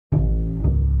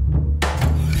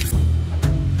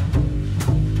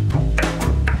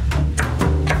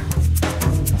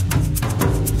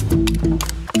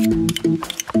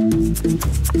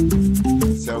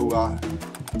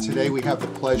Today we have the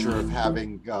pleasure of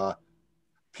having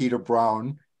Peter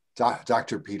Brown,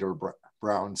 Dr. Peter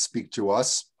Brown, speak to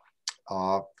us.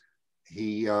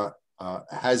 He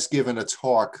has given a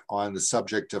talk on the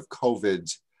subject of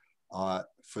COVID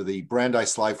for the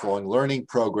Brandeis Lifelong Learning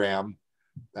Program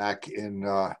back in,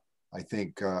 I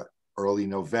think, early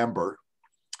November.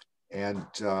 And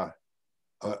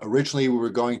originally we were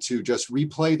going to just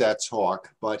replay that talk,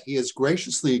 but he has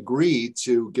graciously agreed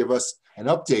to give us an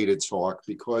updated talk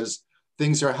because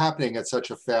things are happening at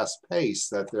such a fast pace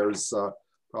that there's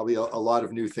probably a lot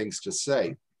of new things to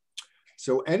say.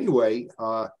 So anyway,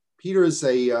 Peter is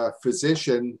a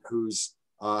physician who's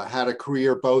had a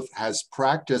career, has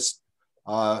practiced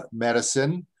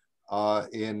medicine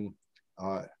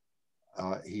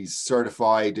he's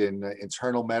certified in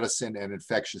internal medicine and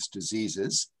infectious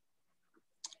diseases.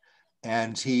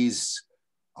 And he's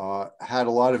had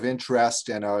a lot of interest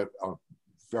and a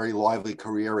very lively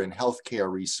career in healthcare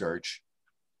research.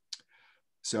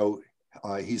 So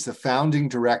he's the founding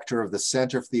director of the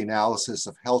Center for the Analysis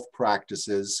of Health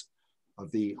Practices of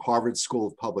the Harvard School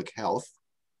of Public Health.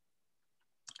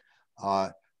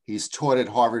 He's taught at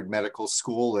Harvard Medical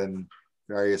School and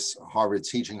various Harvard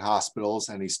teaching hospitals,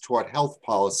 and he's taught health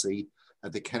policy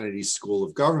at the Kennedy School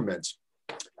of Government.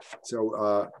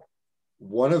 So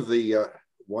one of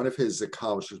his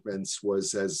accomplishments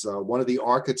was as one of the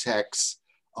architects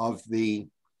of the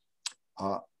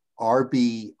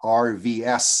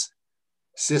RBRVS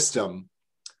system,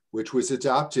 which was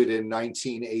adopted in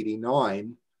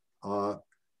 1989 for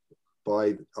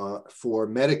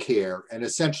Medicare. And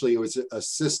essentially it was a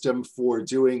system for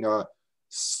doing a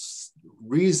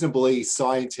reasonably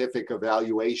scientific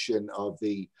evaluation of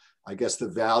the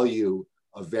value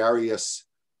of various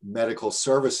medical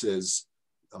services,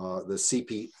 from the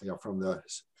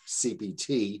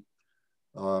CPT,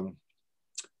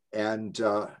 and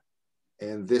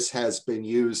this has been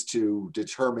used to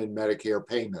determine Medicare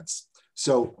payments.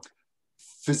 So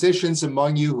physicians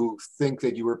among you who think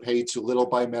that you were paid too little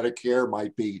by Medicare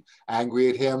might be angry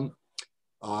at him.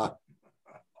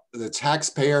 The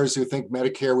taxpayers who think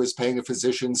Medicare was paying the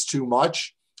physicians too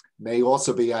much may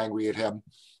also be angry at him.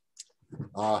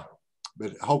 But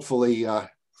hopefully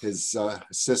his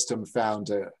system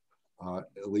found at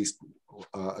least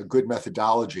a good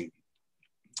methodology.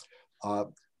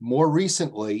 More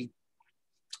recently,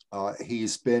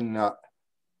 he's been a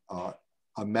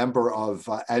member of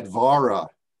ADVARA,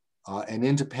 an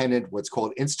independent, what's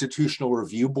called Institutional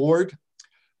Review Board.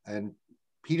 And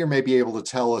Peter may be able to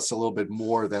tell us a little bit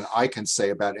more than I can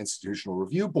say about institutional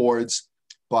review boards,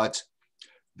 but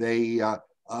they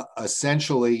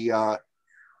essentially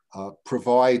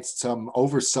provide some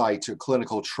oversight to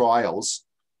clinical trials.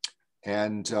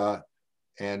 And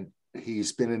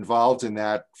he's been involved in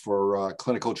that for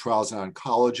clinical trials in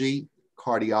oncology,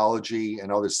 cardiology,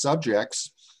 and other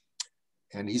subjects.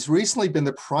 And he's recently been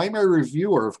the primary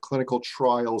reviewer of clinical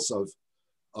trials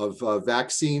of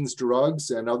vaccines,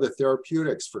 drugs, and other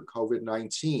therapeutics for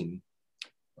COVID-19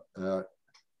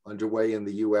 underway in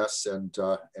the US and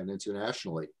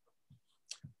internationally.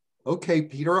 Okay,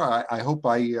 Peter, I hope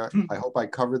I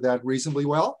covered that reasonably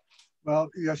well.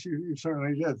 Well, yes, you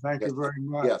certainly did. Thank you very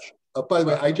much. Yes. By the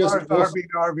way, as far as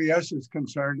RBRVS is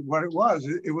concerned, what it was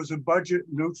a budget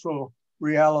neutral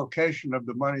reallocation of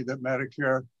the money that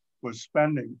Medicare was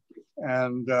spending.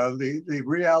 And the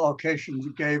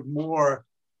reallocation gave more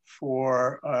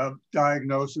for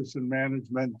diagnosis and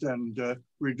management and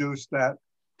reduced that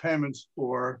payments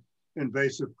for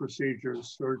invasive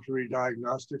procedures, surgery,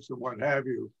 diagnostics, and what have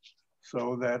you.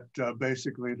 So that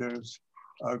basically there's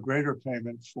a greater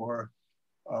payment for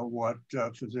what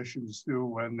physicians do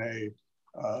when they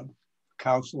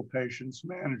counsel patients,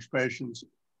 manage patients,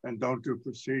 and don't do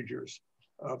procedures.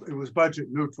 It was budget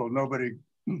neutral. Nobody,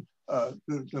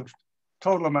 the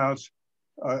total amounts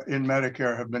in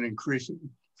Medicare have been increasing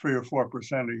 3 or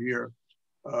 4% a year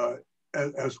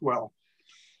as well.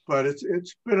 But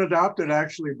it's been adopted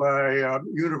actually by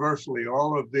universally.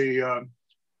 All of the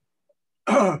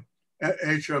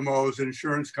HMOs,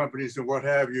 insurance companies, and what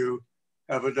have you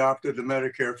have adopted the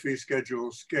Medicare fee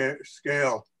schedule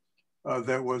scale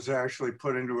that was actually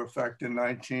put into effect in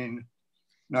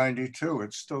 1992.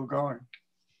 It's still going.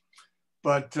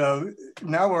 But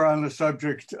now we're on the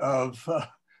subject of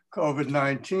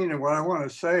COVID-19, and what I want to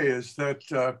say is that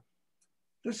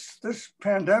this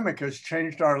pandemic has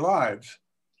changed our lives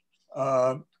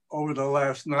over the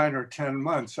last 9 or 10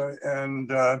 months,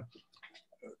 and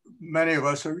many of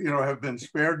us, have been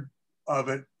spared of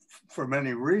it for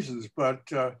many reasons.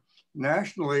 But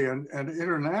nationally and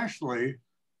internationally,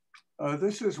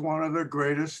 this is one of the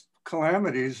greatest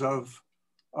calamities of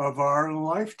our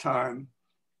lifetime.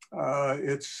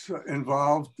 It's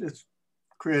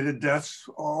created deaths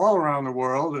all around the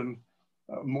world, and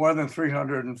more than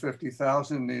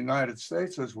 350,000 in the United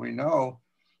States, as we know,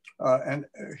 and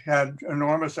had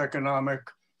enormous economic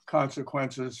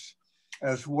consequences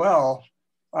as well.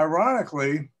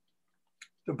 Ironically,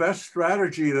 the best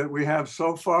strategy that we have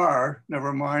so far,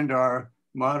 never mind our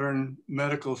modern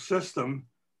medical system,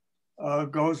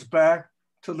 goes back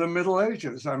to the Middle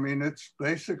Ages. I mean, it's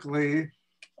basically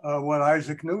what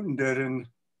Isaac Newton did in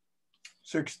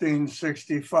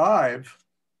 1665.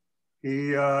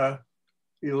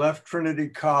 He left Trinity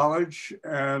College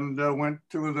and went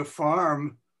to the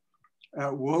farm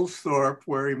at Woolsthorpe,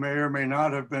 where he may or may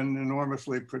not have been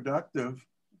enormously productive,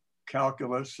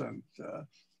 calculus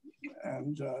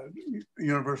and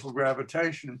universal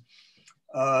gravitation.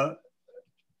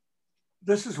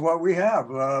 This is what we have.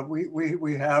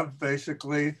 We have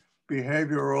basically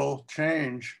behavioral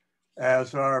change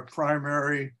as our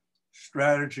primary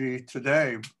strategy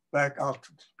today. I'll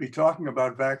be talking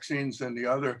about vaccines and the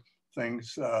other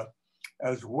things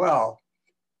as well,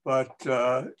 but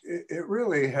it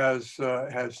really has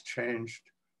changed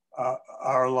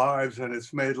our lives, and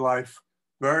it's made life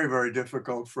very, very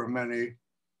difficult for many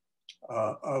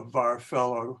of our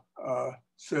fellow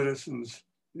citizens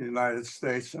in the United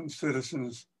States and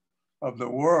citizens of the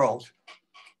world.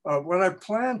 What I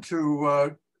plan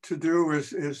to do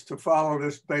is to follow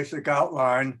this basic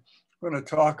outline. I'm going to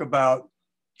talk about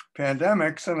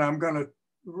pandemics, and I'm going to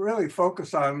really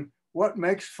focus on what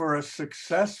makes for a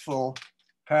successful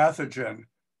pathogen.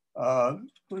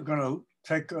 We're going to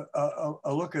take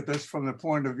a look at this from the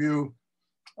point of view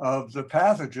of the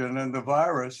pathogen and the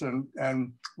virus,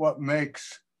 and what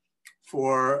makes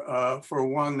for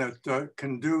one that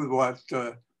can do what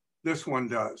this one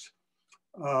does.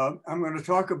 I'm going to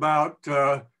talk about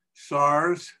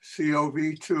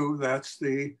SARS-CoV-2. That's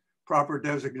the proper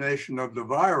designation of the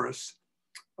virus.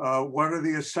 What are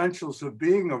the essentials of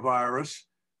being a virus?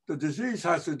 The disease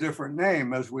has a different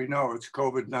name, as we know. It's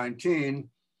COVID-19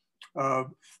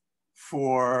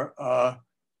 for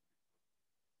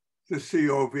the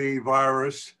CoV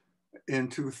virus in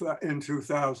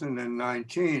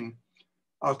 2019.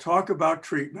 I'll talk about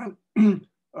treatment.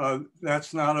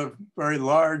 That's not a very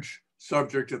large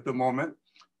subject at the moment.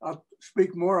 I'll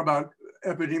speak more about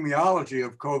epidemiology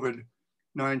of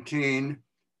COVID-19.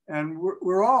 And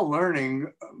we're all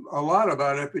learning a lot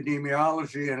about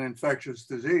epidemiology and infectious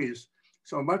disease.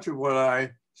 So much of what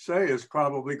I say is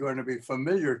probably going to be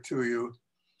familiar to you.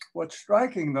 What's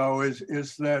striking, though, is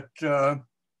that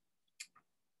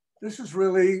this is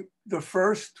really the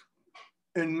first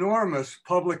enormous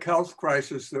public health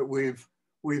crisis that we've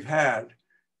had.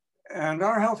 And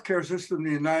our healthcare system in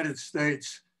the United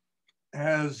States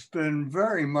has been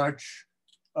very much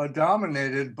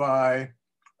dominated by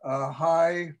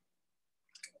high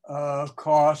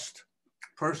cost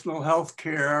personal health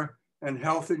care and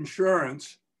health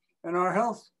insurance. And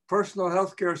our personal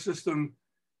health care system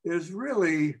is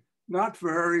really not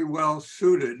very well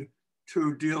suited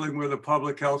to dealing with a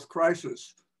public health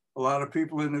crisis. A lot of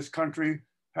people in this country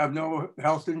have no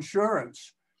health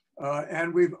insurance,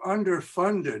 and we've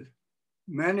underfunded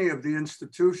many of the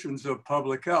institutions of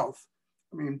public health.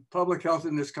 I mean, public health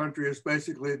in this country is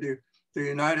basically the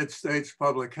United States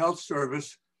Public Health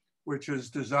Service, which is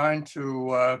designed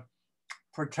to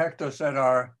protect us at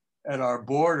our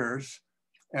borders,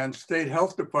 and state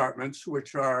health departments,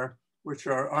 which are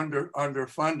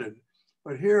underfunded.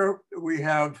 But here we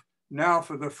have now,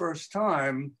 for the first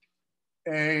time,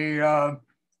 a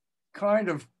kind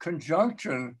of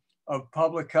conjunction of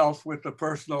public health with the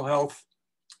personal health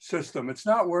system. It's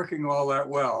not working all that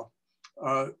well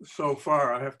so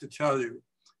far, I have to tell you.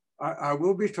 I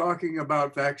will be talking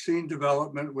about vaccine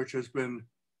development, which has been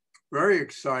very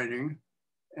exciting.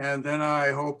 And then I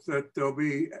hope that there'll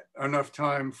be enough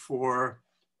time for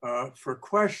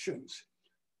questions.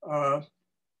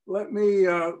 Let me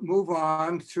move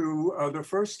on to the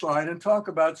first slide and talk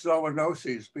about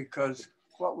zoonoses, because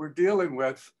what we're dealing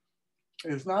with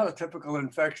is not a typical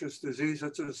infectious disease.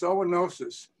 It's a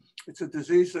zoonosis. It's a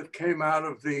disease that came out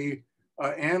of the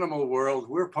animal world.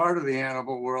 We're part of the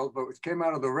animal world, but it came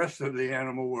out of the rest of the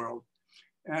animal world.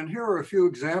 And here are a few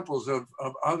examples of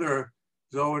other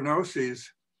zoonoses.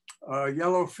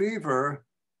 Yellow fever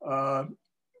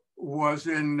was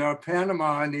in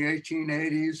Panama in the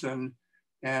 1880s,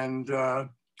 and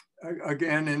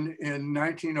again in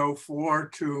 1904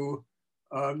 to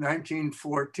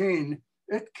 1914,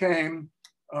 it came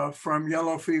from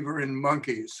yellow fever in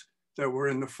monkeys that were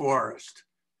in the forest.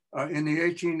 In the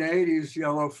 1880s,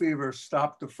 yellow fever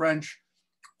stopped the French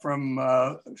from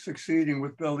succeeding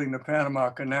with building the Panama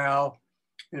Canal.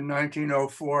 in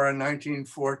 1904 and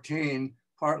 1914,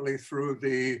 partly through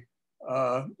the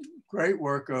great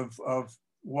work of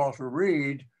Walter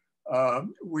Reed,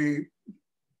 we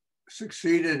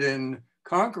succeeded in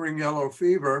conquering yellow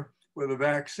fever with a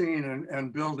vaccine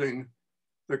and building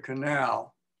the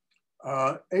canal.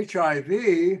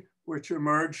 HIV, which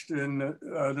emerged in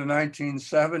the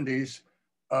 1970s,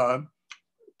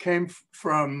 came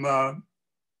from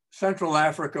Central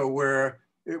Africa, where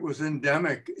it was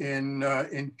endemic in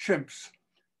chimps.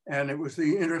 And it was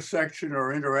the intersection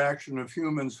or interaction of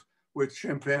humans with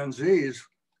chimpanzees,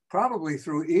 probably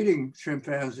through eating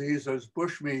chimpanzees as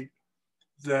bushmeat,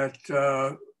 that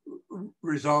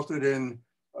resulted in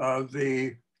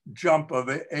the jump of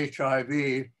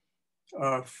HIV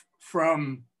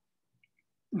from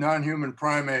non-human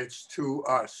primates to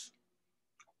us.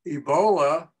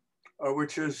 Ebola,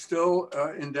 which is still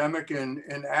endemic in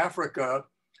Africa,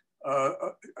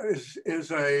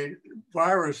 is a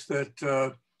virus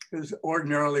that is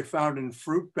ordinarily found in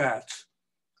fruit bats.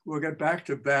 We'll get back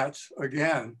to bats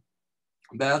again.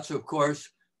 Bats, of course,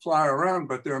 fly around,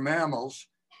 but they're mammals,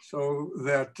 so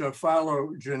that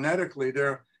phylogenetically,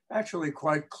 they're actually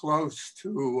quite close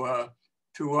to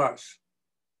us.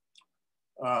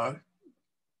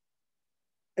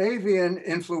 Avian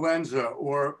influenza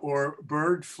or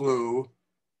bird flu,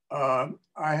 I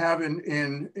have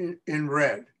in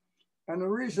red. And the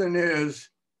reason is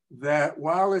that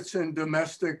while it's in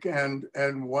domestic and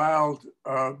wild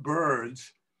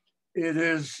birds, it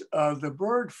is the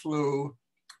bird flu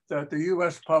that the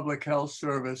US Public Health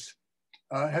Service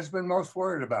has been most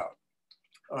worried about.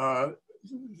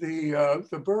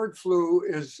 The bird flu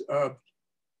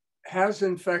has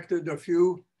infected a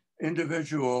few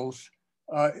individuals,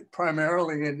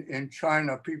 primarily in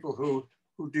China, people who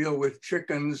deal with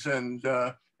chickens and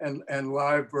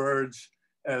live birds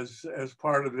as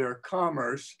part of their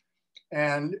commerce.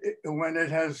 And when it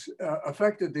has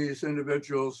affected these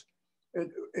individuals,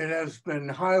 it has been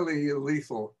highly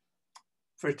lethal,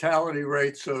 fatality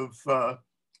rates of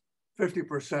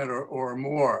 50% or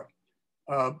more.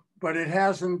 But it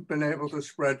hasn't been able to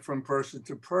spread from person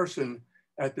to person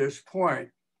at this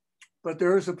point. But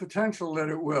there is a potential that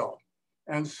it will.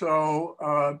 And so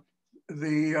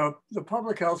the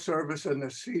Public Health Service and the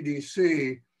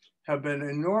CDC have been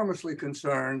enormously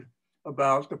concerned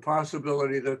about the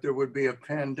possibility that there would be a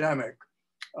pandemic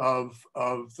of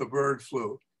the bird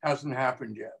flu. Hasn't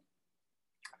happened yet.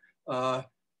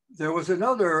 There was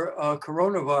another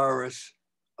coronavirus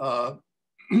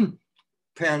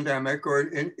pandemic,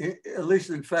 or at least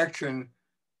infection.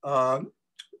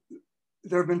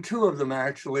 There have been two of them,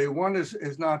 actually. One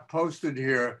is not posted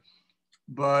here,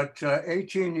 but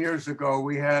 18 years ago,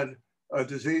 we had a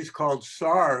disease called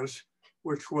SARS,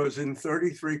 which was in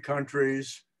 33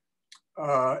 countries.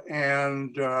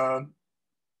 And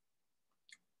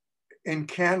in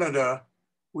Canada,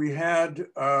 we had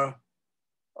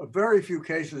very few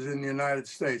cases in the United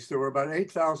States. There were about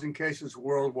 8,000 cases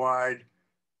worldwide.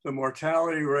 The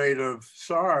mortality rate of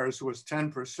SARS was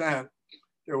 10%.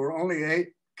 There were only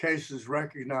 8 cases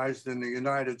recognized in the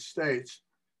United States.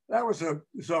 That was a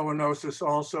zoonosis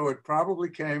also. It probably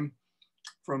came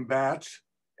from bats.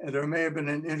 And there may have been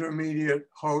an intermediate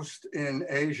host in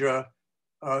Asia,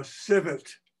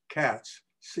 civet cats,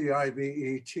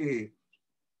 C-I-V-E-T.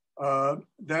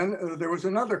 Then there was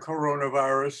another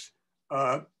coronavirus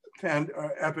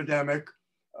epidemic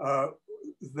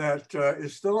that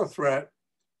is still a threat,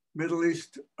 Middle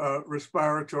East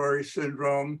respiratory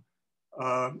syndrome,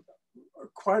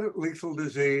 quite a lethal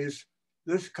disease.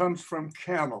 This comes from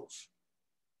camels.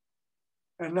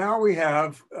 And now we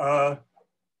have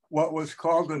what was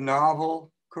called the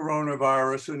novel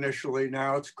coronavirus initially.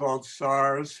 Now it's called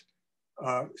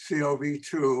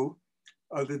SARS-CoV-2.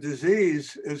 The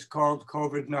disease is called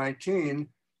COVID-19,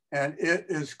 and it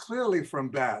is clearly from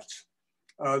bats.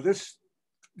 This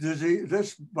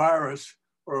virus,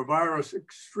 or a virus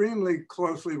extremely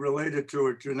closely related to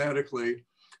it genetically,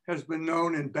 has been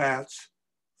known in bats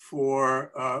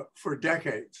for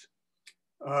decades.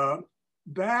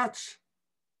 Bats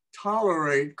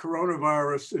tolerate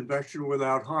coronavirus infection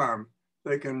without harm.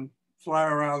 They can fly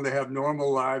around, they have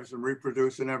normal lives and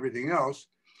reproduce and everything else.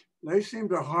 They seem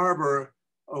to harbor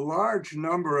a large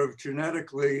number of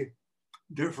genetically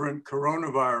different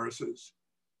coronaviruses.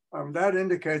 That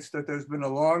indicates that there's been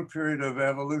a long period of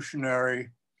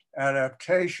evolutionary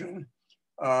adaptation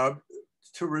to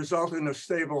result in a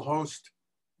stable host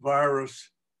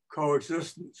virus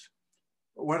coexistence.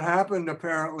 What happened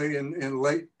apparently in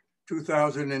late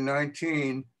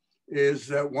 2019 is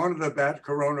that one of the bat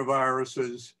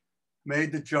coronaviruses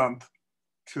made the jump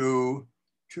to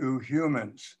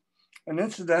humans. And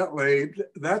incidentally,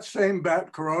 that same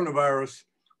bat coronavirus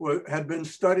had been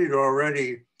studied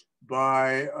already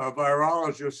by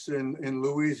virologists in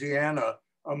Louisiana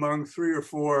among 3 or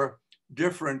 4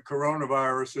 different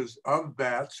coronaviruses of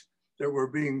bats that were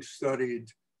being studied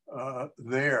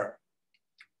there.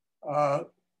 I'd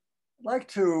like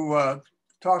to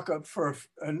talk for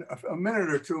a minute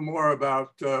or two more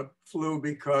about flu,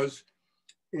 because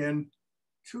in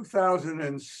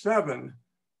 2007,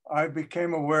 I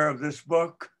became aware of this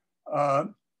book,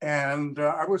 and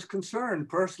I was concerned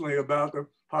personally about the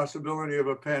possibility of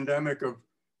a pandemic of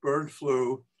bird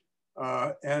flu.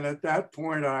 And at that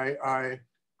point, I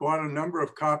bought a number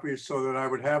of copies so that I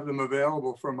would have them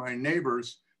available for my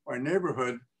neighbors, my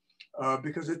neighborhood,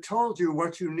 because it told you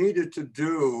what you needed to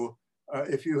do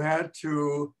if you had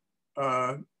to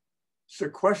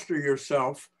sequester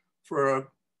yourself for a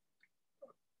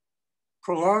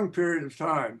prolonged period of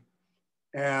time.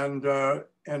 And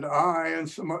I and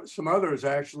some others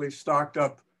actually stocked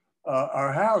up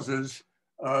our houses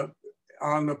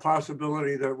on the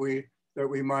possibility that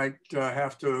we might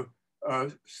have to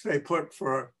stay put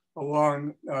for a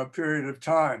long period of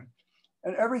time.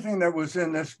 And everything that was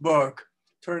in this book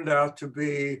turned out to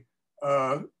be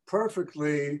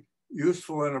perfectly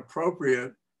useful and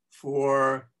appropriate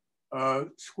for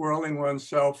squirreling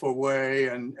oneself away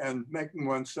and making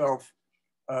oneself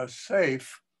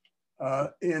safe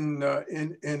in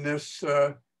this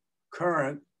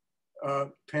current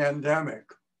pandemic.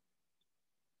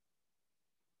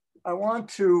 I want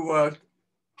to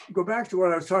go back to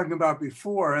what I was talking about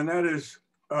before, and that is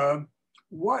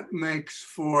what makes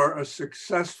for a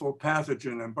successful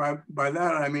pathogen. And by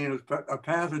that, I mean a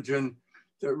pathogen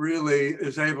that really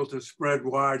is able to spread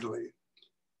widely.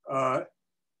 The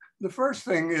first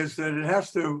thing is that it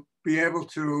has to be able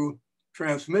to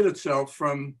transmit itself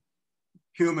from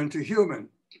human to human.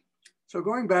 So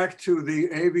going back to the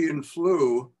avian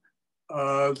flu,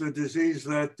 the disease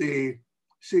that the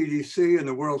CDC and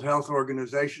the World Health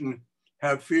Organization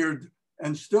have feared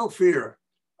and still fear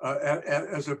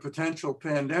as a potential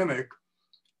pandemic,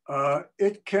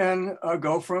 it can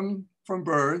go from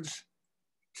birds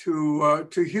to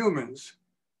humans.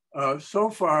 So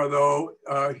far, though,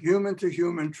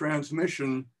 human-to-human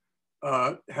transmission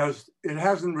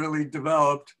hasn't really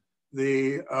developed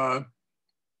the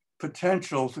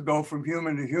potential to go from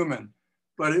human to human,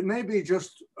 but it may be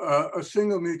just a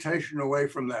single mutation away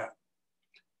from that.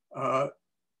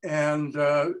 And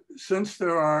since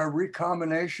there are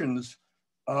recombinations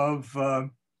of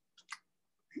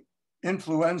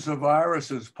influenza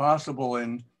viruses possible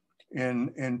in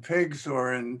pigs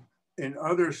or in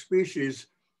other species,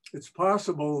 it's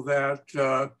possible that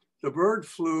the bird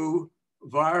flu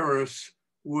virus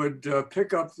would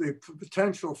pick up the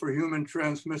potential for human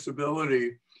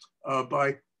transmissibility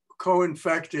by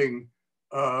co-infecting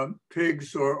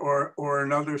pigs or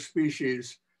another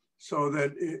species, so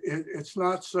that it's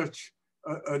not such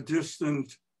a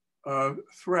distant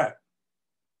threat.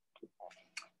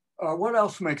 What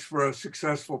else makes for a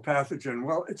successful pathogen?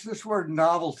 Well, it's this word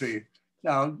novelty.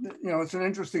 Now, it's an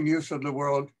interesting use of the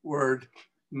word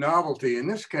novelty. In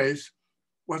this case,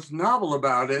 what's novel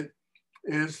about it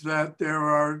is that there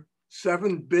are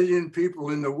 7 billion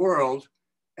people in the world,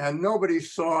 and nobody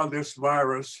saw this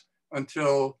virus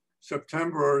until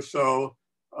September or so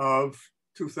of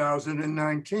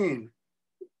 2019.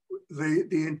 The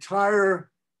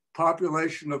entire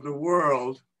population of the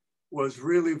world was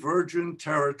really virgin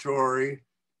territory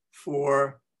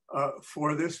for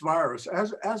this virus,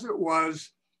 as it was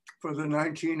for the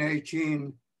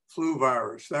 1918 flu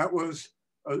virus. That was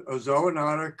a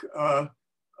zoonotic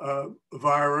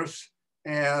virus,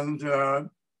 and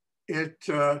it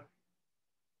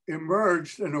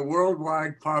emerged in a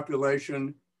worldwide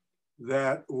population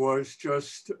that was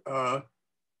just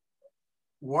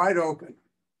wide open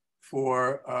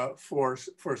for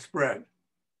spread.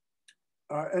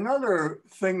 Another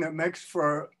thing that makes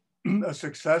for a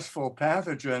successful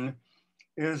pathogen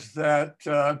is that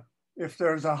if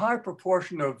there's a high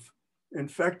proportion of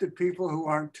infected people who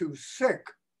aren't too sick,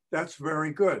 that's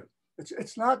very good.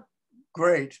 It's not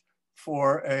great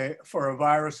for a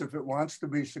virus, if it wants to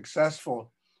be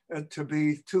successful, to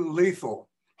be too lethal.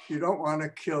 You don't want to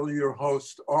kill your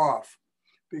host off,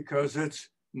 because it's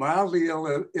mildly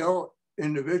ill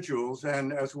individuals,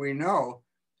 and as we know,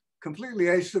 completely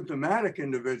asymptomatic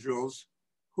individuals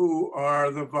who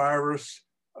are the virus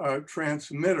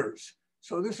transmitters.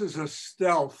 So this is a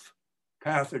stealth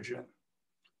pathogen.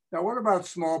 Now, what about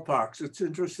smallpox? It's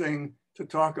interesting to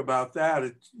talk about that.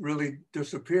 It really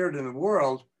disappeared in the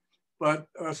world, but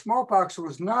smallpox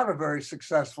was not a very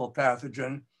successful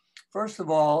pathogen. First of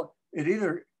all, it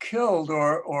either killed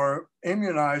or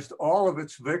immunized all of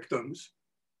its victims.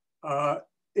 There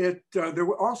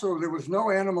was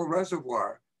no animal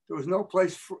reservoir. There was no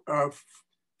place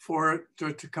for it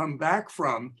to come back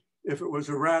from if it was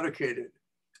eradicated.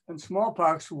 And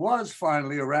smallpox was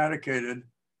finally eradicated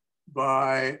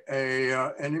by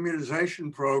an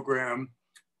immunization program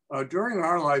during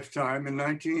our lifetime in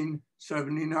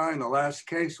 1979. The last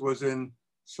case was in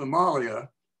Somalia.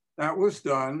 That was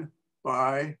done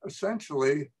by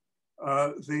essentially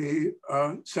the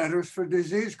Centers for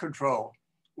Disease Control,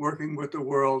 working with the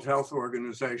World Health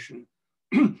Organization.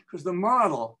 Because the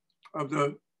model of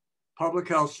the Public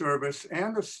Health Service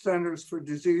and the Centers for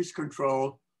Disease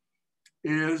Control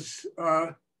is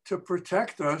to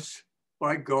protect us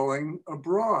by going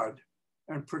abroad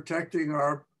and protecting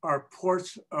our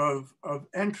ports of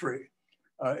entry.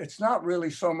 It's not really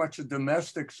so much a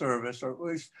domestic service, or at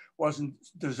least wasn't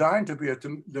designed to be a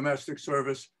domestic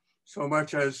service, so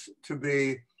much as to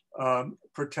be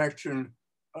protection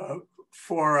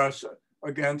for us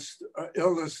against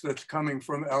illness that's coming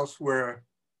from elsewhere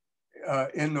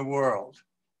in the world.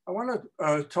 I want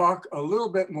to talk a little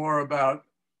bit more about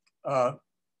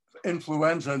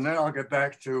influenza, and then I'll get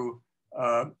back to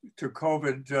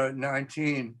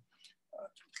COVID-19.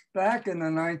 Back in the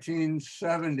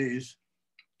 1970s,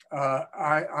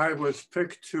 I was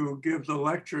picked to give the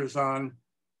lectures on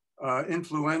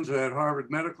influenza at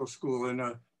Harvard Medical School in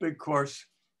a big course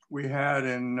we had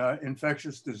in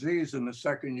infectious disease in the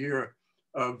second year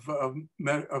of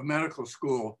medical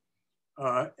school.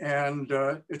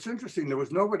 It's interesting, there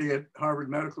was nobody at Harvard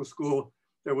Medical School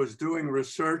that was doing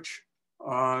research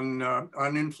on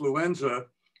influenza.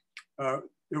 There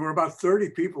were about 30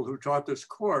 people who taught this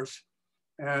course.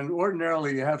 And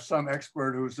ordinarily you have some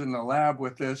expert who's in the lab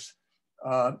with this.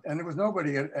 And there was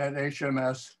nobody at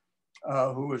HMS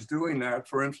who was doing that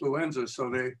for influenza. So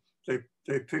they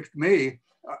picked me.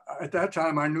 At that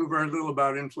time, I knew very little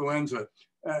about influenza.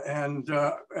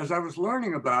 As I was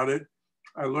learning about it,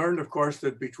 I learned, of course,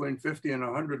 that between 50 and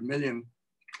 100 million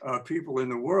people in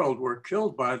the world were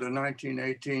killed by the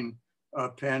 1918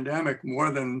 pandemic, more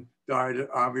than died,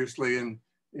 obviously, in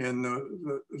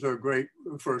the Great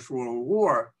First World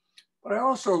War. But I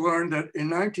also learned that in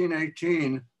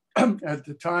 1918, at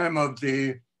the time of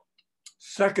the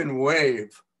second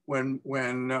wave, when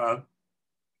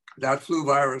that flu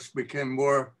virus became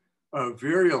more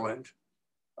virulent,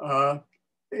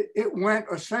 it went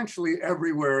essentially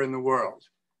everywhere in the world.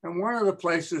 And one of the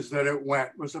places that it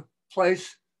went was a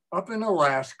place up in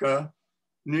Alaska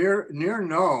near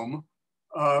Nome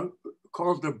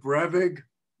called the Brevig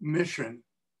Mission.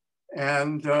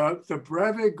 And the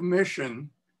Brevig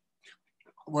Mission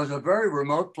was a very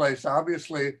remote place.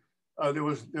 Obviously, there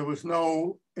was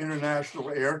no international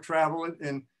air travel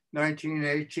in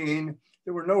 1918.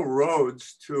 There were no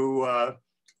roads to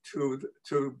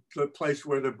the place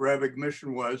where the Brevig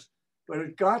Mission was, but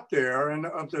it got there. And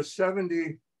of the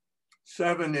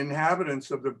 77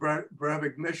 inhabitants of the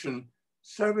Brevig Mission,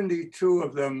 72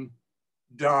 of them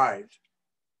died.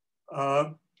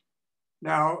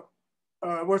 Now,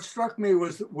 what struck me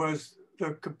was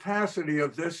the capacity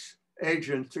of this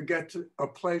agent to get to a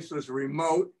place as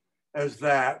remote as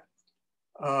that.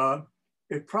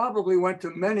 It probably went to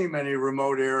many, many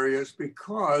remote areas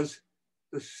because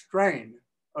the strain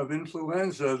of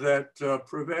influenza that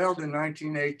prevailed in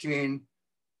 1918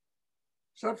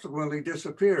 subsequently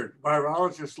disappeared.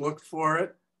 Virologists looked for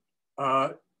it.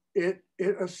 It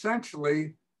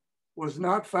essentially was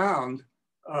not found.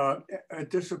 It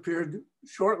disappeared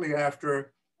shortly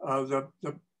after the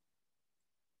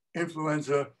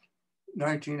influenza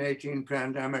 1918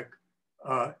 pandemic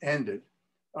ended.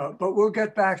 But we'll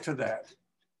get back to that.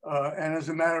 And as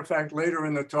a matter of fact, later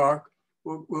in the talk,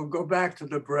 we'll go back to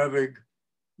the Brevig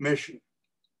Mission.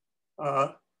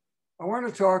 I want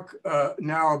to talk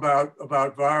now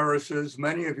about viruses.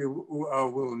 Many of you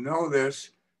will know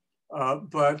this,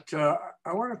 but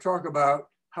I want to talk about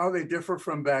how they differ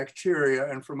from bacteria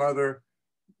and from other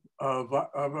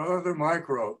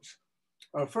microbes.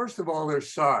 First of all, their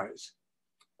size.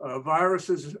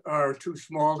 Viruses are too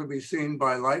small to be seen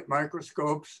by light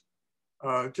microscopes.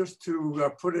 Just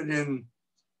to put it in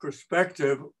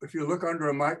perspective, if you look under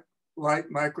a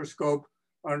light microscope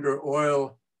under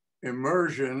oil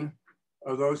immersion,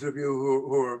 those of you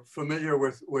who are familiar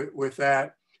with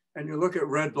that, and you look at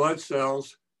red blood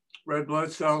cells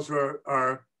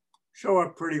show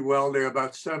up pretty well. They're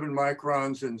about 7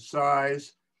 microns in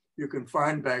size. You can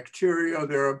find bacteria.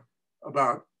 They're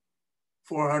about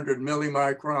 400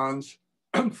 millimicrons,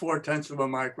 0.4 of a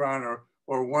micron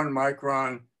or 1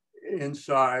 micron in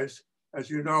size. As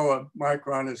you know, a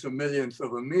micron is a millionth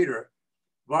of a meter.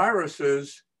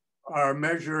 Viruses are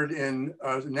measured in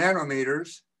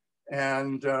nanometers,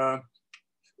 and the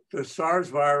SARS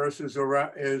virus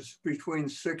is between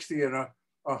 60 and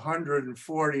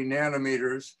 140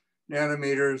 nanometers.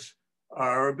 Nanometers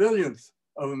are a billionth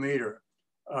of a meter,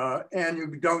 and you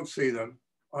don't see them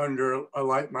under a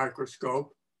light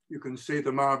microscope. You can see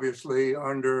them obviously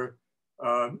under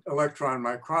electron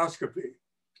microscopy.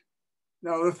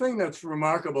 Now, the thing that's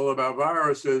remarkable about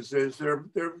viruses is they're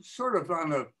sort of on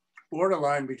the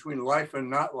borderline between life and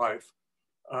not life.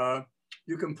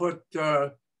 You can put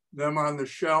them on the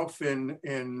shelf in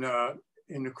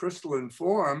a crystalline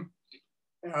form.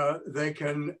 They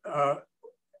can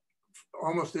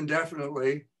almost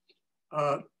indefinitely,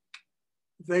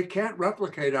 they can't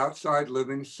replicate outside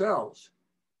living cells.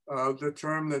 The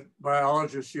term that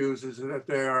biologists use is that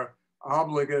they are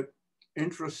obligate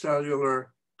intracellular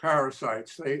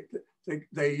parasites.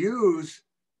 They use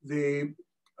the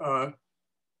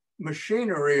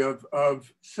machinery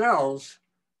of cells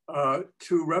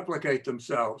to replicate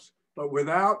themselves, but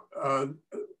without a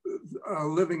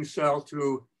living cell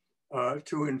to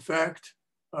infect,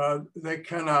 they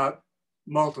cannot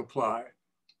multiply.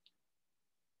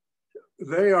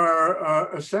 They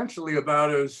are essentially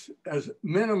about as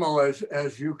minimal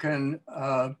as you can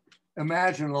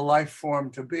imagine a life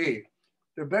form to be.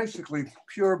 They're basically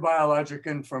pure biologic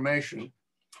information.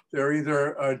 They're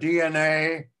either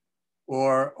DNA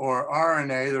or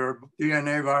RNA. There are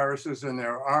DNA viruses and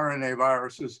there are RNA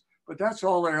viruses, but that's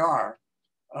all they are,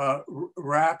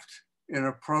 wrapped in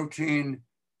a protein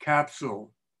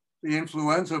capsule. The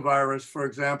influenza virus, for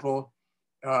example,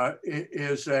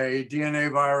 is a DNA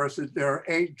virus. There are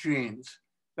 8 genes.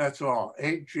 That's all.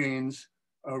 8 genes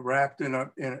wrapped in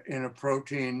a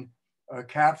protein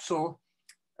capsule,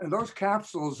 and those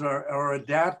capsules are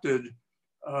adapted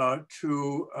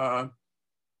to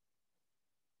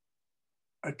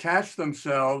attach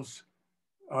themselves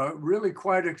really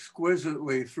quite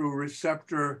exquisitely through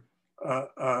receptor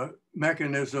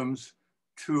mechanisms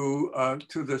to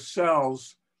the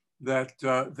cells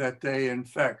that they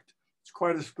infect. It's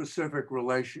quite a specific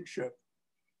relationship.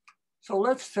 So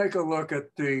let's take a look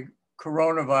at the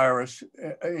coronavirus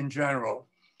in general.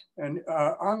 And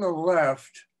on the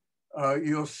left,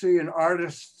 you'll see an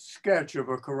artist's sketch of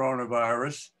a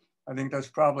coronavirus. I think that's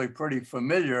probably pretty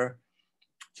familiar.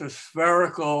 It's a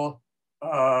spherical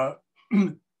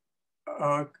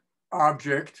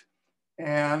object,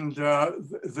 and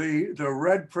the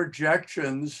red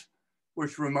projections,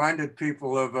 which reminded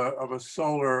people of a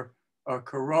solar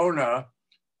corona,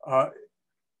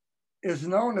 is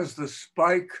known as the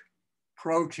spike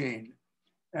protein.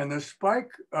 And the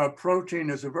spike protein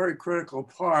is a very critical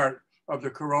part of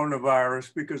the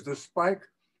coronavirus because the spike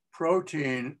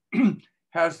protein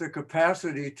has the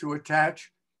capacity to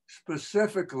attach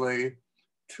specifically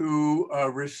to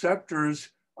receptors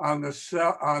on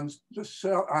certain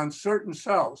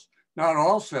cells, not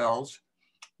all cells,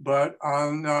 but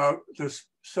on the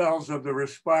cells of the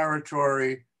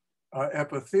respiratory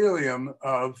epithelium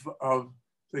of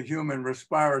the human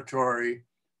respiratory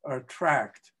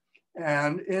tract.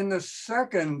 And in the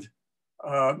second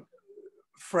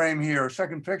frame here,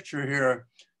 second picture here,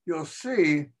 you'll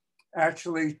see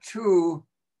actually 2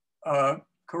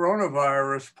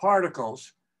 coronavirus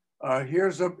particles.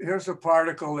 Here's a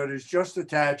particle that is just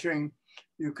attaching.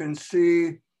 You can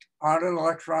see on an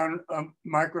electron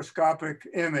microscopic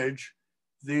image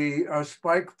the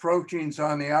spike proteins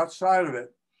on the outside of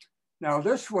it. Now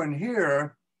this one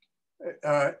here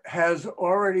has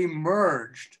already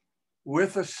merged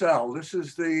with a cell. This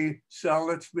is the cell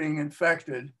that's being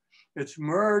infected. It's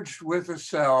merged with a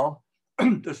cell.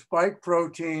 The spike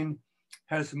protein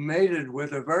has mated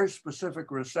with a very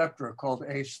specific receptor called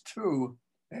ACE2,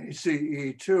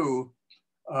 ACE2,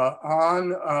 on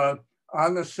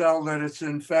the cell that it's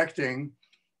infecting,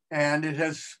 and it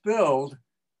has spilled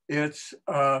its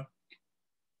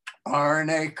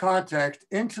RNA contact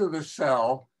into the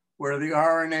cell, where the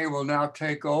RNA will now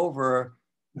take over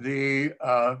the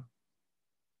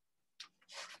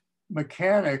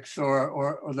mechanics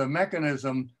or the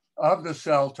mechanism of the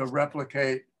cell to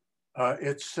replicate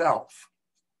itself.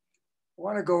 I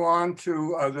want to go on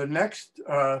to the next,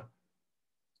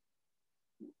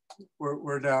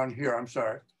 we're down here, I'm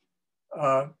sorry.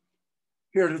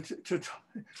 Here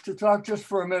to talk just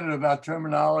for a minute about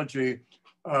terminology.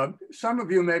 Some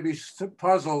of you may be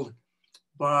puzzled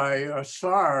by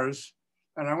SARS,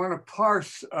 and I want to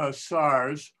parse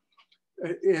SARS.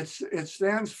 It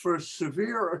stands for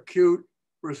Severe Acute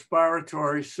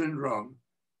Respiratory Syndrome.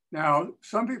 Now,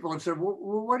 some people have said, well,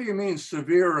 what do you mean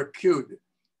severe acute?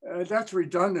 That's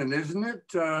redundant, isn't it?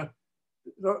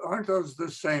 Aren't those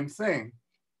the same thing?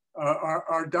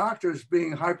 are doctors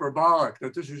being hyperbolic,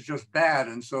 that this is just bad,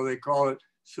 and so they call it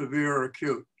severe or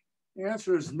acute? The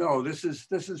answer is no. This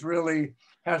is really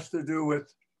has to do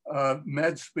with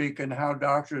med speak and how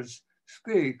doctors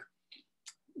speak.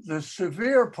 The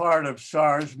severe part of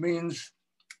SARS means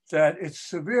that it's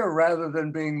severe rather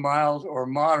than being mild or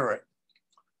moderate.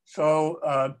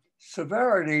 So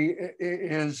severity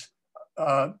is,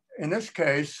 in this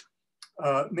case,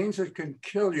 means it can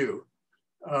kill you.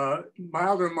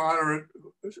 Mild or moderate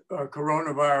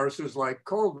coronaviruses like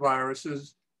cold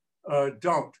viruses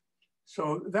don't.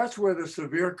 So that's where the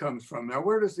severe comes from. Now,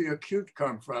 where does the acute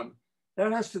come from?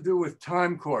 That has to do with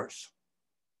time course.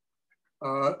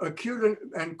 Acute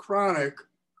and chronic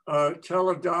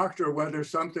tell a doctor whether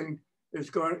something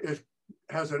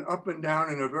has an up and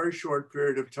down in a very short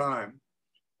period of time.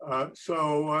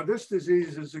 So this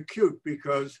disease is acute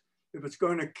because if it's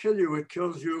going to kill you, it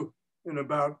kills you in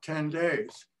about 10 days.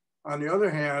 On the other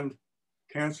hand,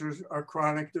 cancers are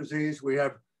chronic disease. We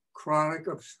have chronic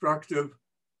obstructive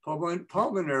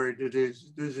pulmonary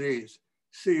disease,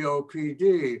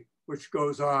 COPD, which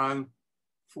goes on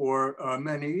for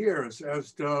many years,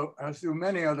 as do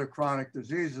many other chronic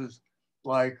diseases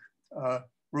like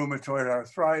rheumatoid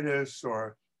arthritis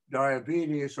or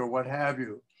diabetes or what have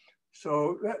you.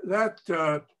 So that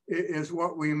is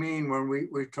what we mean when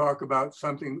we talk about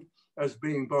something as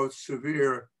being both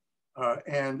severe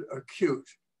and acute.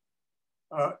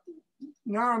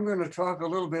 Now I'm going to talk a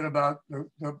little bit about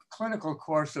the clinical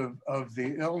course of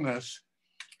the illness.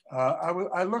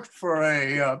 I looked for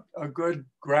a good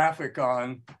graphic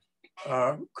on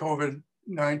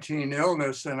COVID-19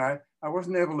 illness, and I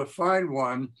wasn't able to find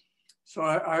one. So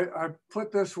I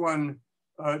put this one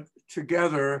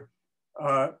together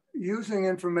using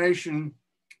information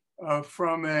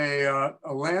from a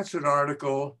Lancet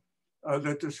article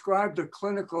that described the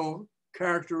clinical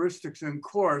characteristics and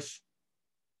course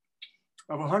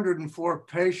of 104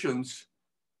 patients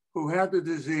who had the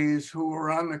disease who were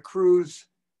on the cruise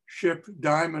ship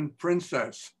Diamond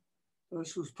Princess.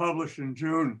 This was published in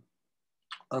June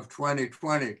of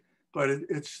 2020, but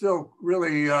it's still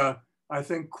really, I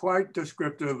think, quite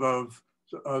descriptive of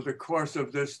the course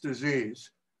of this disease.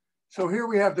 So here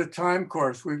we have the time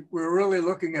course. We're really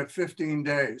looking at 15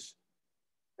 days,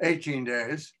 18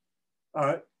 days.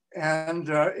 And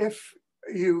if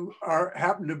you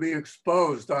happen to be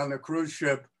exposed on the cruise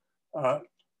ship by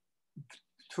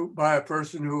a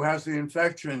person who has the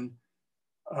infection,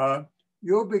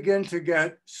 you'll begin to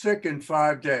get sick in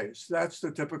 5 days. That's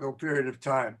the typical period of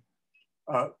time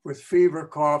with fever,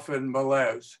 cough, and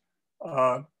malaise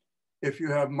if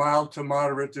you have mild to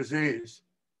moderate disease.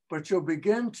 But you'll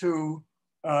begin to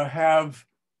have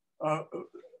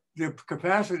the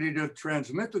capacity to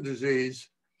transmit the disease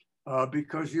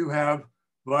because you have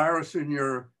virus in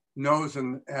your nose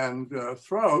and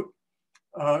throat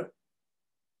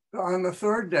on the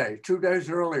third day, 2 days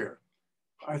earlier.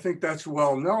 I think that's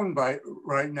well known by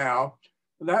right now.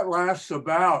 That lasts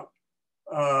about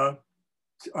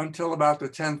until about the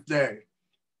 10th day.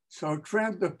 So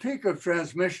the peak of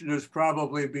transmission is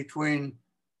probably between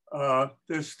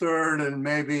this third and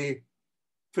maybe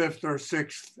 5th or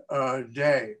 6th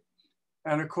day.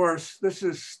 And of course, this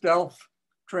is stealth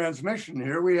transmission.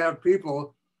 Here we have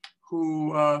people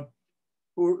who are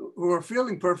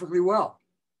feeling perfectly well.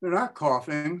 They're not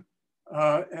coughing,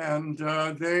 and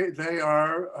they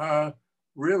are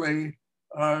really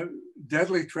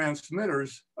deadly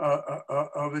transmitters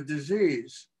of a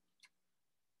disease.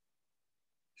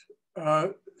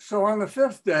 So on the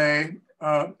 5th day,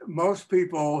 most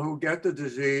people who get the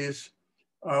disease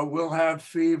will have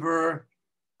fever,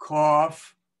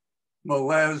 cough,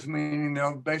 malaise, meaning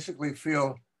they'll basically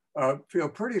feel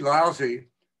pretty lousy.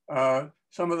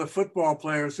 Some of the football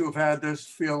players who have had this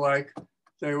feel like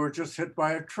they were just hit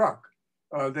by a truck.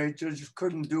 They just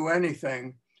couldn't do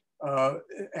anything,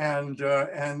 and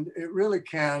it really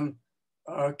can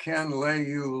lay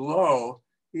you low,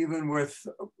 even with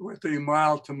the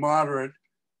mild to moderate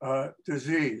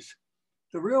disease.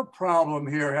 The real problem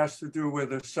here has to do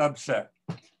with a subset.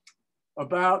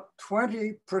 About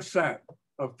 20%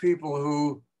 of people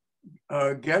who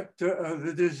get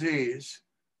the disease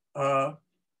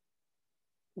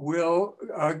will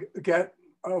get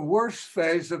a worse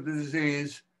phase of the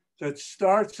disease that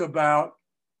starts about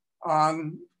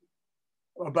the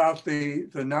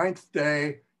 9th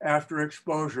day after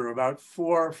exposure, about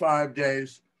 4 or 5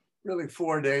 days, really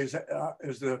 4 days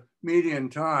is the median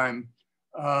time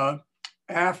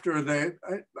after the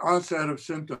onset of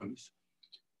symptoms.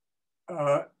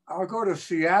 I'll go to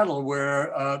Seattle,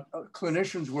 where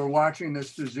clinicians were watching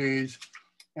this disease,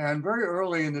 and very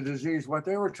early in the disease, what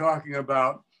they were talking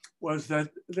about was that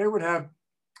they would have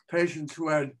patients who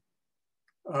had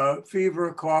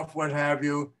fever, cough, what have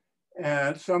you,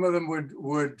 and some of them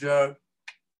would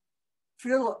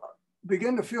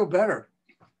begin to feel better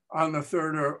on the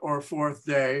third or fourth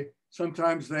day.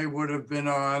 Sometimes they would have been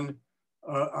on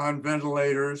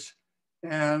ventilators,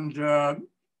 and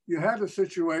you had a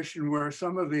situation where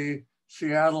some of the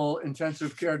Seattle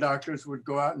intensive care doctors would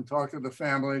go out and talk to the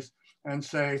families and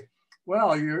say,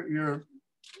 well, your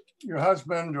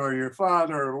husband or your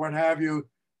father or what have you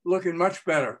looking much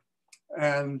better,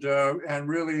 and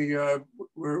really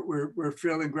we're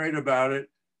feeling great about it.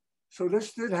 So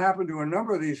this did happen to a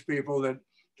number of these people that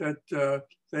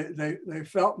they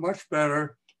felt much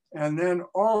better, and then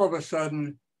all of a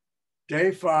sudden,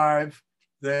 day 5,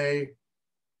 they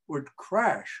would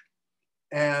crash,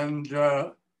 and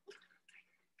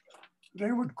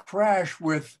they would crash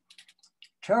with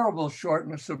terrible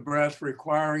shortness of breath,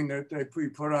 requiring that they be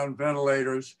put on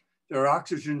ventilators. Their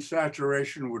oxygen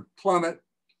saturation would plummet.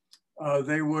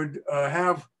 They would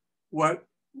have what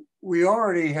we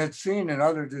already had seen in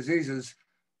other diseases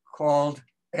called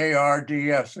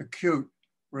ARDS, acute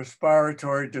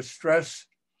respiratory distress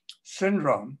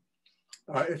syndrome.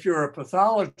 If you're a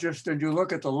pathologist and you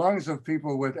look at the lungs of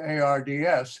people with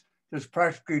ARDS, there's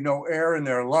practically no air in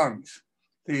their lungs.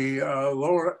 The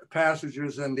lower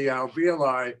passages and the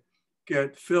alveoli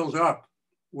get filled up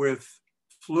with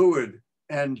fluid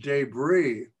and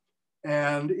debris.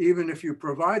 And even if you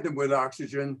provide them with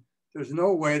oxygen, there's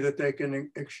no way that they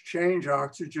can exchange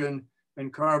oxygen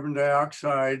and carbon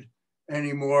dioxide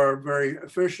anymore very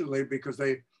efficiently, because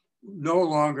they no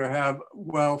longer have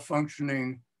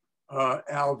well-functioning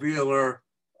alveolar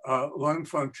lung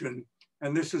function.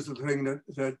 And this is the thing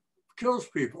that kills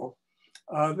people.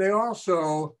 They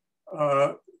also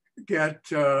get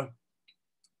a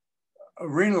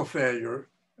renal failure.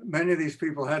 Many of these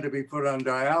people had to be put on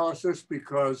dialysis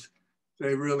because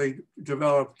they really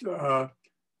developed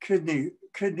kidney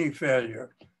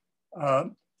failure.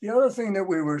 The other thing that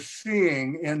we were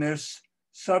seeing in this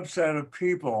subset of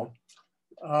people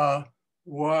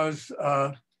was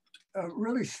a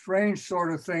really strange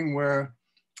sort of thing where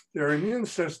their immune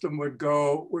system would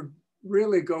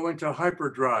really go into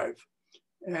hyperdrive,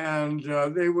 and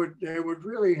they would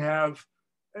really have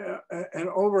an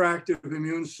overactive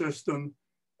immune system,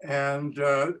 and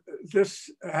this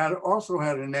also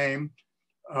had a name.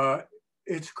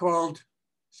 It's called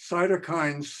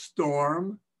cytokine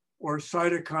storm or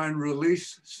cytokine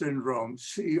release syndrome,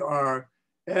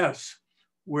 CRS,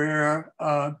 where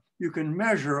you can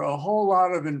measure a whole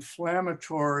lot of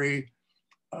inflammatory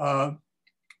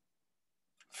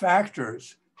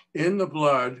factors in the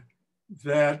blood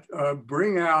that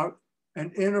bring out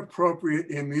an inappropriate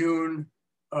immune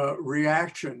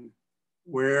reaction,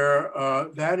 where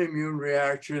that immune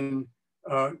reaction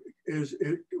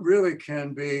it really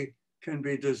can be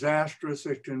disastrous.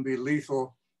 It can be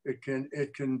lethal. It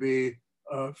can be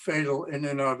fatal in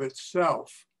and of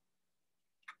itself.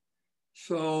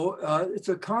 So it's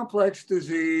a complex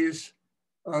disease.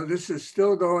 This is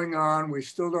still going on. We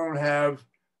still don't have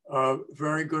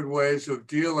very good ways of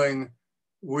dealing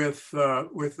with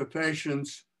the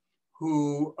patients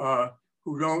who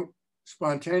don't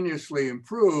spontaneously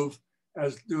improve,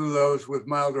 as do those with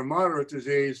mild or moderate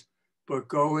disease, but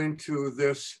go into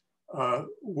this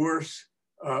worse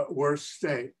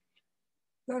state.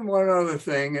 Then one other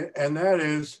thing, and that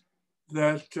is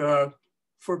that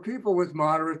for people with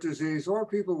moderate disease or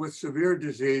people with severe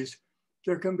disease,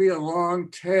 there can be a long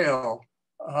tail.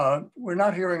 We're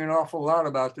not hearing an awful lot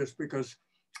about this because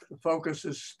the focus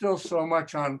is still so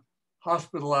much on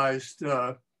hospitalized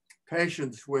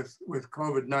patients with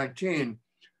COVID-19.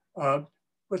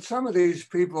 But some of these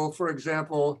people, for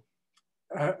example,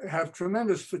 have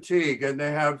tremendous fatigue, and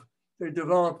they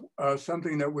develop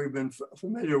something that we've been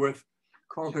familiar with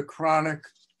called a chronic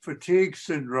fatigue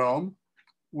syndrome,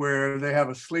 where they have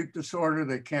a sleep disorder,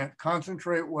 they can't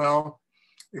concentrate well.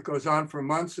 It goes on for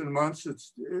months and months.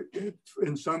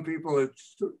 In some people, it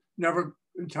never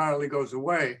entirely goes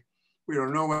away. We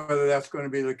don't know whether that's going to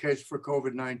be the case for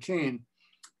COVID-19,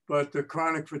 but the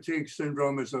chronic fatigue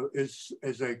syndrome is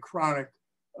a chronic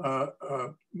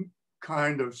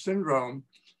kind of syndrome.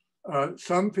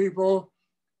 Some people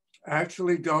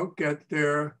actually don't get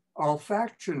their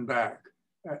olfaction back.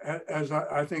 As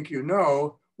I think you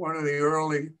know, one of the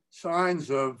early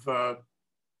signs of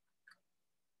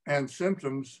and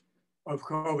symptoms of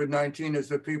COVID-19 is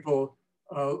that people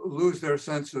lose their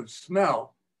sense of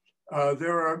smell.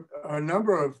 There are a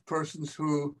number of persons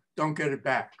who don't get it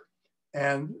back.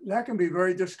 And that can be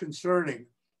very disconcerting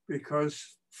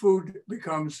because food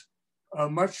becomes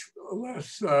much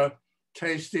less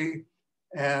tasty,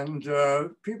 And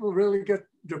people really get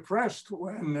depressed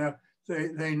when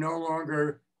they no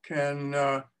longer can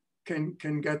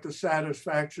get the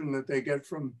satisfaction that they get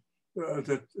from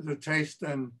the taste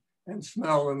and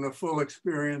smell and the full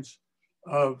experience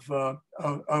of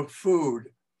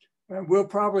food. And we'll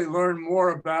probably learn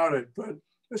more about it, but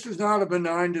this is not a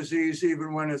benign disease,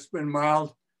 even when it's been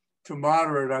mild to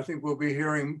moderate. I think we'll be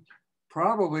hearing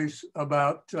probably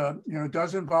about, it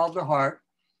does involve the heart.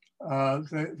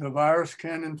 The virus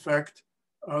can infect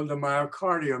the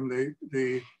myocardium,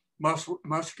 the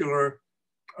muscular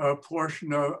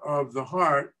portion of the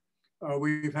heart.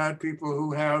 We've had people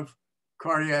who have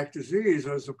cardiac disease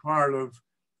as a part of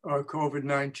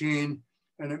COVID-19,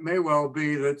 and it may well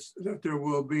be that there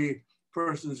will be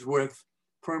persons with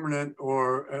permanent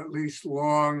or at least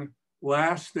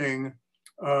long-lasting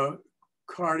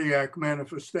cardiac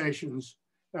manifestations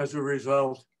as a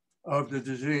result of the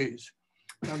disease.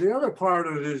 Now, the other part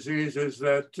of the disease is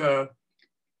that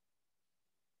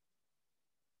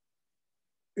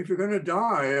if you're going to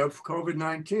die of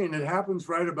COVID-19, it happens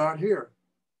right about here,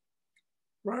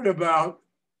 right about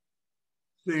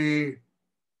the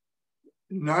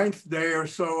 9th day or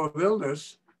so of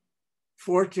illness,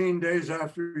 14 days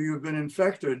after you've been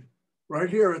infected, right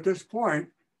here at this point,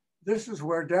 this is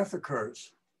where death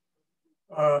occurs.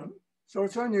 So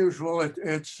it's unusual. It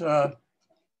is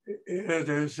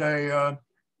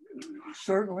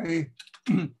certainly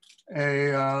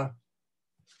an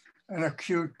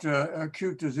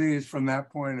acute disease from that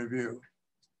point of view.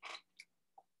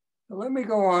 So let me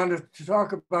go on to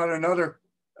talk about another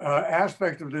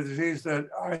aspect of the disease that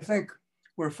I think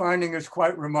we're finding is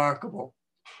quite remarkable,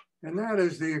 and that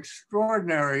is the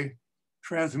extraordinary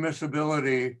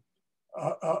transmissibility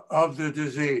of the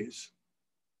disease.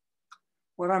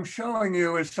 What I'm showing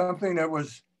you is something that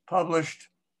was published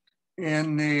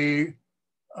in the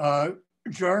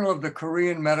Journal of the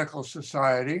Korean Medical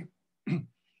Society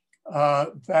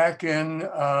back in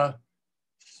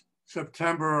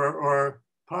September or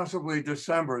possibly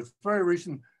December. It's a very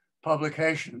recent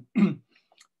publication.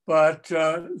 But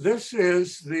this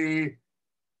is the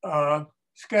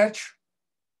sketch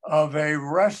of a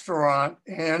restaurant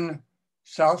in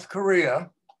South Korea.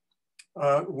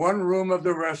 One room of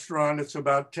the restaurant, it's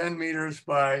about 10 meters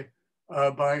by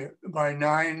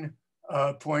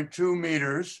 9.2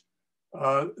 meters.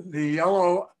 The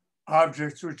yellow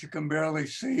objects, which you can barely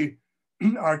see,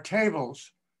 are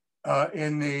tables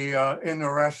in the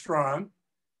restaurant.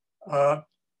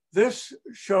 This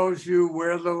shows you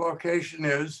where the location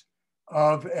is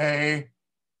of a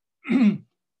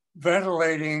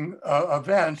ventilating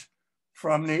vent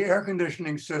from the air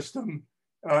conditioning system.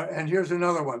 And here's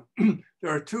another one.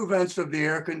 There are 2 vents of the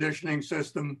air conditioning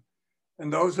system.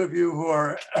 And those of you who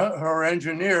are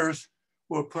engineers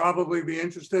will probably be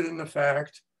interested in the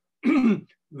fact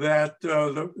that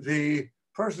the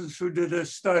persons who did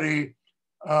this study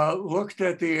looked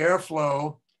at the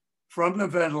airflow from the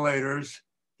ventilators.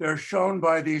 They're shown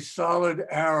by these solid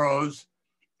arrows.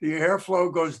 The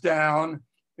airflow goes down,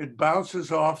 it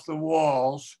bounces off the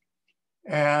walls,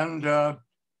 and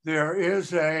there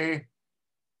is a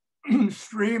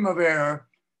stream of air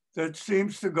that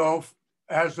seems to go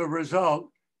as a result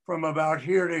from about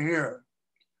here to here.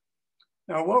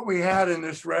 Now, what we had in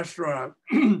this restaurant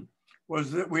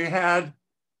was that we had,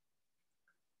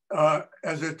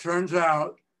 as it turns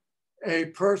out, a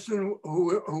person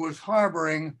who was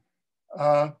harboring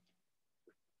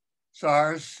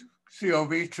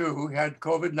SARS-CoV-2, had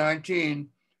COVID-19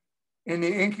 in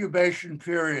the incubation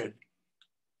period.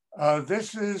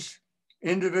 This is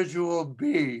individual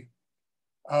B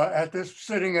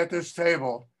sitting at this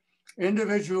table.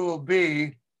 Individual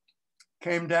B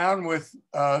came down with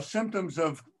symptoms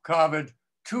of COVID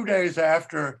 2 days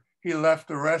after he left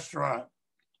the restaurant.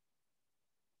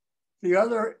 The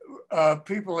other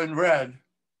people in red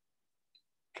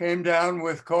came down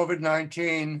with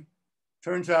COVID-19,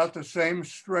 turns out the same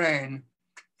strain,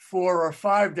 4 or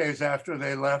 5 days after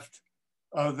they left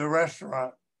the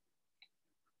restaurant.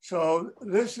 So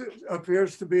this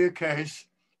appears to be a case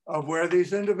of where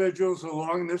these individuals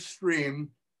along this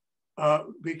stream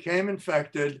became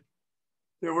infected.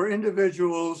 There were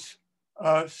individuals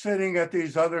sitting at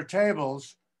these other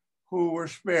tables who were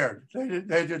spared.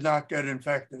 They did not get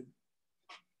infected.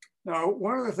 Now,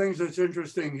 one of the things that's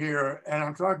interesting here, and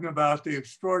I'm talking about the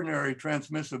extraordinary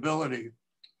transmissibility,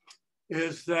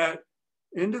 is that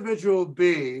individual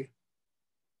B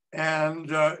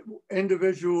and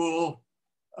individual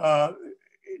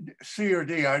C or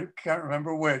D, I can't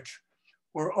remember which,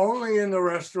 were only in the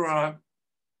restaurant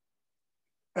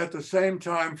at the same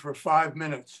time for 5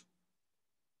 minutes.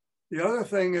 The other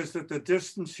thing is that the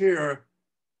distance here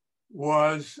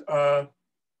was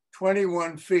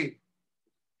 21 feet.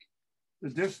 The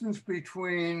distance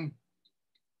between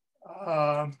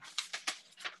the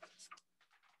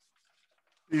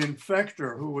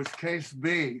infector, who was case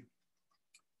B,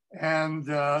 and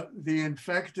the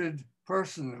infected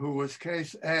person, who was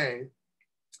case A,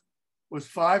 was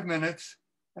 5 minutes,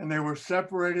 and they were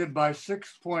separated by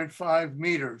 6.5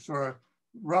 meters, or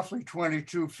roughly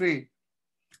 22 feet.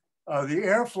 The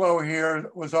airflow here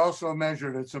was also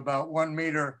measured. It's about 1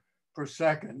 meter per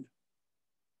second.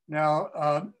 Now,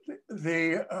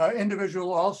 the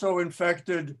individual also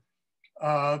infected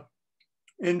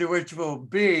individual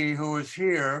B, who is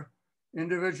here.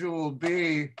 Individual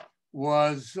B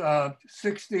was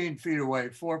 16 feet away,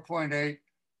 4.8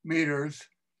 meters.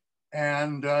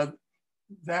 And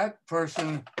that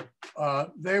person,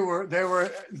 they were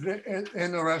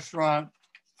in the restaurant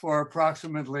for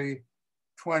approximately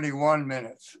 21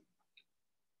 minutes.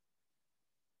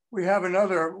 We have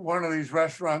another one of these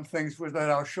restaurant things that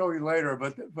I'll show you later,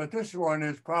 but this one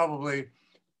is probably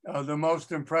the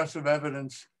most impressive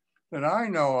evidence that I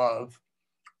know of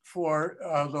for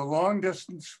the long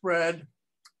distance spread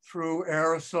through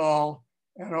aerosol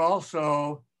and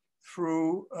also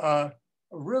through a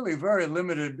really very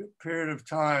limited period of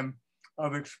time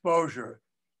of exposure.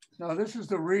 Now, this is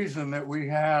the reason that we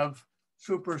have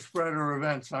super spreader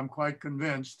events, I'm quite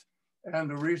convinced, and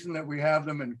the reason that we have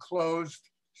them in closed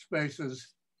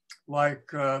spaces like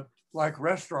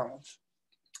restaurants.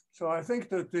 So I think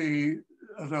that the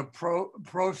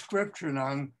proscription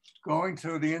on going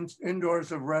to the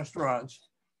indoors of restaurants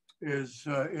is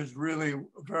really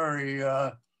very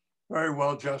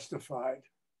well justified.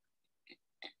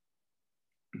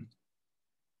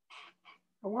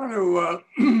 I want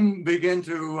to begin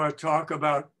to talk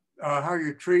about how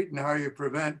you treat and how you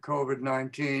prevent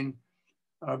COVID-19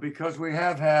 because we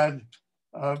have had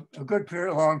a good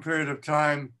long period of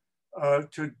time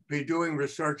to be doing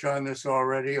research on this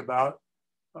already, about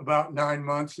 9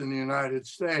 months in the United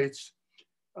States.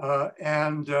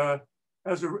 And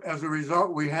as a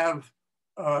result, we have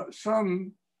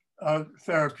some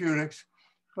therapeutics,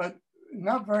 but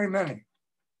not very many.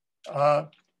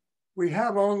 We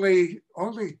have only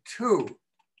 2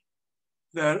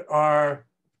 that are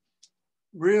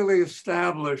really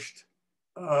established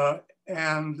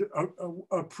and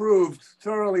approved,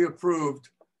 thoroughly approved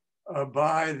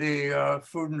by the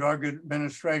Food and Drug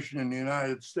Administration in the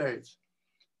United States.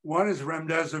 One is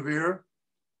remdesivir,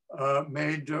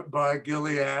 made by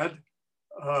Gilead,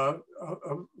 a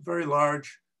very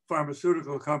large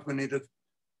pharmaceutical company that's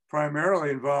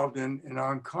primarily involved in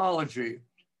oncology.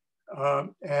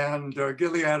 And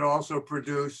Gilead also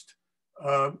produced,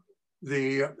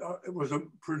 was a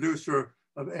producer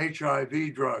of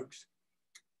HIV drugs.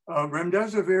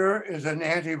 Remdesivir is an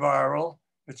antiviral.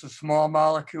 It's a small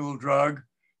molecule drug.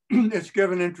 It's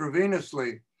given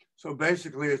intravenously. So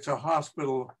basically it's a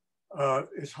hospital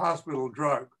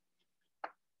drug.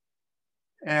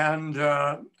 And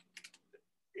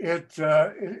it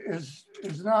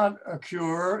is not a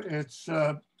cure.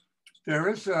 There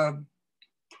is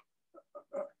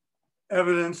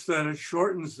evidence that it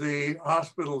shortens the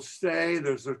hospital stay.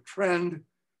 There's a trend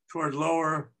toward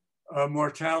lower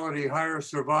mortality, higher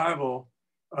survival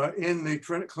in the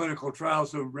clinical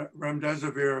trials of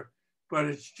remdesivir, but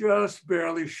it's just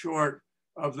barely short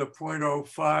of the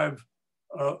 0.05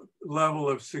 level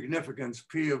of significance,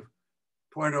 P of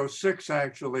 0.06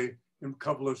 actually, in a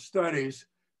couple of studies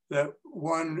that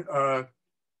one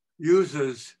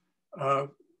uses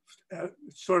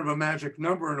sort of a magic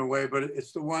number in a way, but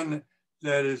it's the one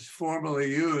that is formally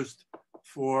used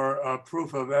for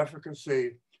proof of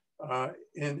efficacy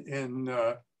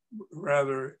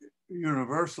rather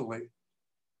universally.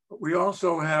 We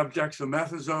also have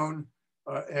dexamethasone,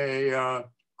 a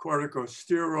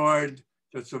corticosteroid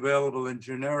that's available in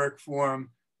generic form,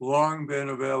 long been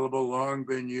available, long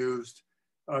been used.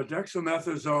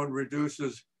 Dexamethasone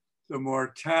reduces the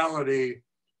mortality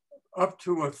up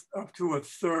to a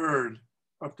third,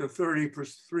 up to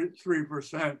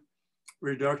 33%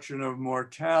 reduction of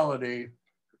mortality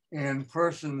in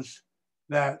persons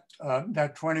that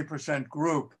 20%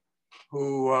 group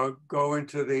who go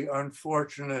into the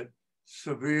unfortunate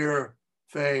severe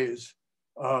phase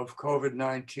of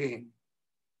COVID-19.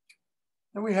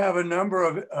 And we have a number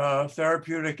of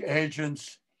therapeutic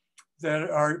agents that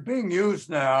are being used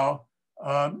now,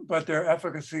 but their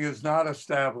efficacy is not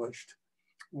established.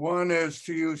 One is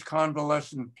to use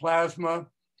convalescent plasma,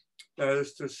 that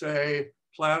is to say,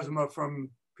 plasma from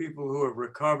people who have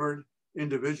recovered,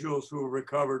 individuals who have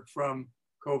recovered from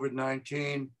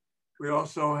COVID-19. We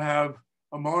also have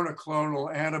a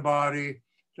monoclonal antibody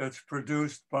that's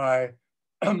produced by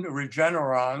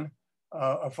Regeneron,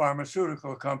 a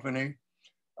pharmaceutical company.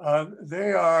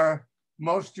 They are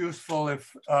most useful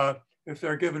if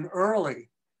they're given early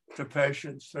to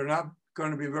patients. They're not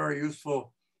going to be very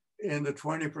useful in the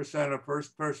 20% of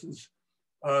persons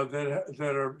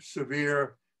that are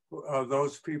severe,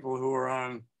 those people who are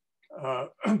on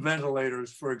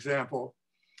ventilators, for example.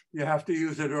 You have to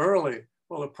use it early.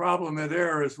 Well, the problem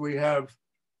there is we have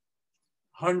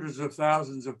hundreds of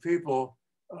thousands of people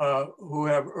who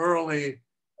have early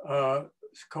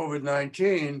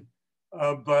COVID-19,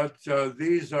 but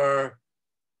these are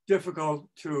difficult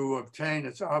to obtain.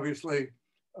 It's obviously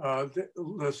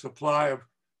the supply of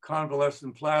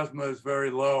convalescent plasma is very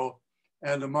low,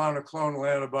 and the monoclonal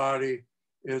antibody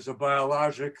is a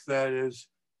biologic that is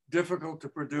difficult to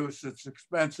produce. It's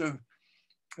expensive.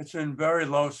 It's in very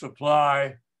low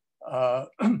supply.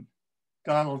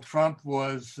 Donald Trump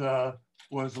was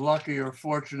lucky or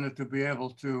fortunate to be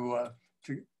able to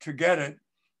get it,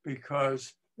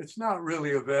 because it's not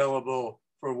really available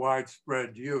for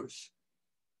widespread use.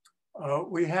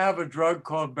 We have a drug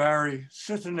called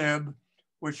baricitinib,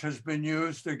 which has been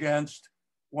used against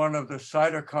one of the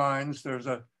cytokines. There's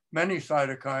many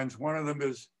cytokines. One of them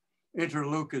is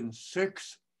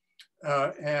interleukin-6,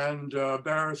 and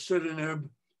baricitinib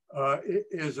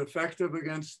is effective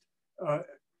against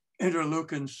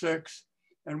interleukin-6.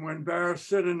 And when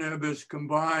baricitinib is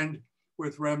combined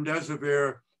with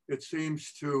remdesivir, it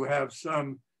seems to have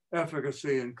some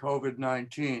efficacy in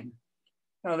COVID-19.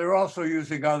 Now, they're also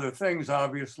using other things,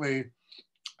 obviously,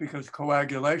 because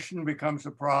coagulation becomes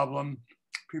a problem.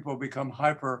 People become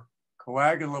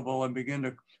hypercoagulable and begin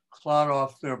to clot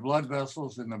off their blood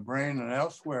vessels in the brain and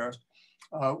elsewhere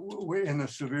in the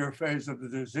severe phase of the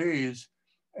disease.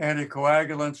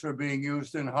 Anticoagulants are being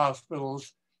used in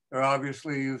hospitals. They're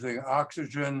obviously using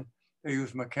oxygen. They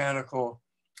use mechanical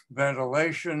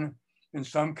ventilation. In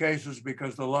some cases,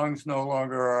 because the lungs no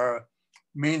longer are a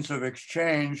means of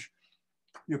exchange,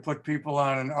 you put people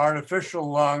on an artificial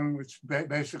lung, which is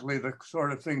basically the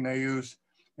sort of thing they use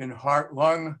in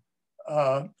heart-lung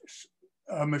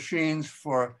machines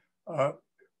for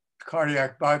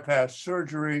cardiac bypass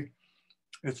surgery.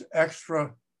 It's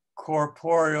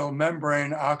extracorporeal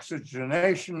membrane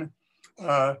oxygenation,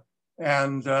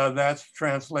 and that's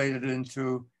translated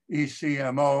into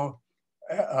ECMO,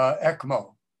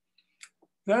 ECMO.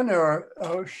 Then there are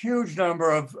a huge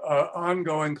number of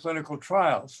ongoing clinical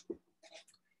trials.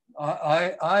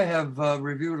 I have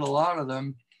reviewed a lot of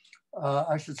them.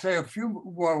 I should say a few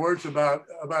more words about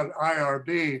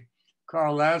IRB.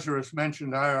 Carl Lazarus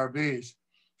mentioned IRBs.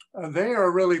 They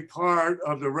are really part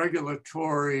of the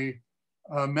regulatory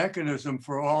mechanism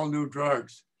for all new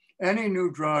drugs. Any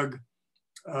new drug,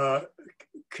 you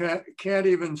can't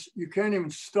even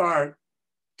start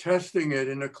testing it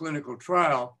in a clinical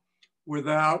trial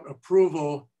without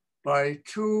approval by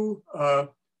two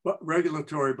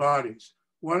regulatory bodies.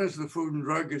 One is the Food and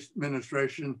Drug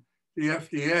Administration. The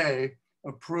FDA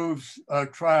approves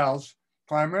trials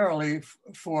primarily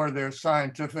for their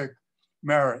scientific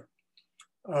merit.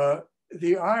 The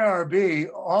IRB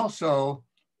also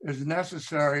is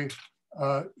necessary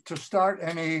to start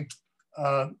any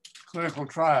clinical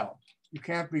trial. You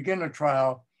can't begin a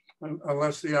trial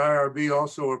unless the IRB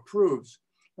also approves.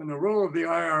 And the role of the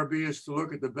IRB is to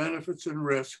look at the benefits and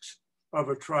risks of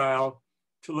a trial,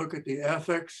 to look at the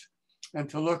ethics, and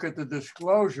to look at the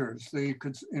disclosures, the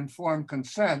informed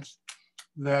consents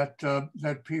that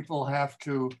people have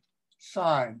to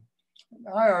sign.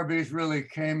 IRBs really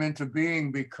came into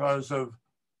being because of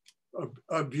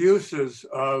abuses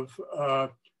of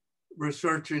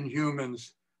research in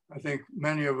humans. I think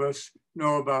many of us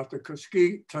know about the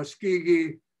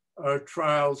Tuskegee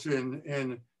trials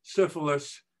in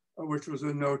syphilis, which was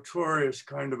a notorious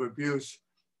kind of abuse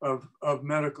of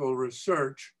medical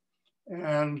research.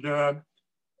 And an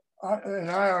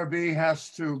IRB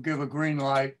has to give a green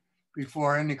light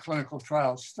before any clinical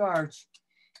trial starts.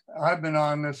 I've been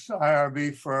on this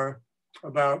IRB for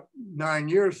about 9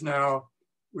 years now.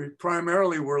 We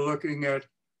primarily were looking at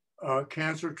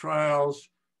cancer trials,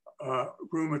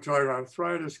 rheumatoid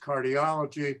arthritis,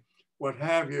 cardiology, what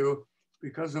have you.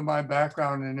 Because of my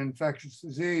background in infectious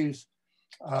disease,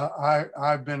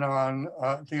 I've been on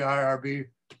the IRB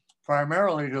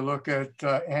primarily to look at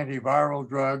antiviral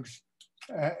drugs,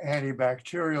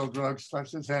 antibacterial drugs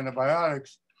such as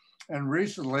antibiotics. And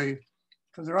recently,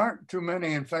 because there aren't too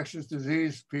many infectious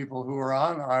disease people who are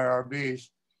on IRBs,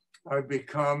 I've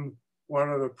become one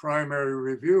of the primary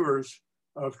reviewers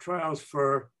of trials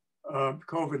for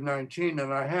COVID-19,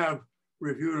 and I have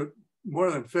reviewed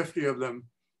more than 50 of them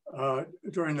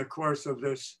during the course of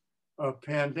this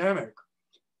pandemic.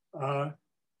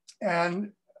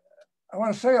 And I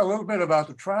want to say a little bit about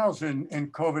the trials in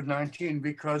COVID-19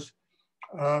 because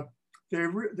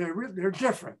they're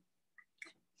different.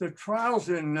 The trials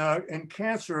in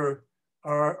cancer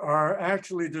are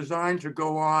actually designed to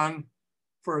go on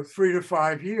for 3 to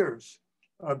 5 years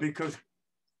because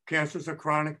cancer is a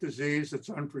chronic disease. It's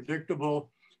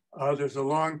unpredictable. There's a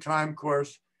long time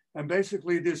course. And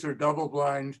basically, these are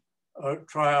double-blind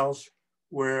trials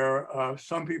where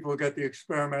some people get the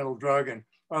experimental drug and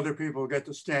other people get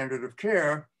the standard of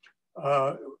care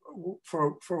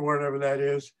for whatever that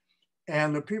is.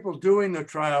 And the people doing the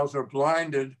trials are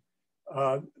blinded,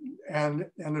 and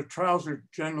the trials are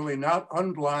generally not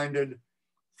unblinded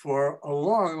for a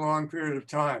long, long period of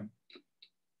time.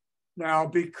 Now,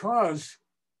 because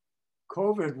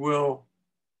COVID will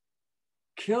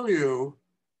kill you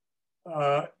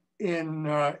in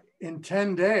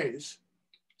 10 days,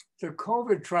 the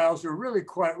COVID trials are really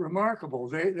quite remarkable.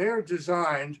 They are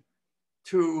designed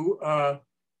to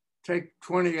take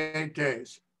 28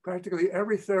 days. Practically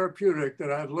every therapeutic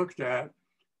that I've looked at,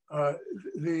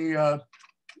 the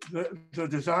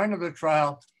design of the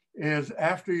trial is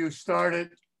after you start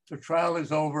it, the trial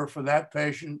is over for that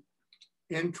patient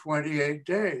in 28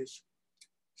 days.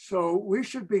 So we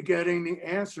should be getting the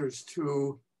answers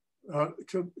to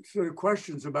the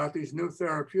questions about these new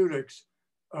therapeutics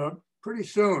pretty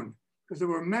soon, because there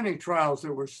were many trials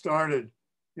that were started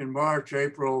in March,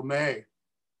 April, May.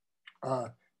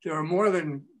 There are more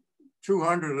than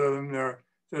 200 of them there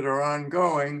that are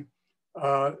ongoing.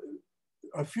 A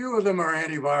few of them are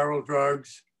antiviral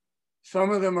drugs.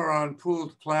 Some of them are on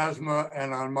pooled plasma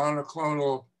and on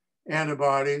monoclonal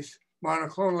antibodies.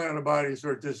 Monoclonal antibodies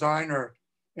are designer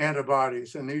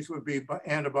antibodies, and these would be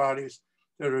antibodies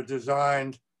that are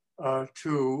designed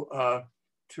to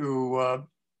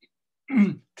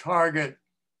target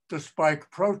the spike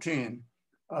protein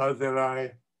that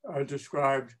I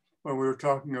described when we were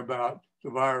talking about the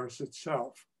virus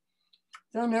itself.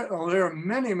 Then there are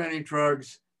many, many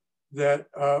drugs that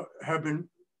have been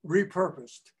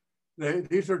repurposed.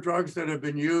 These are drugs that have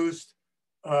been used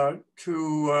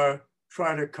to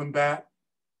try to combat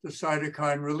the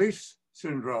cytokine release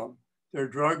syndrome. They're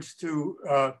drugs to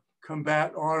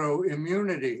combat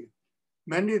autoimmunity.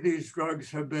 Many of these drugs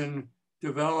have been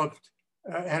developed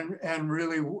and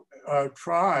really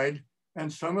tried,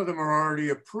 and some of them are already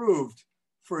approved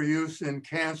for use in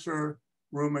cancer,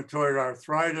 rheumatoid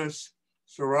arthritis,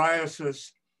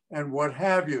 psoriasis, and what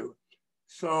have you.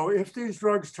 So if these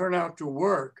drugs turn out to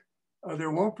work,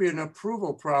 there won't be an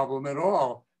approval problem at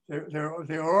all.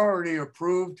 They're already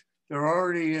approved, they're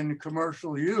already in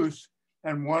commercial use,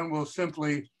 and one will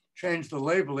simply change the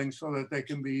labeling so that they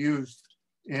can be used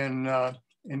in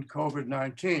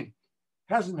COVID-19.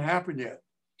 Hasn't happened yet,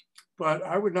 but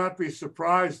I would not be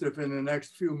surprised if in the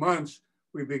next few months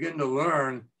we begin to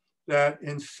learn that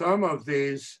in some of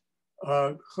these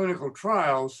clinical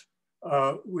trials,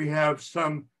 we have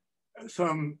some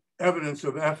evidence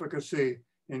of efficacy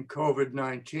in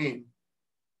COVID-19.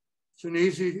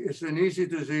 It's an easy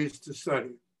disease to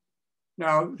study.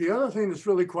 Now, the other thing that's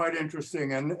really quite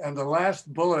interesting, and the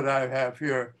last bullet I have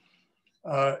here,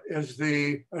 is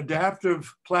the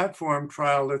adaptive platform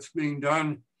trial that's being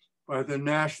done by the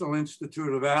National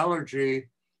Institute of Allergy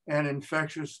and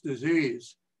Infectious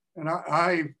Disease. And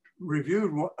I've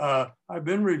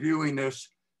been reviewing this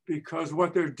because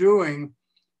what they're doing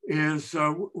is,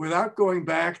 without going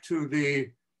back to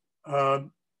the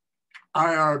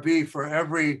IRB for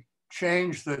every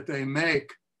change that they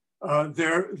make,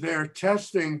 they're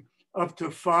testing up to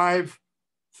 5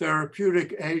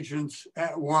 therapeutic agents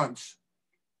at once.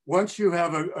 Once you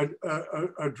have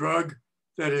a drug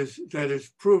that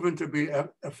is proven to be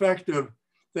effective,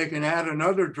 they can add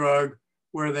another drug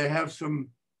where they have some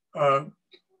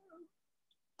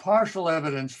partial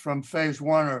evidence from phase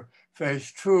 1 or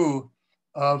phase 2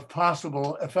 of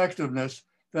possible effectiveness.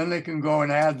 Then they can go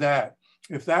and add that.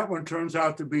 If that one turns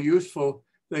out to be useful,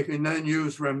 they can then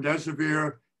use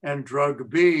remdesivir and drug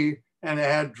B and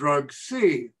add drug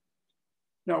C.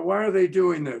 Now, why are they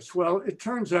doing this? Well, it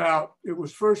turns out it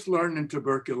was first learned in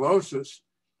tuberculosis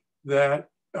that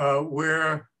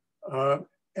where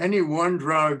any one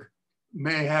drug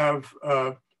may have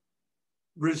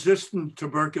resistant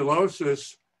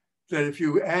tuberculosis, that if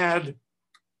you add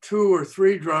 2 or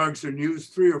 3 drugs and use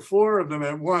 3 or 4 of them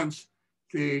at once,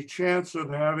 the chance of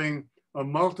having a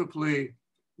multiply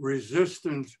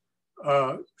resistant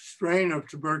strain of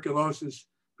tuberculosis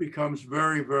becomes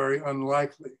very, very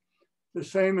unlikely. The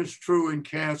same is true in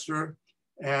cancer.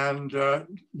 And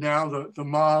now the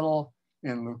model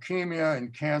in leukemia,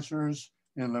 in cancers,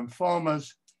 in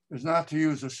lymphomas is not to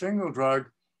use a single drug,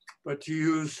 but to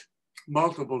use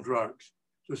multiple drugs.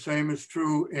 The same is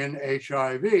true in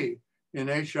HIV. In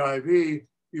HIV,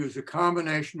 use a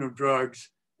combination of drugs,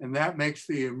 and that makes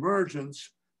the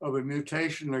emergence of a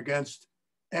mutation against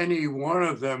any one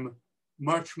of them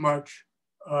much, much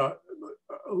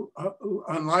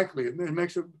unlikely. It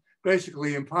makes it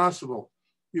basically impossible.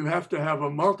 You have to have a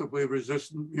multiply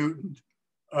resistant mutant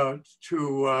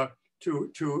to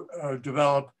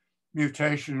develop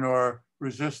mutation or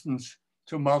resistance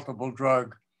to multiple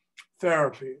drug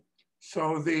therapy.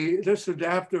 So this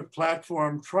adaptive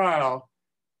platform trial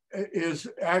is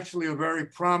actually a very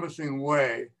promising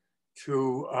way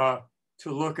to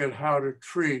look at how to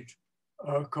treat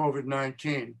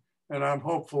COVID-19. And I'm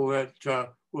hopeful that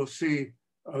we'll see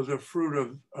the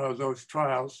fruit of those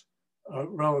trials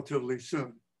relatively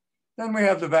soon. Then we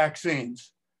have the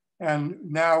vaccines. And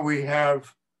now we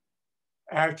have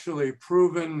actually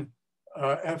proven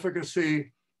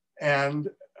efficacy and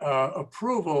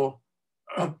approval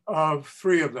of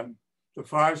 3 of them. The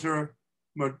Pfizer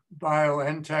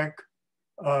BioNTech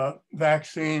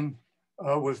vaccine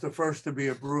was the first to be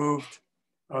approved.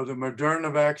 The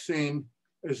Moderna vaccine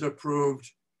is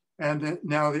approved. And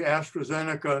now the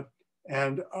AstraZeneca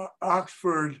and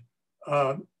Oxford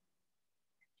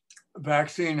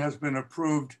vaccine has been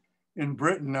approved in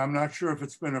Britain. I'm not sure if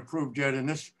it's been approved yet in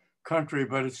this country,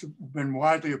 but it's been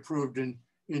widely approved in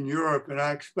Europe, and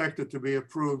I expect it to be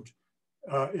approved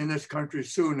in this country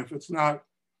soon if it's not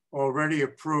already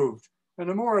approved. And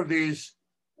the more of these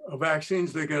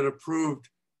vaccines that get approved,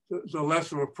 the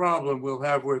less of a problem we'll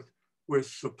have with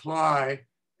supply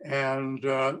and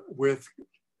with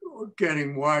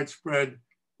getting widespread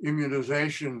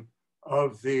immunization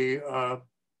of the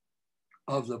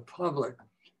public.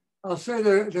 I'll say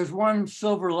there's one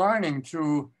silver lining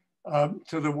to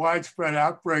the widespread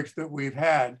outbreaks that we've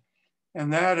had,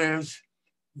 and that is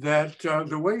that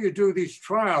the way you do these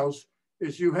trials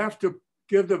is you have to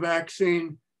give the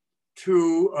vaccine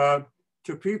to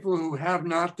people who have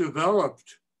not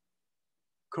developed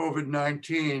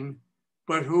COVID-19,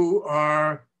 but who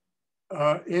are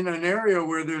in an area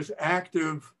where there's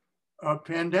active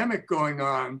pandemic going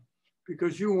on,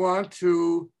 because you want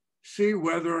to see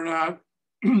whether or not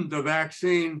the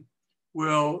vaccine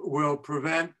will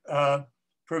prevent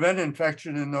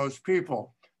infection in those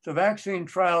people. The vaccine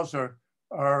trials are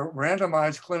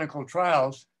randomized clinical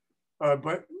trials,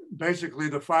 but basically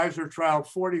the Pfizer trial,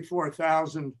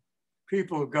 44,000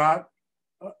 people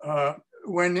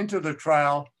went into the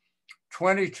trial.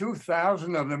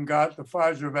 22,000 of them got the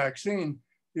Pfizer vaccine.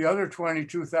 The other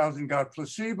 22,000 got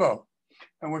placebo.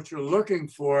 And what you're looking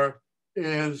for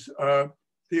is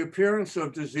the appearance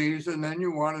of disease, and then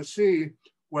you want to see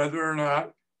whether or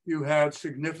not you had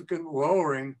significant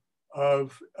lowering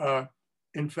of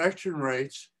infection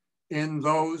rates in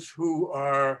those who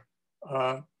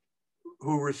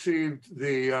received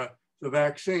the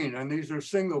vaccine. And these are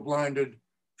single-blinded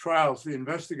trials. The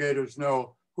investigators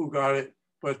know who got it,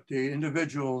 but the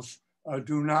individuals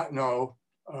do not know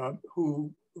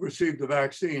who received the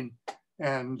vaccine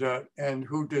and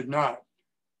who did not.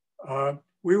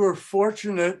 We were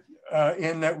fortunate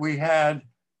in that we had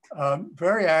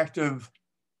very active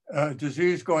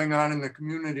disease going on in the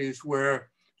communities where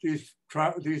these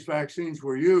vaccines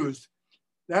were used.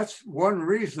 That's one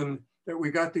reason that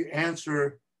we got the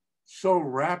answer so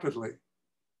rapidly.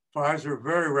 Pfizer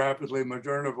very rapidly,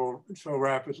 Moderna so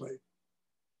rapidly.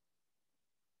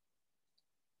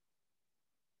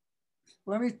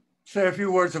 Let me say a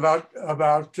few words about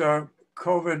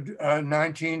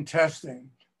COVID-19 testing.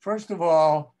 First of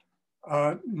all,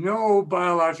 no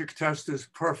biologic test is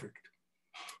perfect.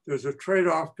 There's a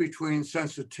trade-off between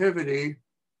sensitivity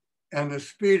and the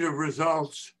speed of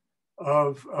results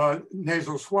of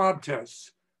nasal swab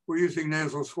tests. We're using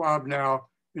nasal swab now.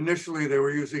 Initially, they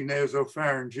were using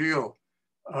nasopharyngeal.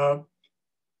 And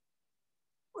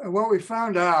what we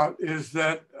found out is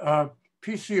that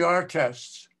PCR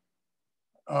tests,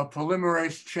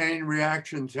 polymerase chain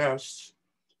reaction tests,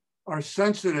 are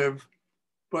sensitive,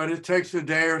 but it takes a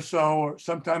day or so, or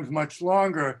sometimes much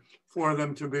longer, for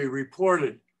them to be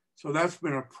reported. So that's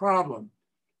been a problem.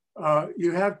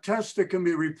 You have tests that can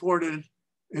be reported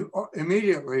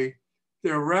immediately.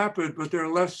 They're rapid, but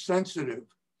they're less sensitive.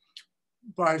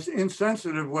 By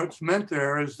insensitive, what's meant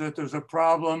there is that there's a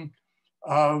problem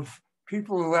of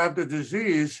people who have the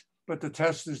disease, but the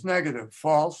test is negative,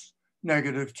 false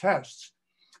negative tests.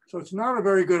 So it's not a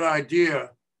very good idea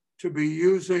to be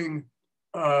using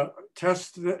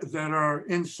tests that are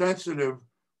insensitive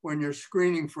when you're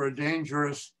screening for a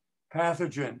dangerous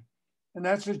pathogen. And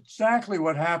that's exactly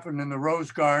what happened in the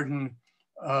Rose Garden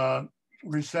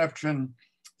reception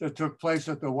that took place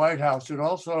at the White House. It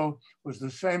also was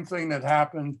the same thing that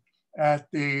happened at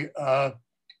the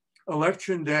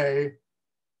Election Day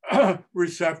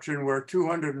reception, where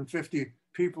 250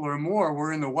 people or more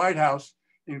were in the White House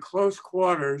in close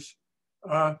quarters.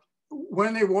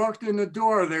 When they walked in the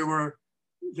door, they were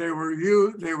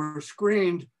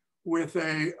screened with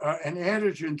an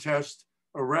antigen test,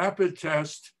 a rapid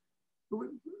test.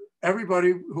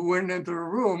 Everybody who went into the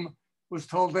room was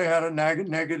told they had a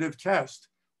negative test.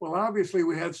 Well, obviously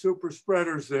we had super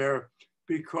spreaders there,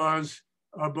 because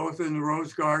both in the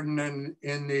Rose Garden and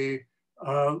in the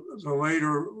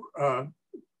later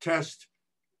test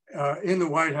in the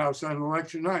White House on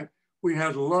election night, we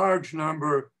had a large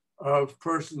number of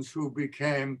persons who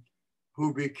became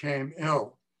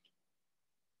ill.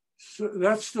 So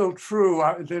that's still true.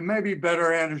 There may be better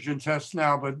antigen tests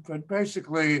now, but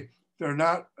basically they're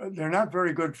not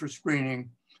very good for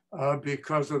screening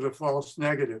because of the false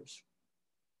negatives.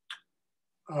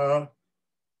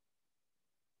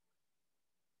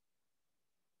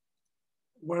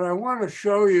 What I want to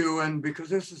show you, and because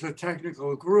this is a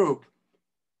technical group,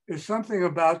 is something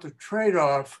about the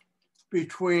trade-off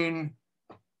between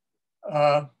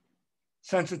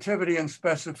sensitivity and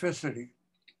specificity.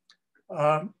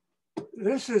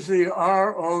 This is the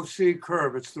ROC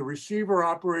curve. It's the receiver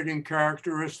operating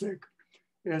characteristic.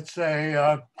 It's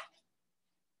a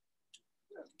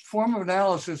form of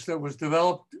analysis that was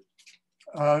developed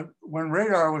when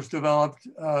radar was developed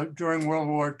during World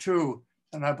War II.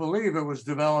 And I believe it was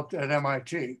developed at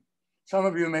MIT. Some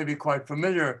of you may be quite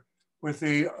familiar with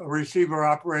the receiver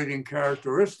operating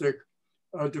characteristic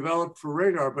developed for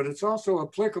radar, but it's also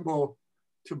applicable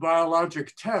to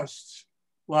biologic tests,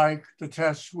 like the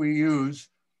tests we use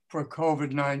for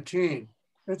COVID-19.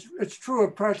 It's true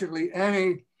of practically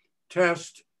any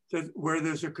test where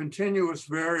there's a continuous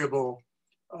variable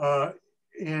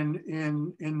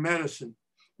in medicine.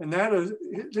 And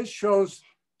this shows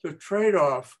the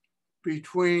trade-off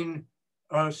between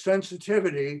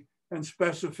sensitivity and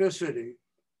specificity.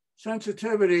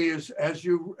 Sensitivity is as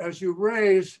you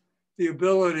raise the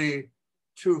ability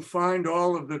to find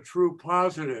all of the true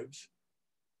positives,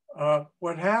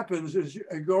 what happens is you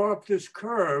go up this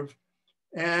curve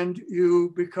and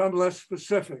you become less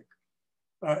specific.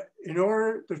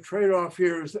 The trade-off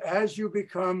here is as you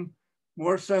become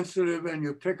more sensitive and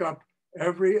you pick up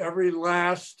every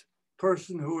last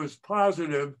person who is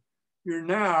positive, you're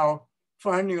now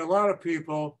finding a lot of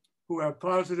people who have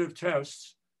positive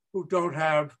tests who don't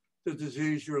have the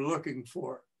disease you're looking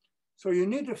for. So you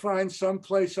need to find some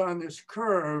place on this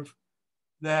curve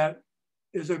that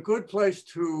is a good place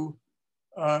to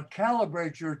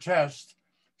calibrate your test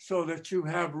so that you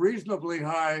have reasonably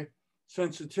high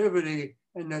sensitivity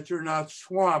and that you're not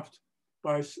swamped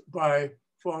by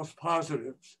false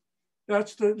positives.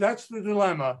 That's the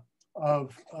dilemma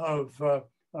of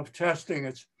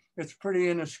testing. It's pretty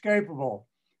inescapable.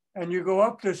 And you go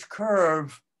up this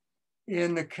curve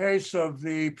in the case of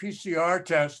the PCR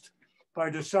test by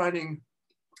deciding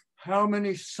how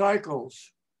many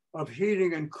cycles of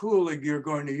heating and cooling you're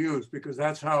going to use, because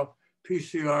that's how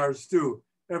PCRs do.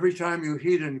 Every time you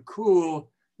heat and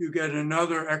cool, you get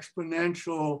another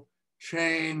exponential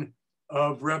chain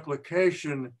of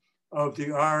replication of the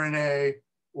RNA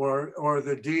or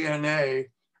the DNA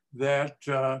that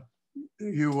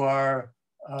you are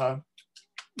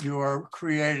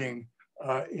creating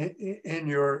in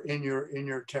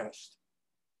your test.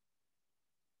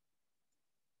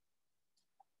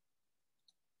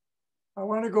 I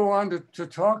want to go on to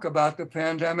talk about the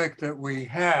pandemic that we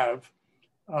have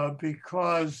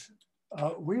because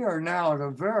we are now at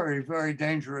a very, very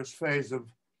dangerous phase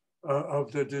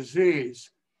of the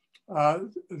disease.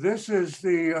 This is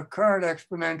the current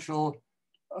exponential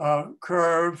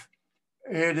curve.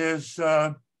 It is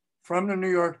from the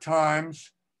New York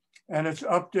Times, and it's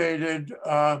updated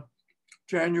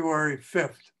January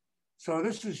 5th. So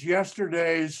this is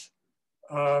yesterday's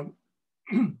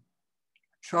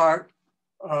chart.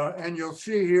 And you'll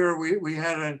see here, we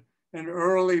had an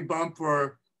early bump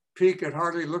or peak. It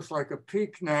hardly looks like a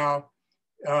peak now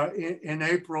in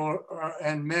April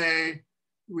and May.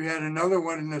 We had another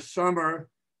one in the summer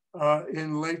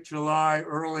in late July,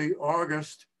 early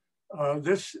August.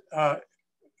 This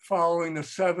following the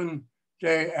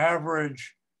 7-day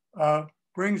average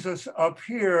brings us up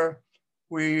here.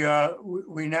 We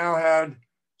now had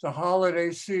the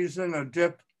holiday season, a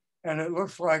dip, and it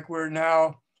looks like we're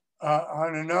now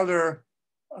on another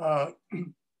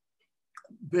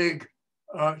big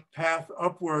path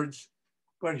upwards.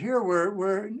 But here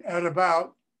we're at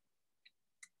about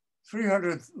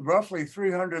roughly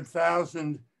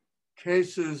 300,000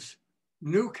 cases,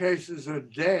 new cases a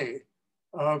day.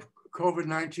 of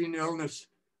COVID-19 illness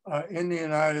in the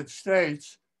United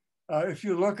States. If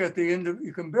you look at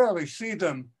you can barely see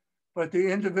them, but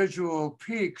the individual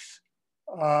peaks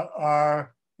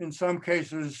are in some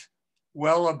cases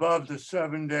well above the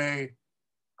 7-day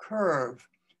curve.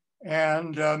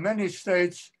 And many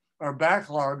states are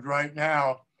backlogged right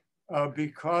now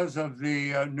because of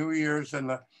the New Year's and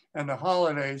the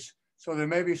holidays. So there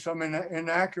may be some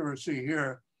inaccuracy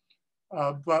here.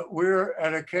 But we're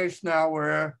at a case now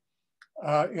where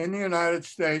in the United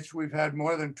States, we've had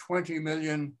more than 20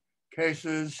 million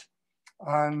cases.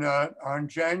 On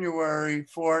January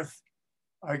 4th,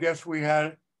 I guess we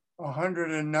had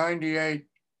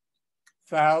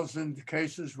 198,000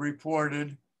 cases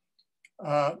reported.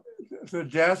 The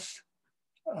deaths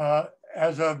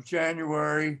as of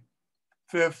January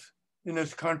 5th in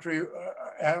this country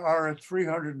are at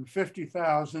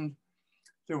 350,000.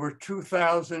 There were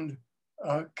 2,000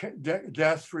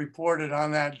 deaths reported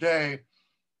on that day.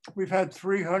 We've had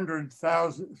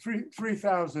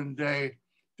 3,000 day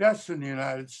deaths in the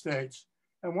United States.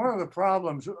 And one of the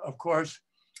problems, of course,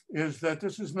 is that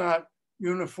this is not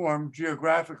uniform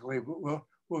geographically, but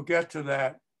we'll get to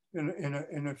that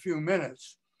in a few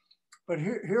minutes. But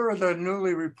here are the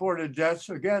newly reported deaths.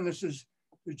 Again, this is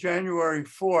the January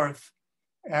 4th,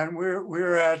 and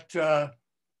we're at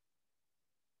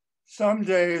some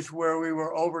days where we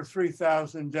were over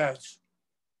 3,000 deaths,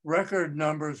 record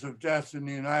numbers of deaths in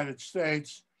the United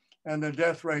States, and the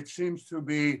death rate seems to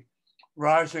be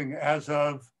rising as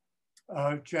of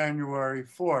January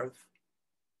 4th.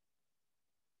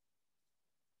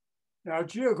 Now,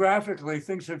 geographically,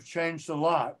 things have changed a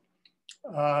lot.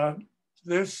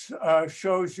 This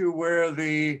shows you where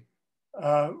the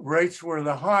rates were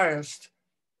the highest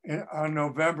on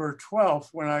November 12th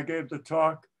when I gave the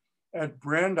talk at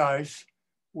Brandeis,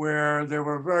 where there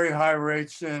were very high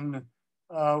rates in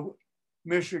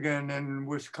Michigan and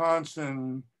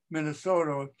Wisconsin,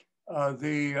 Minnesota,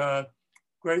 the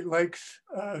Great Lakes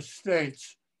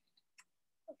states,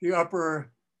 the upper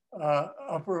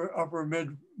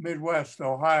Midwest,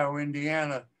 Ohio,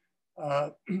 Indiana,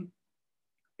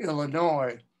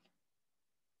 Illinois,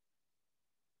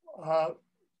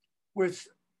 with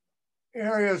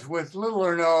areas with little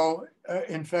or no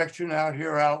infection out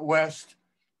here out west,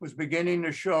 was beginning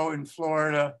to show in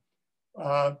Florida.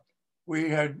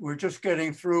 We're just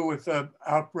getting through with the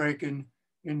outbreak in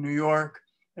New York,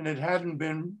 and it hadn't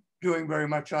been doing very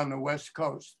much on the West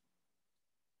Coast.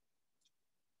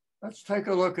 Let's take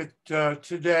a look at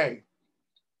today.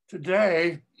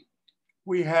 Today,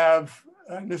 we have,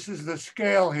 and this is the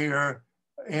scale here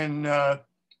in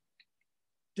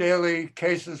daily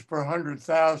cases per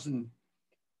 100,000,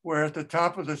 where at the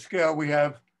top of the scale, we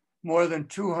have more than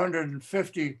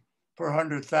 250 per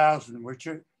 100,000, which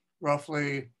are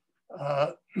roughly,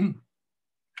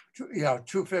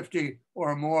 250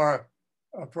 or more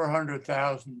per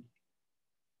 100,000.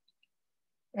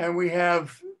 And we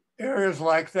have areas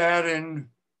like that in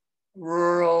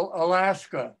rural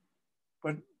Alaska,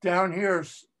 but down here,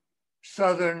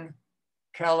 Southern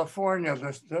California,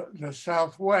 the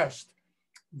Southwest,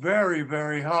 very,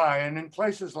 very high. And in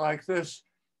places like this,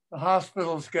 the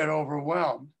hospitals get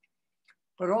overwhelmed.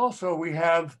 But also we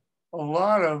have a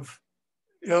lot of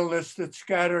illness that's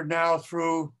scattered now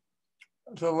through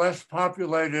the less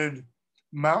populated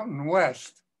Mountain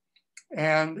West,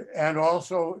 and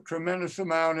also a tremendous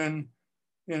amount in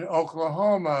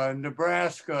Oklahoma and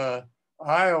Nebraska,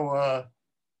 Iowa.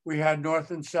 We had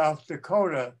North and South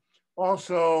Dakota,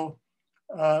 also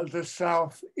the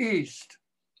Southeast.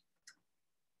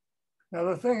 Now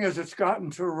the thing is, it's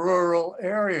gotten to rural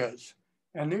areas,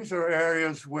 and these are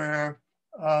areas where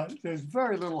there's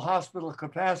very little hospital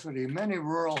capacity. Many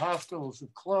rural hospitals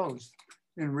have closed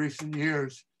in recent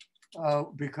years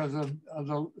because of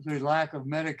the lack of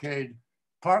Medicaid,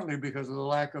 partly because of the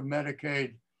lack of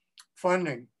Medicaid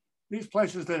funding. These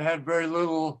places that had very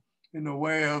little in the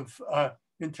way of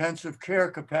intensive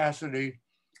care capacity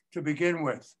to begin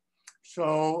with.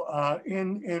 So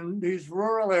in these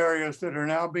rural areas that are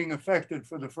now being affected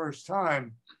for the first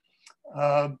time,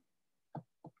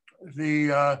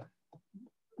 the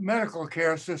medical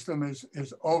care system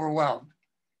is overwhelmed.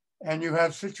 And you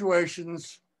have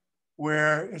situations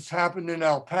where it's happened in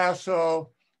El Paso,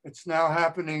 it's now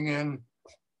happening in,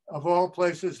 of all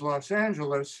places, Los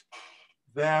Angeles,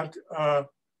 that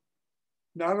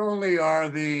not only are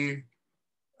the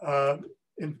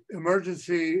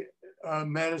emergency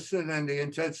medicine and the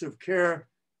intensive care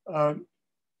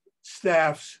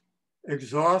staffs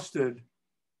exhausted,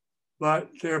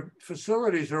 but their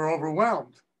facilities are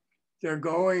overwhelmed. They're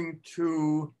going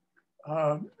to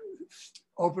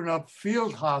open up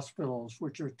field hospitals,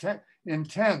 which are in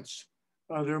tents.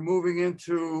 They're moving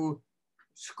into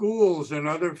schools and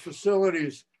other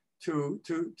facilities to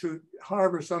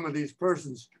harbor some of these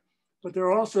persons. But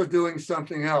they're also doing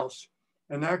something else,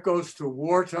 and that goes to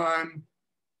wartime.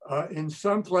 In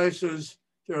some places,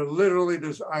 they're literally,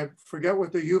 I forget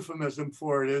what the euphemism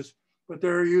for it is, but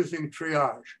they're using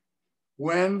triage.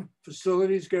 When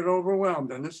facilities get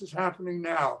overwhelmed, and this is happening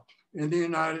now in the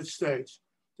United States,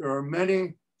 there are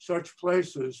many such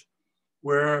places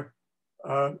where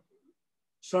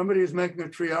somebody is making a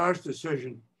triage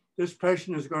decision. This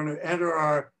patient is going to enter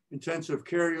our intensive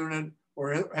care unit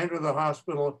or enter the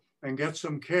hospital and get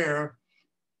some care.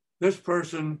 This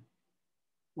person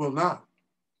will not.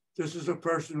 This is a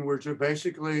person which are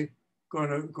basically going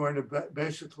to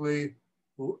basically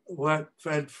let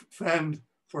fend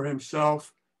for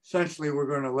himself. Essentially, we're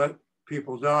going to let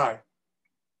people die.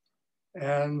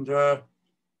 And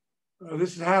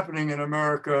this is happening in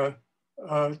America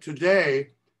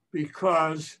today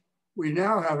because we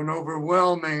now have an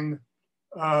overwhelming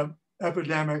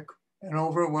epidemic, an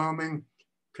overwhelming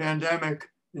pandemic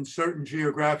in certain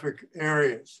geographic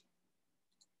areas.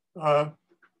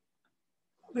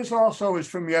 This also is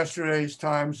from yesterday's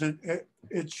Times.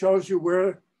 It shows you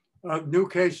where new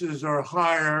cases are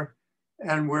higher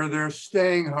and where they're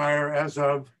staying higher as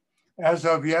of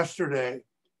yesterday.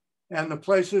 And the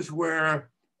places where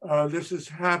this is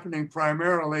happening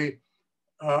primarily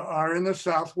are in the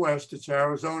Southwest. It's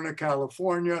Arizona,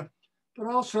 California,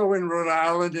 but also in Rhode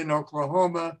Island, in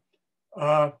Oklahoma.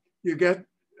 You get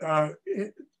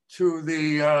to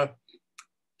the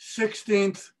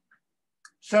 16th,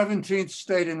 17th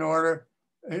state in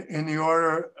the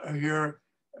order here.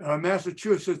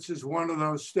 Massachusetts is one of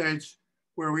those states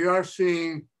where we are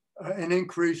seeing an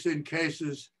increase in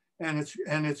cases, and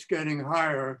it's getting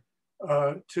higher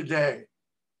today.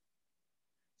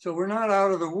 So we're not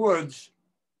out of the woods,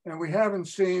 and we haven't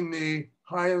seen the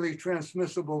highly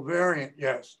transmissible variant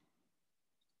yet.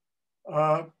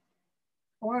 I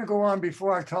want to go on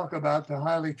before I talk about the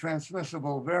highly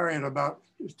transmissible variant,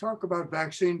 talk about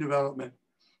vaccine development,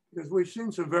 because we've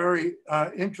seen some very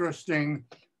interesting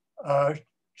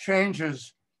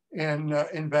changes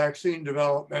in vaccine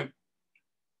development.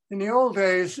 In the old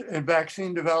days in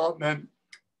vaccine development,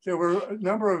 there were a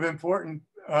number of important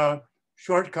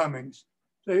shortcomings.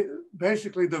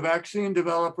 Basically, the vaccine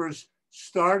developers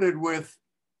started with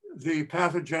the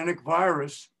pathogenic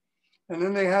virus, and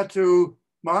then they had to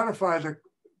modify the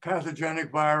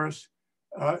pathogenic virus.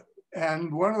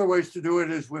 And one of the ways to do it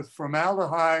is with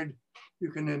formaldehyde. You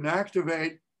can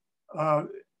inactivate a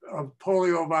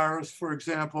polio virus, for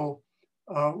example,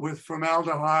 with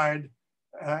formaldehyde.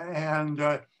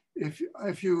 If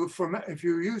you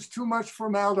use too much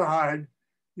formaldehyde,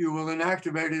 you will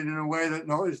inactivate it in a way that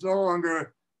is no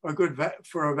longer a good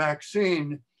for a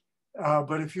vaccine.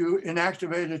 But if you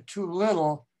inactivate it too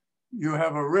little, you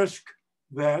have a risk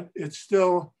that it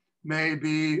still may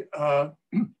be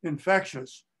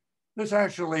infectious. This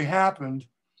actually happened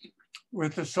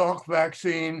with the Salk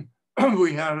vaccine.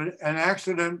 We had an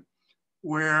accident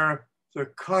where the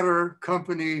Cutter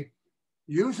company,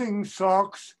 using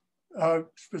Salk's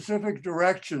specific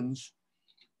directions,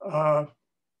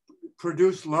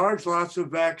 produced large lots of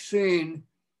vaccine.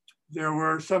 There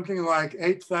were something like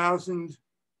 8,000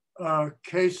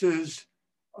 cases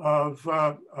of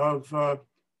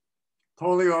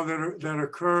polio that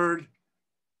occurred.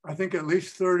 I think at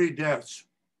least 30 deaths.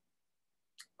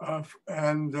 So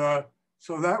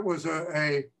that was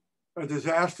a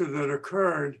disaster that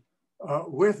occurred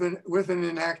with an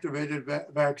inactivated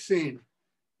vaccine.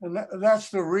 And that's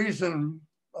the reason,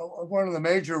 one of the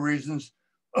major reasons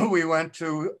we went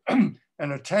to an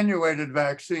attenuated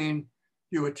vaccine.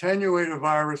 You attenuate a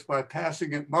virus by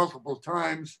passing it multiple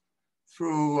times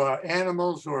through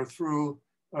animals or through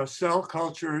cell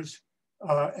cultures,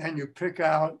 and you pick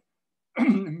out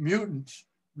mutants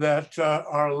that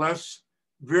are less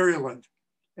virulent.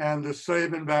 And the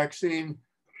Sabin vaccine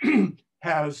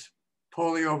has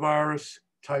poliovirus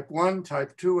type 1,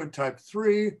 type 2, and type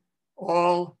 3,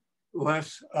 all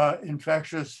less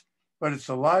infectious, but it's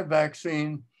a live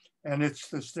vaccine and it's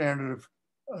the standard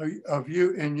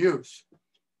in use.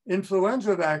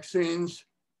 Influenza vaccines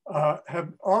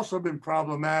have also been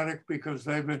problematic because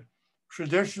they've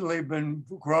traditionally been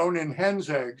grown in hen's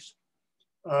eggs,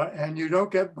 and you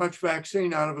don't get much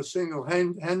vaccine out of a single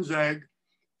hen's egg.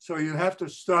 So you have to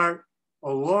start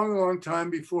a long, long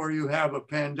time before you have a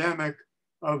pandemic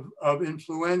of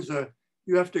influenza.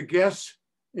 You have to guess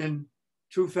in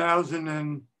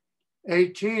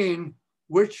 2018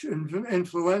 which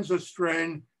influenza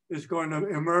strain is going to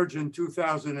emerge in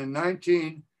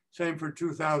 2019. same for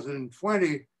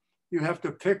 2020. You have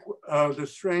to pick the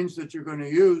strains that you're going to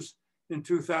use in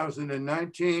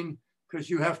 2019 because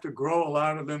you have to grow a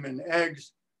lot of them in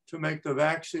eggs to make the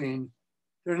vaccine.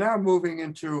 They're now moving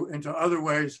into other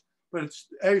ways, but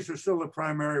eggs are still the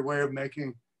primary way of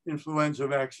making influenza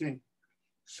vaccine.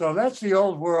 So that's the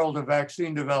old world of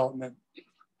vaccine development.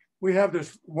 We have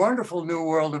this wonderful new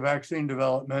world of vaccine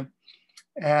development,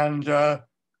 and a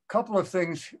couple of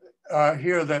things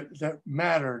here that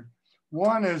mattered.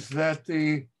 One is that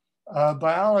the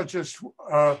biologists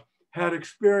had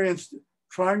experienced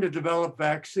trying to develop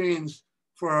vaccines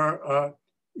for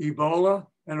Ebola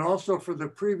and also for the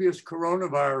previous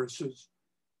coronaviruses,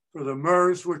 for the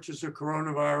MERS, which is a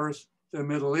coronavirus, the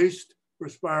Middle East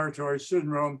respiratory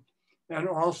syndrome, and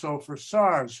also for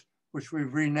SARS, which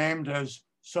we've renamed as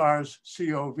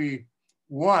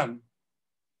SARS-CoV-1,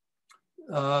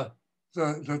 the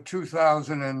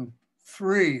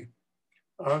 2003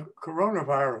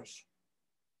 coronavirus.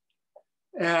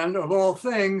 And of all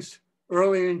things,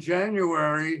 early in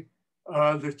January,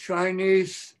 the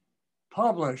Chinese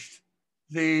published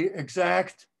the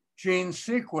exact gene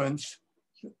sequence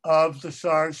of the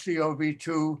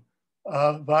SARS-CoV-2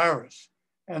 virus.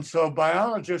 And so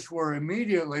biologists were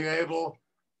immediately able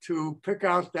to pick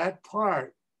out that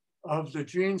part of the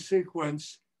gene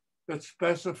sequence that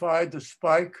specified the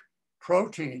spike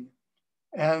protein.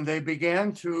 And they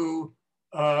began to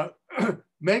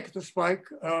make the spike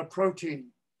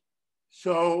protein.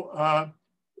 So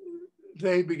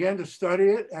they began to study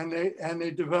it, and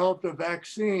they developed a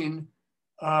vaccine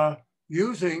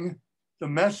using the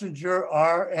messenger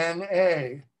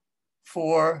RNA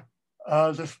for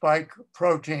the spike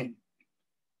protein.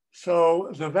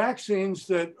 So the vaccines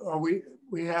that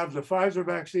we have, the Pfizer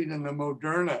vaccine and the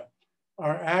Moderna,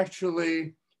 are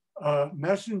actually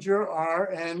messenger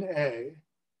RNA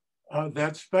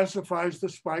that specifies the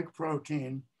spike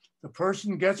protein. The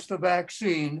person gets the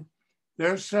vaccine,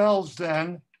 their cells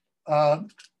then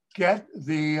get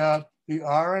the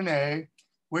RNA,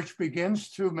 which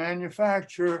begins to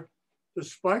manufacture the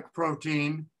spike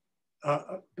protein,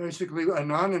 basically a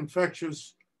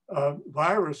non-infectious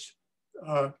virus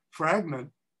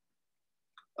fragment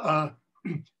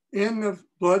in the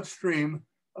bloodstream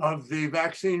of the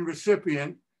vaccine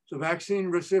recipient. The vaccine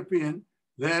recipient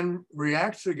then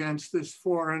reacts against this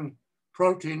foreign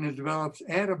protein and develops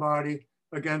antibody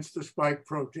against the spike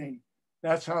protein.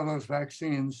 That's how those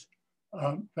vaccines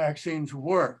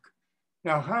work.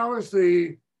 Now, how is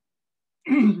the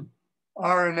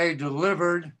RNA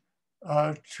delivered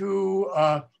to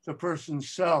the person's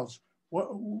cells?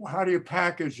 How do you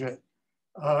package it?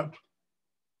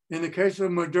 In the case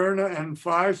of Moderna and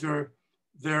Pfizer,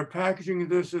 they're packaging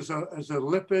this as a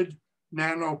lipid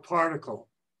nanoparticle,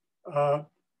 an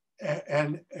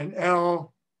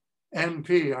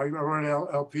LNP. I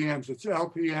wrote LPNs. It's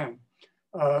LPN.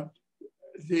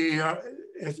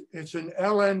 It's an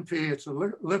LNP. It's a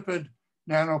lipid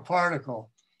nanoparticle.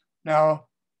 Now,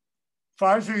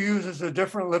 Pfizer uses a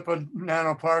different lipid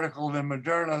nanoparticle than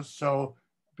Moderna, so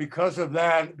because of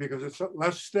that, because it's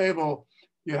less stable,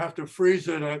 you have to freeze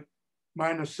it at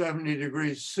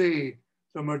 -70°C.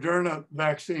 The Moderna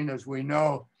vaccine, as we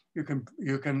know, you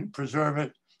can preserve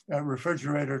it at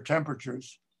refrigerator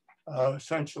temperatures,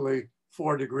 essentially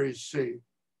 4°C.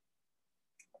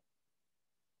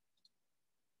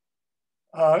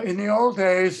 In the old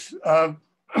days, the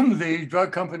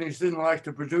drug companies didn't like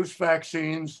to produce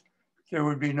vaccines. There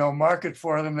would be no market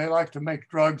for them. They like to make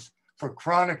drugs for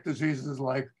chronic diseases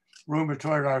like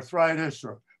rheumatoid arthritis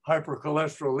or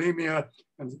hypercholesterolemia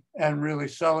and really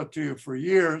sell it to you for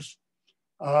years.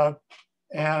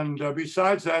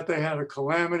 Besides that, they had a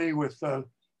calamity with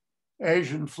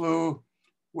Asian flu,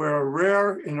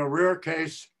 where in a rare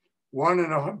case,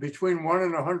 between 1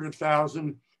 in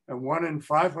 100,000 and 1 in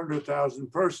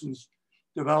 500,000 persons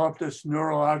developed this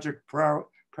neurologic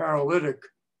paralytic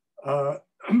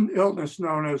illness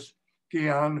known as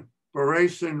Guillain-Barré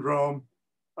syndrome,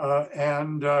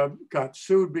 and got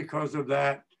sued because of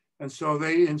that. And so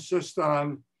they insist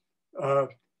on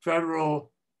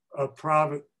federal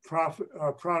product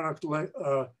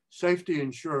safety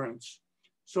insurance.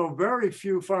 So very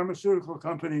few pharmaceutical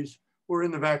companies were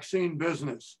in the vaccine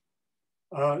business.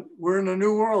 We're in a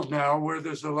new world now where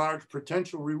there's a large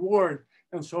potential reward.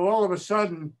 And so all of a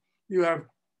sudden you have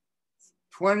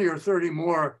 20 or 30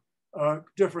 more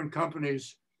different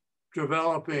companies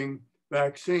developing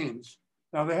vaccines.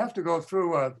 Now they have to go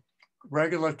through a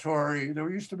regulatory, there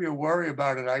used to be a worry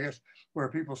about it, I guess, where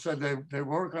people said they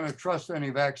weren't going to trust any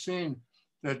vaccine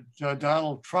that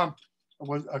Donald Trump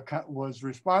was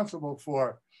responsible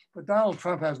for. But Donald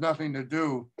Trump has nothing to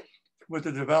do with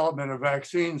the development of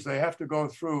vaccines, they have to go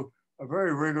through a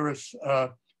very rigorous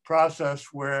process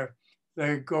where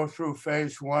they go through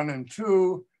phase 1 and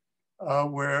 2,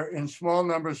 where in small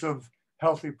numbers of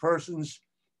healthy persons,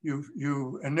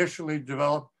 you initially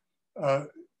develop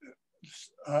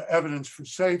evidence for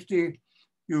safety.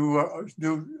 You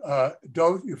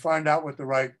you find out what the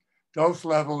right dose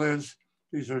level is.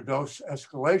 These are dose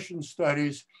escalation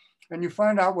studies, and you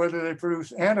find out whether they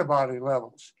produce antibody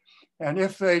levels. And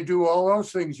if they do all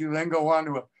those things, you then go on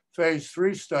to a phase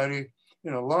 3 study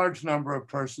in a large number of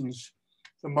persons.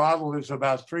 The model is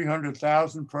about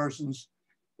 300,000 persons,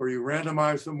 where you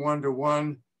randomize them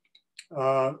 1-to-1.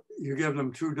 You give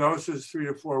them 2 doses, 3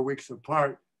 to 4 weeks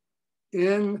apart,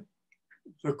 in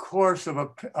the course of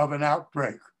an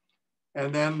outbreak.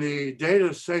 And then the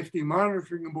Data Safety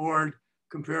Monitoring Board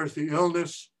compares the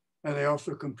illness, and they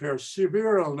also compare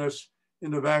severe illness in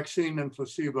the vaccine and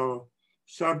placebo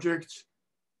subjects.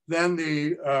 Then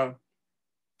the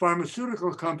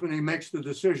pharmaceutical company makes the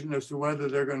decision as to whether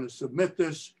they're going to submit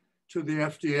this to the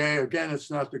FDA. Again, it's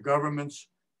not the government's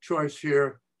choice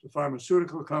here. The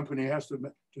pharmaceutical company has to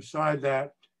decide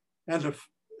that. And the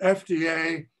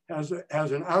FDA has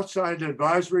an outside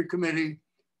advisory committee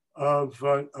of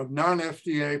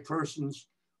non-FDA persons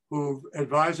who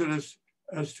advise it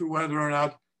as to whether or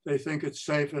not they think it's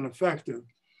safe and effective.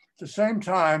 At the same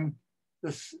time, the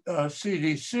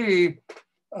CDC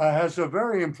has a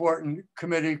very important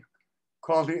committee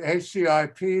called the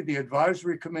ACIP, the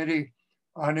Advisory Committee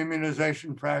on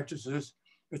Immunization Practices.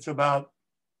 It's about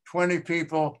 20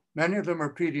 people. Many of them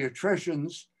are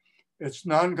pediatricians. It's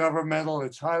non-governmental,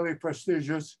 it's highly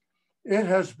prestigious. It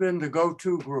has been the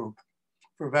go-to group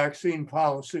for vaccine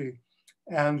policy.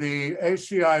 And the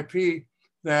ACIP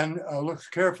then looks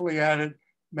carefully at it,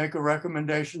 make a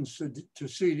recommendations to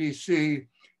CDC,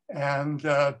 and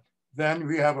then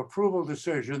we have approval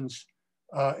decisions.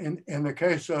 In the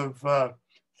case of the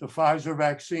Pfizer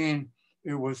vaccine,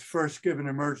 it was first given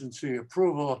emergency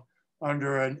approval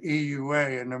under an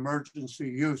EUA, an emergency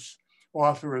use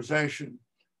authorization,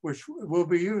 which will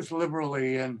be used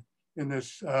liberally in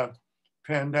this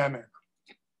pandemic.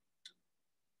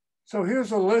 So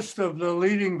here's a list of the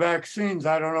leading vaccines.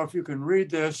 I don't know if you can read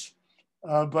this,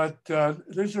 but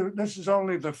this is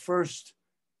only the first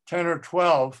 10 or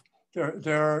 12.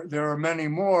 There are many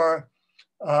more.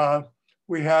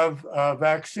 We have a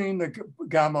vaccine, the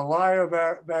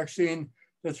Gamaleya vaccine,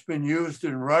 that's been used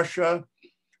in Russia.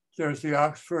 There's the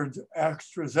Oxford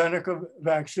AstraZeneca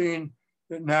vaccine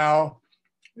that now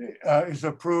is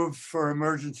approved for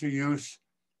emergency use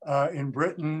in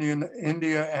Britain, in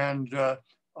India, and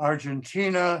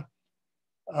Argentina.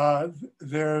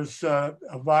 There's a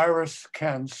virus,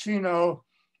 CanSino,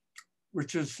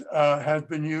 which has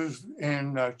been used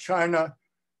in China.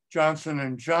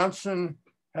 Johnson & Johnson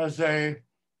has a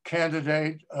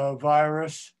candidate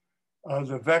virus.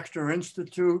 The Vector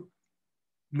Institute.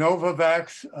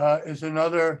 Novavax is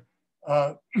another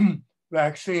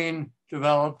vaccine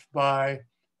developed by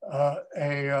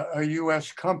a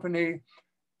US company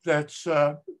that's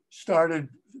started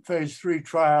phase 3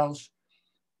 trials.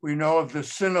 We know of the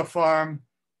Sinopharm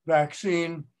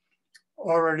vaccine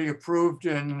already approved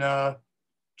in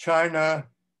China,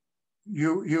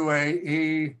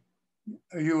 UAE,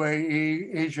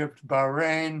 Egypt,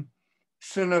 Bahrain,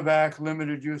 Sinovac,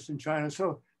 limited use in China.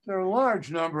 So there are a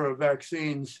large number of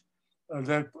vaccines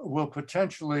that will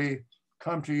potentially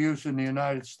come to use in the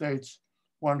United States.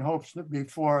 One hopes that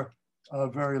before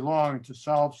very long to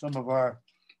solve some of our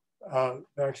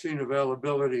vaccine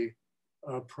availability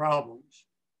problems.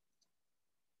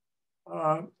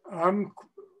 I'm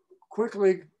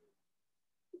quickly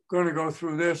going to go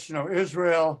through this. You know,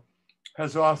 Israel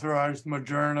has authorized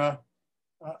Moderna.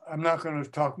 I'm not going to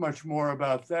talk much more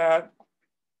about that.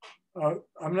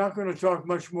 I'm not going to talk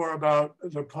much more about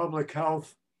the public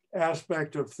health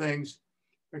aspect of things,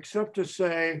 except to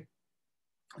say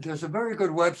there's a very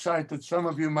good website that some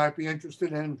of you might be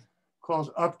interested in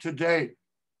called Up to Date,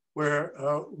 where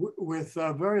with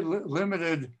very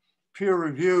limited peer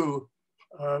review,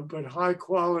 but high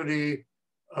quality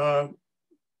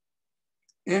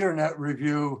internet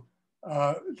review,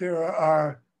 there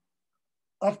are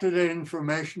up-to-date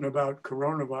information about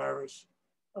coronavirus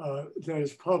that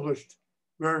is published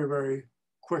very, very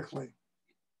quickly.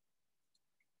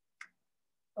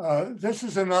 This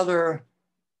is another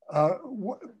a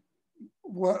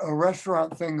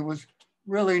restaurant thing that was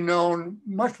really known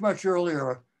much, much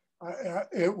earlier.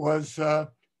 It was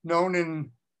known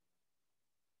in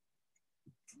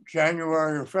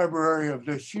January or February of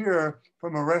this year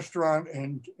from a restaurant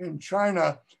in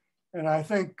China. And I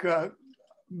think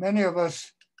many of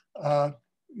us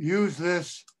use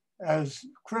this as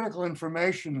critical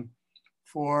information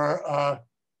for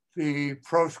the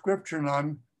proscription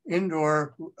on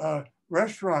indoor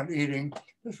restaurant eating.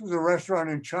 This was a restaurant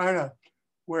in China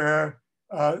where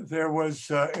there was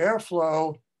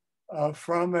airflow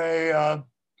from a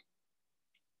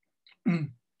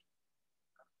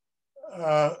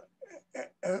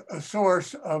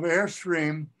source of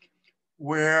airstream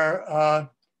where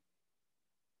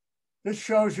this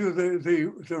shows you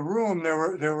the room.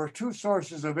 There were two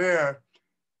sources of air,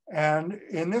 and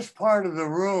in this part of the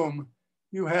room,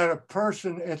 you had a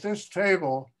person at this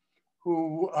table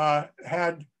who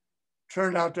had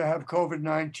turned out to have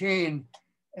COVID-19,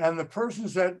 and the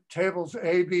persons at tables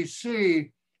A, B,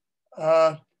 C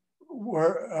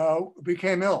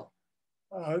became ill.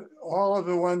 All of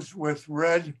the ones with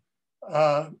red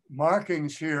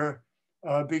markings here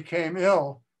became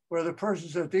ill, where the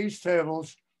persons at these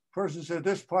tables, persons at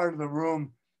this part of the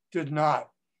room did not.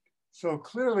 So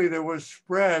clearly there was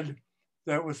spread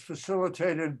that was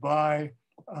facilitated by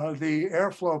the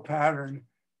airflow pattern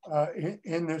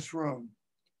in this room.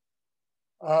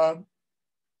 The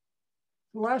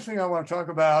last thing I want to talk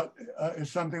about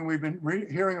is something we've been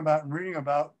hearing about and reading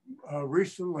about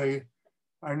recently.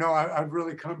 I know I've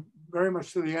really come very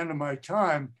much to the end of my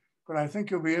time, but I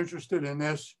think you'll be interested in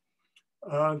this.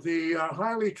 The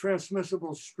highly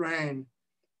transmissible strain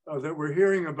that we're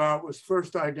hearing about was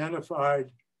first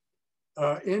identified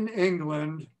in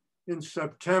England in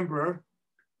September.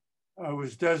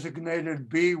 Was designated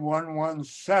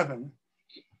B117,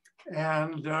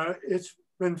 and it's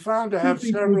been found to have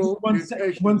several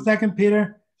mutations. 1 second,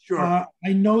 Peter. Sure.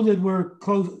 I know that we're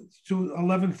close to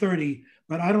 11:30,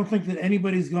 but I don't think that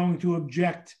anybody's going to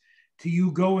object to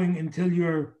you going until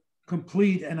you're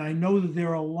complete. And I know that there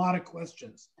are a lot of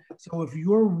questions. So if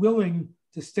you're willing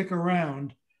to stick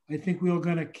around, I think we're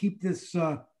going to keep this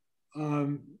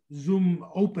Zoom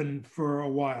open for a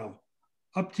while.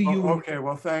 Up to you. Okay,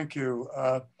 well, thank you.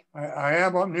 I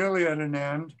am nearly at an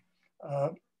end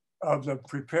of the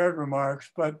prepared remarks,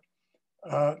 but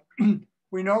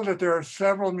we know that there are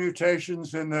several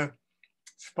mutations in the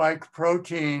spike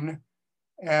protein.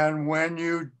 And when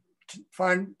you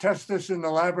test this in the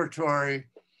laboratory,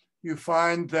 you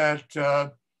find that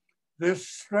this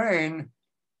strain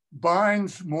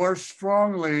binds more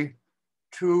strongly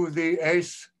to the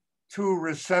ACE2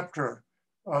 receptor,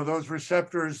 those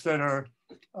receptors that are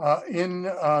in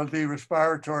the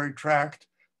respiratory tract,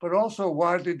 but also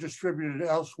widely distributed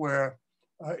elsewhere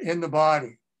in the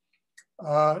body.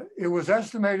 It was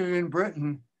estimated in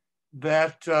Britain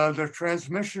that the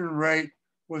transmission rate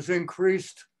was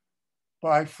increased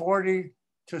by 40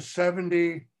 to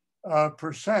 70%,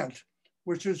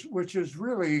 which is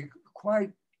really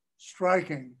quite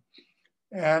striking.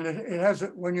 And it has,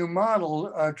 when you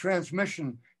model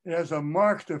transmission, it has a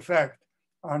marked effect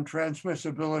on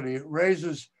transmissibility. It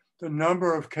raises the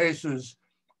number of cases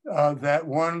that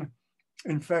one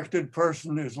infected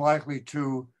person is likely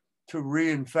to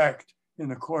reinfect in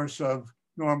the course of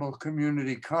normal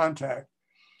community contact.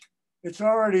 It's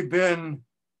already been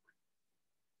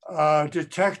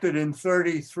detected in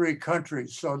 33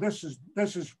 countries, so this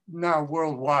is now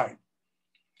worldwide.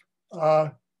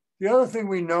 The other thing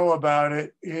we know about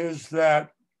it is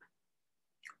that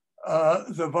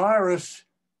the virus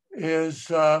is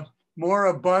more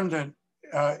abundant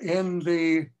in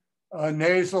the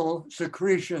nasal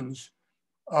secretions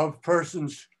of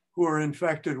persons who are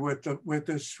infected with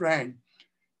this strain.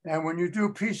 And when you do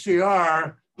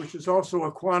PCR, which is also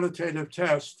a quantitative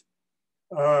test,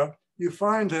 you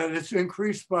find that it's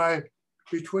increased by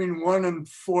between 1 and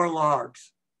 4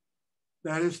 logs.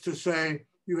 That is to say,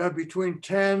 you have between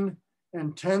 10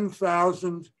 and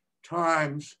 10,000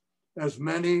 times as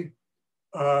many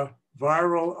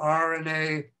viral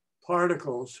RNA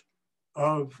particles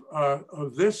of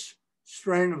this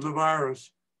strain of the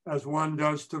virus as one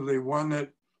does to the one that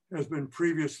has been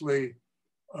previously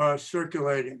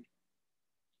circulating.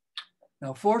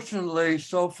 Now, fortunately,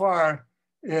 so far,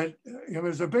 it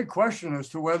was a big question as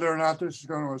to whether or not this is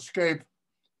going to escape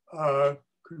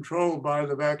control by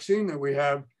the vaccine that we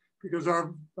have, because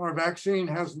our vaccine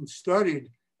hasn't studied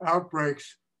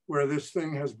outbreaks where this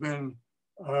thing has been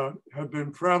have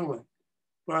been prevalent.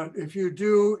 But if you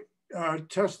do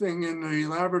testing in the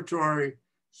laboratory,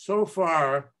 so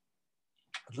far,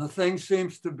 the thing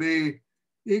seems to be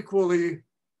equally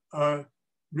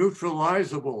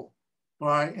neutralizable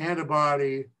by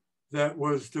antibody that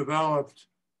was developed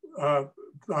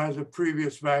by the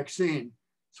previous vaccine.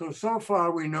 So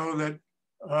far we know that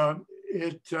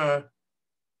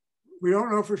we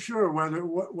don't know for sure whether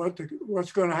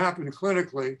what's going to happen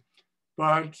clinically,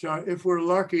 but if we're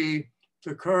lucky,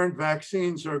 the current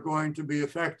vaccines are going to be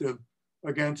effective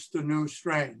against the new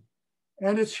strain.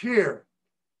 And it's here.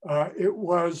 It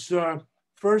was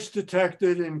first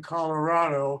detected in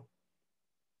Colorado,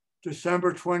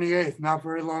 December 28th, not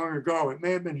very long ago. It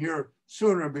may have been here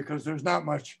sooner because there's not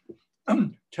much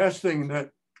testing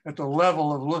that at the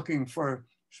level of looking for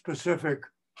specific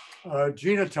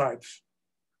genotypes.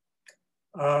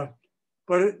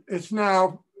 But it's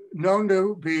now known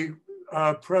to be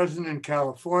present in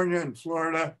California and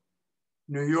Florida,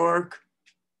 New York,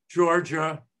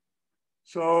 Georgia.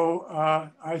 So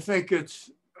I think it's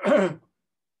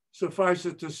suffice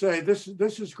it to say, this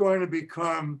is going to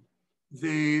become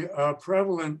the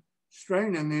prevalent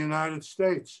strain in the United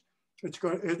States. It's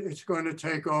going to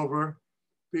take over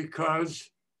because,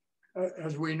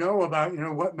 as we know about,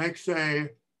 what makes a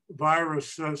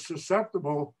virus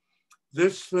susceptible,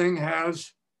 this thing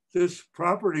has this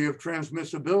property of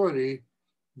transmissibility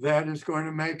that is going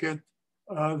to make it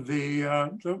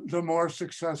the more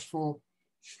successful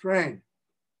strain.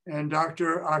 And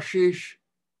Dr. Ashish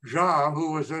Jha,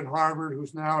 who was at Harvard,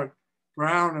 who's now at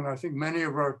Brown, and I think many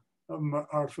of our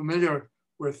are familiar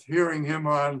with hearing him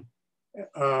on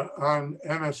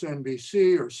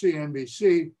MSNBC or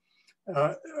CNBC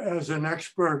as an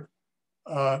expert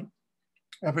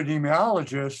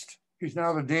epidemiologist. He's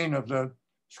now the dean of the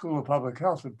School of Public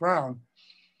Health at Brown.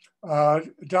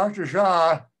 Dr.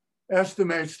 Jha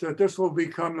estimates that this will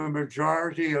become the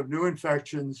majority of new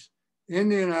infections in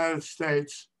the United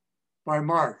States by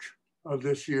March of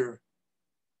this year.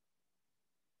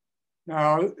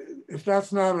 Now, if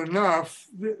that's not enough,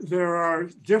 there are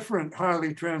different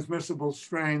highly transmissible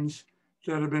strains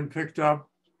that have been picked up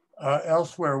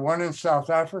elsewhere, one in South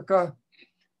Africa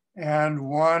and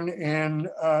one in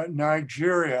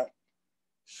Nigeria.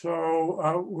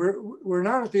 So we're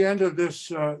not at the end of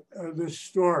this, this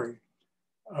story.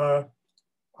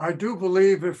 I do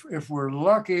believe if we're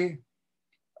lucky,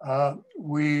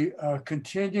 we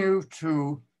continue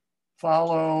to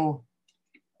follow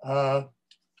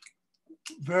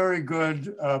very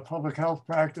good public health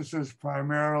practices,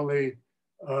 primarily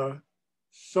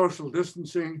social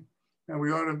distancing. And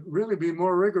we ought to really be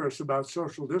more rigorous about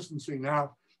social distancing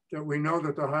now that we know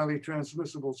that the highly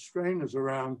transmissible strain is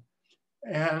around,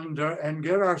 and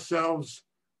get ourselves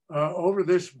over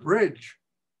this bridge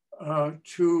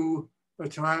to a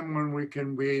time when we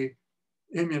can be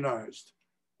immunized.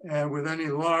 And with any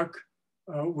luck,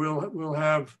 we'll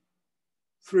have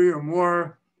 3 or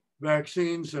more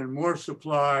vaccines and more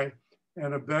supply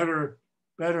and a better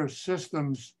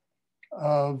systems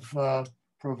of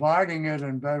providing it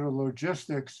and better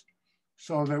logistics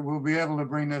so that we'll be able to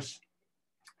bring this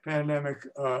pandemic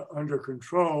under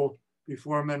control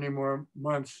before many more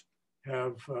months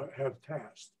have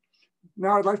passed.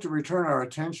 Now I'd like to return our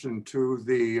attention to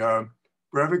the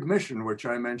Breivik mission, which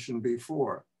I mentioned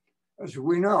before. As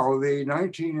we know, the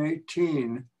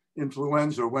 1918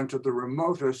 influenza went to the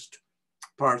remotest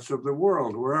parts of the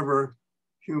world, wherever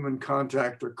human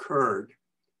contact occurred.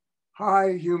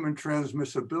 High human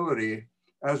transmissibility,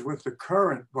 as with the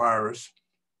current virus,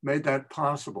 made that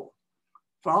possible.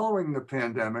 Following the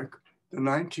pandemic, the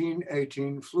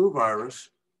 1918 flu virus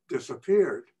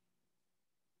disappeared.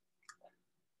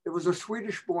 It was a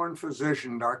Swedish-born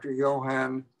physician, Dr.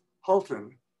 Johan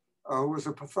Hultin, who was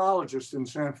a pathologist in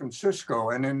San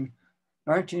Francisco. And in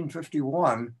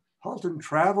 1951, Hultin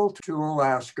traveled to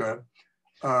Alaska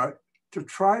to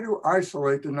try to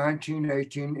isolate the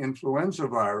 1918 influenza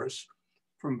virus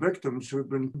from victims who'd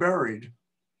been buried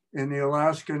in the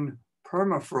Alaskan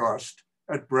permafrost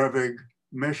at Breivik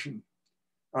Mission.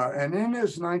 And in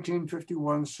his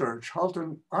 1951 search,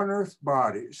 Hultin unearthed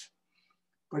bodies,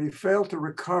 but he failed to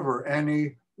recover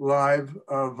any live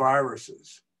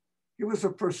viruses. He was a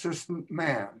persistent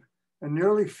man, and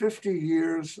nearly 50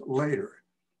 years later,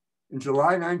 in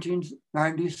July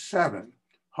 1997,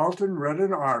 Hultin read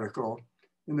an article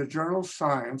in the journal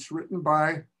Science written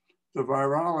by the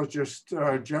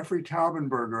virologist Jeffrey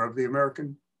Taubenberger of the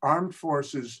American Armed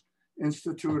Forces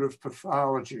Institute of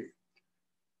Pathology.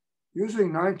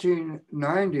 Using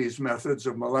 1990s methods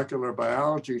of molecular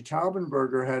biology,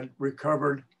 Taubenberger had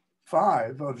recovered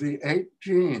 5 of the 8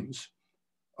 genes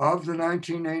of the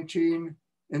 1918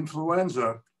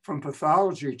 influenza from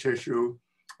pathology tissue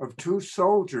of 2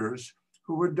 soldiers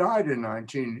who had died in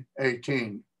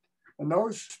 1918. And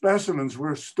those specimens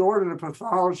were stored in a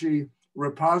pathology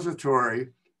repository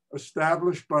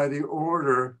established by the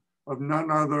order of none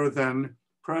other than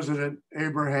President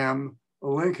Abraham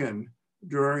Lincoln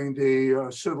during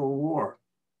the Civil War.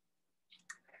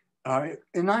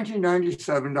 In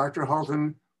 1997, Dr.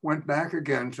 Hultin went back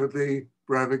again to the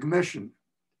Breivik mission.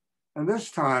 And this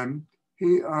time,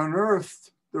 he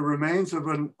unearthed the remains of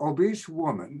an obese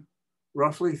woman,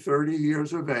 roughly 30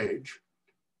 years of age,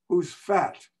 whose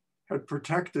fat had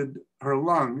protected her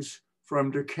lungs from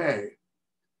decay.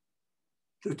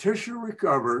 The tissue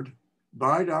recovered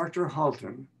by Dr.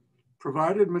 Hulton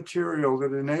provided material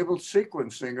that enabled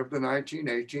sequencing of the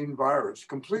 1918 virus,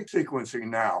 complete sequencing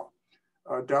now.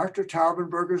 Dr.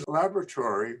 Taubenberger's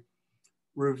laboratory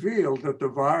revealed that the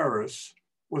virus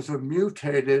was a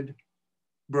mutated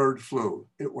bird flu.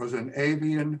 It was an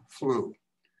avian flu.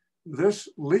 This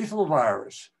lethal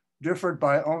virus differed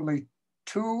by only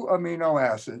 2 amino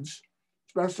acids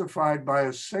specified by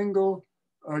a single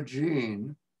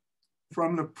gene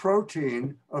from the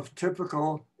protein of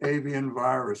typical avian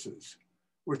viruses,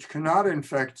 which cannot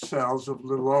infect cells of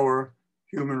the lower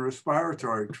human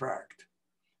respiratory tract.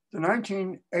 The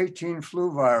 1918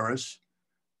 flu virus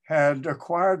had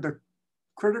acquired the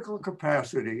critical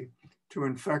capacity to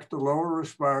infect the lower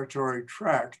respiratory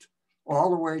tract all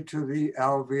the way to the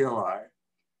alveoli.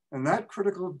 And that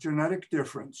critical genetic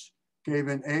difference gave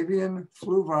an avian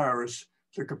flu virus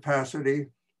the capacity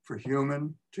for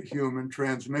human-to-human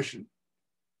transmission.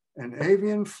 An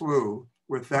avian flu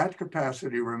with that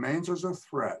capacity remains as a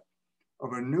threat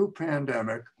of a new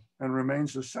pandemic and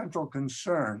remains a central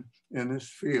concern in this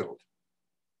field.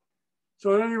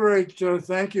 So at any rate,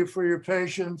 thank you for your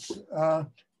patience.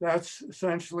 That's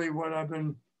essentially what I've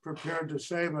been prepared to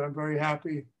say, but I'm very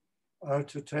happy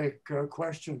to take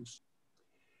questions.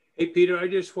 Hey, Peter, I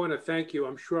just want to thank you,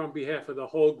 I'm sure on behalf of the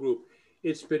whole group.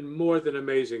 It's been more than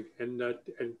amazing. And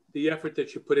the effort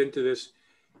that you put into this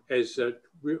has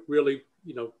really,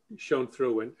 shown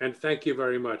through. And thank you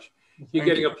very much. You're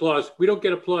getting applause. We don't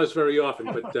get applause very often,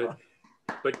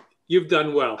 but you've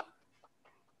done well.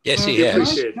 Yes, he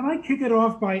has. Can I kick it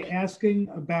off by asking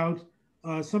about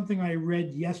something I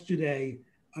read yesterday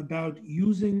about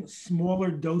using smaller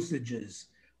dosages?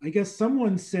 I guess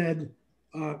someone said,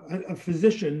 a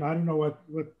physician, I don't know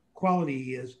what quality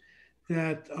he is,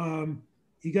 that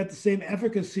you got the same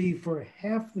efficacy for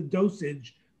half the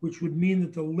dosage, which would mean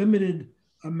that the limited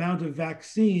amount of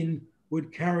vaccine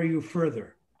would carry you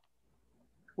further.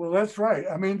 Well, that's right.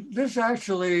 I mean, this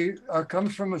actually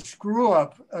comes from a screw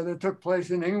up that took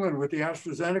place in England with the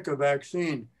AstraZeneca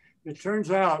vaccine. It turns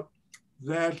out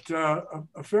that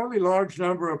a fairly large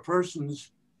number of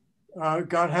persons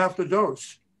got half the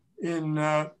dose in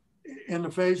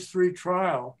the phase 3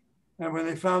 trial. And when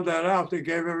they found that out, they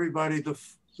gave everybody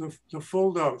the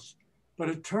full dose. But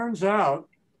it turns out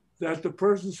that the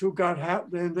persons who got half,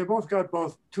 they both got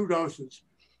 2 doses.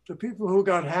 The people who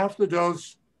got half the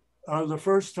dose the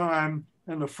first time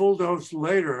and the full dose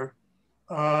later,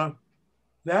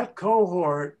 that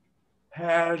cohort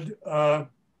had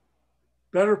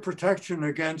better protection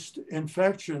against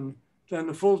infection than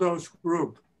the full dose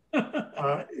group.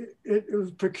 It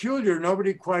was peculiar,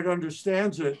 nobody quite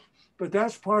understands it, but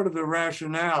that's part of the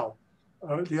rationale.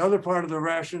 The other part of the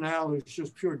rationale is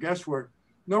just pure guesswork.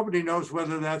 Nobody knows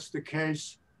whether that's the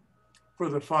case for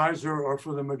the Pfizer or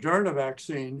for the Moderna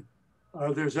vaccine.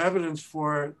 There's evidence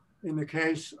for it in the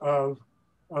case of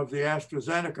the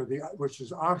AstraZeneca, which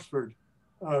is Oxford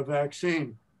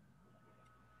vaccine.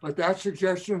 But that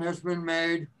suggestion has been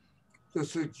made. The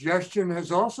suggestion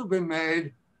has also been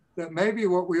made that maybe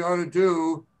what we ought to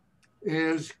do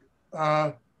is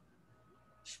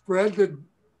spread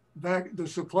the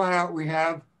supply out we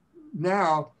have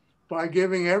now by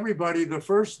giving everybody the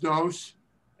first dose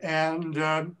and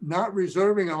not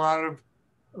reserving a lot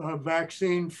of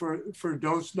vaccine for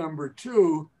dose number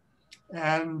 2,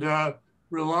 and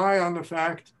rely on the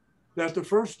fact that the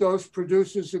first dose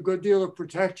produces a good deal of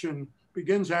protection,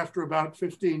 begins after about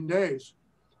 15 days.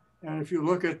 And if you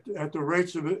look at the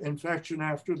rates of infection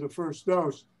after the first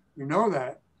dose, you know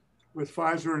that with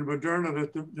Pfizer and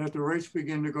Moderna that the rates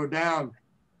begin to go down.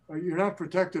 You're not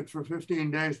protected for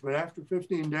 15 days, but after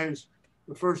 15 days,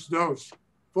 the first dose,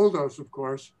 full dose of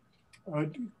course,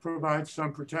 provides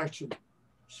some protection.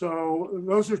 So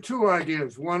those are 2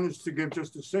 ideas. One is to give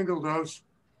just a single dose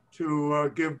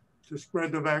to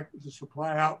spread the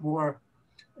supply out more,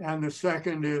 and the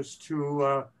second is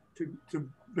to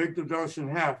break the dose in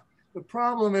half. The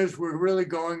problem is we're really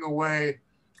going away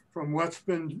from what's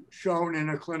been shown in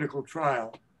a clinical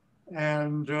trial,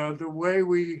 and the way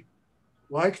we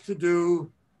like to do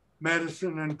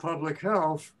medicine and public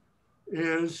health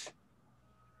is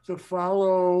to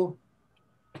follow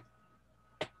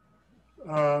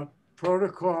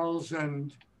protocols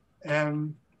and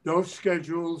dose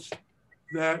schedules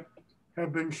that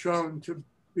have been shown to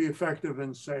be effective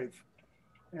and safe.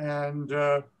 And,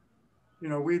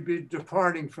 we'd be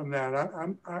departing from that.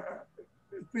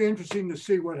 It'd be interesting to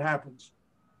see what happens.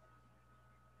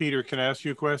 Peter, can I ask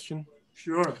you a question?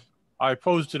 Sure. I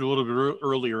posed it a little bit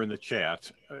earlier in the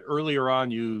chat. Earlier on,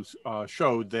 you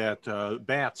showed that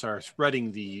bats are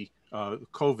spreading the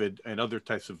COVID and other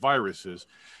types of viruses.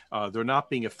 They're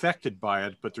not being affected by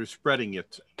it, but they're spreading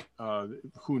it.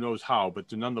 Who knows how,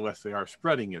 but nonetheless, they are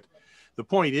spreading it. The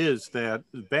point is that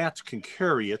bats can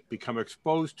carry it, become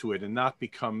exposed to it, and not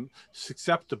become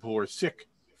susceptible or sick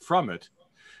from it.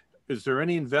 Is there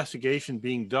any investigation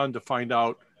being done to find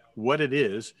out what it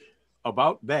is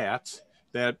about bats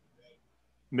that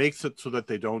makes it so that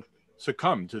they don't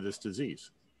succumb to this disease?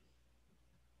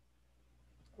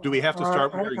 Do we have to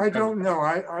start? I don't know.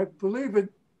 I believe it.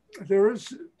 There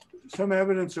is some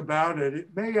evidence about it.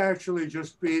 It may actually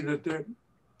just be that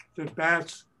that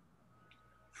bats,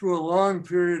 through a long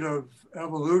period of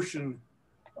evolution,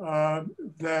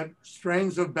 that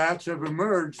strains of bats have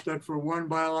emerged that, for one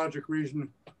biologic reason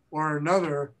or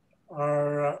another,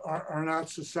 are not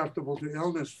susceptible to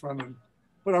illness from them.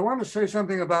 But I want to say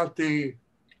something about the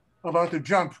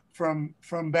jump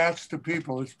from bats to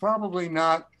people. It's probably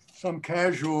not some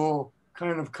casual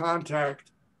kind of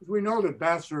contact. We know that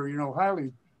bats are,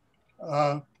 highly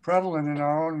prevalent in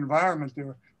our own environment.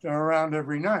 They're around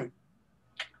every night.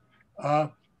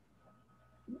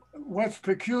 What's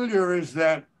peculiar is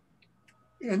that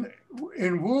in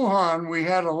Wuhan, we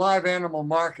had a live animal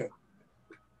market.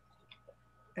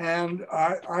 And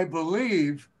I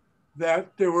believe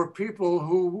that there were people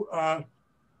who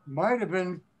might have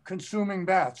been consuming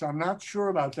bats. I'm not sure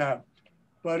about that.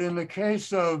 But in the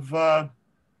case of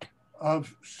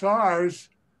SARS,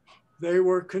 they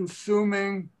were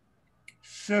consuming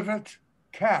civet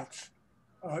cats.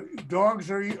 Dog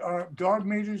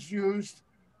meat is used,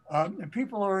 and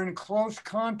people are in close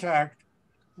contact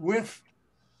with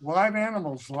live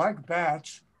animals like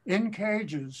bats in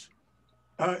cages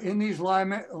in these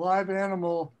live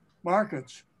animal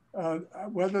markets.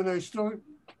 Whether they still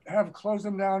have closed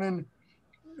them down in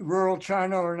rural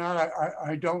China or not,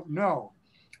 I don't know.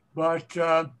 But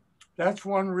that's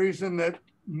one reason that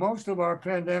most of our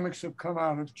pandemics have come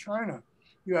out of China.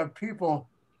 You have people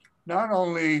not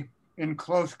only in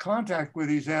close contact with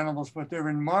these animals, but they're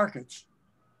in markets.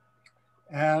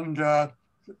 And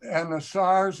the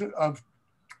SARS of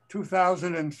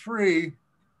 2003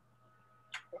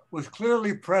 was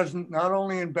clearly present not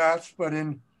only in bats, but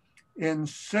in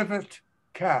civet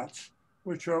cats,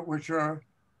 which are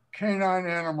canine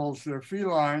animals. They're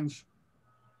felines.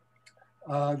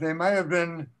 They may have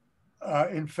been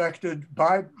infected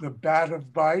by the bat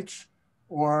of bites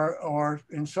or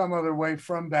in some other way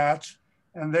from bats,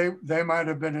 and they might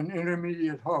have been an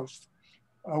intermediate host.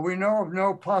 We know of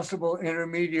no possible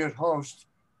intermediate host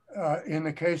in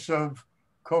the case of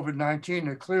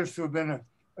COVID-19. It clears to have been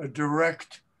a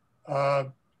direct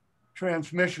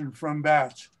transmission from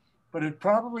bats, but it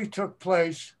probably took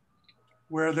place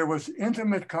where there was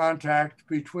intimate contact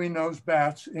between those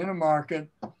bats in a market,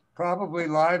 probably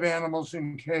live animals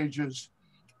in cages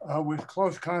with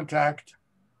close contact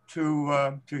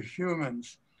to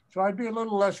humans. So I'd be a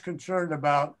little less concerned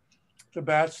about the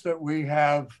bats that we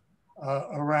have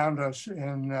around us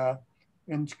in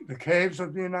the caves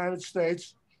of the United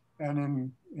States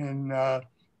and in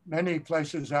many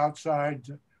places outside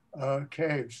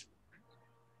caves.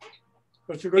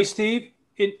 Hey, Steve,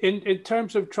 in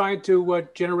terms of trying to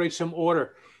generate some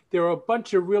order, there are a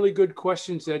bunch of really good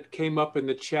questions that came up in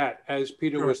the chat as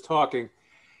Peter was talking.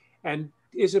 And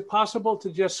is it possible to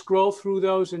just scroll through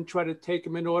those and try to take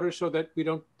them in order so that we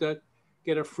don't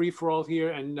get a free-for-all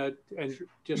here and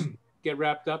just get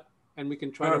wrapped up and we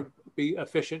can try to be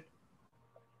efficient?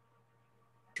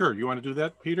 Sure. You want to do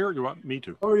that, Peter, or you want me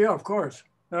to? Oh, yeah, of course.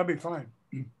 That'll be fine.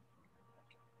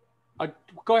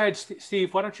 Go ahead,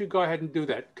 Steve. Why don't you go ahead and do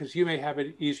that? Because you may have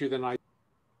it easier than I.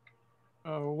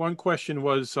 One question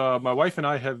was, my wife and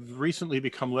I have recently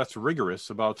become less rigorous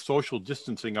about social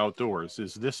distancing outdoors.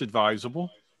 Is this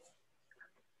advisable?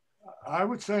 I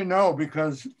would say no,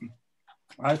 because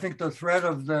I think the threat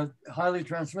of the highly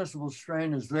transmissible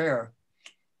strain is there.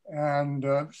 And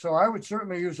so I would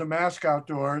certainly use a mask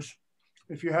outdoors.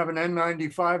 If you have an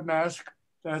N95 mask,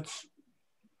 that's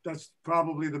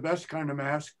probably the best kind of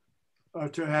mask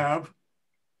to have.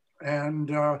 And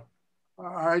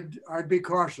I'd be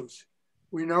cautious.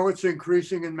 We know it's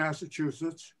increasing in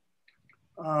Massachusetts.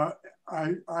 I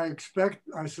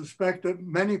suspect that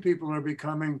many people are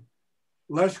becoming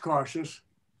less cautious.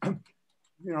 You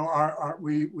know,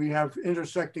 we have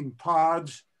intersecting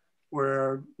pods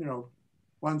where, you know,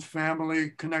 one's family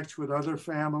connects with other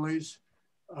families.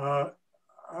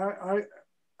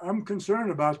 I'm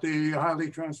concerned about the highly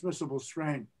transmissible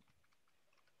strain.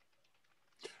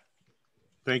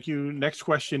 Thank you. Next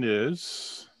question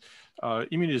is,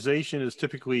 Immunization is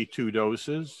typically 2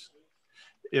 doses.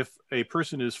 If a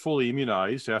person is fully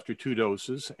immunized after 2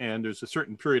 doses, and there's a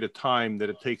certain period of time that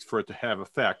it takes for it to have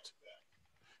effect,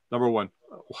 number one,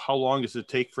 how long does it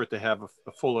take for it to have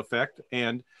a full effect?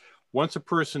 And once a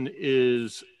person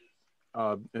is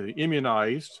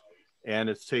immunized and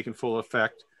it's taken full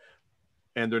effect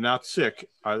and they're not sick,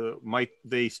 might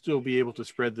they still be able to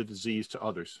spread the disease to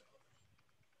others?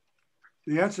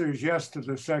 The answer is yes to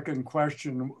the second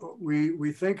question.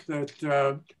 We think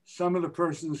that some of the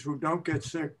persons who don't get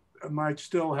sick might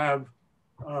still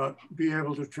be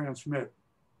able to transmit.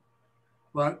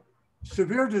 But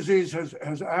severe disease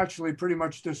has actually pretty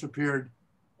much disappeared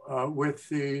with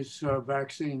these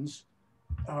vaccines.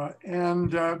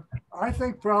 And I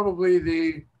think probably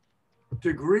the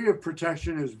degree of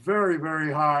protection is very,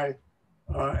 very high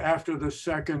after the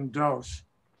second dose.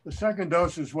 The second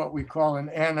dose is what we call an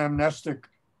anamnestic,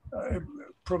 it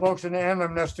provokes an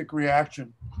anamnestic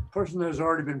reaction. The person has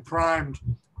already been primed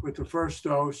with the first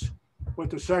dose. What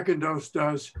the second dose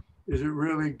does is it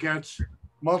really gets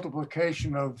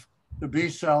multiplication of the B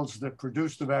cells that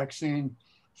produce the vaccine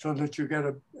so that you get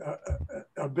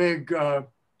a big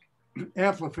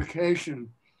amplification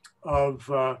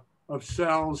of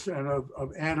cells and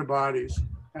of antibodies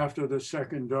after the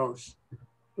second dose.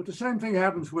 But the same thing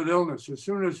happens with illness. As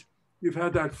soon as you've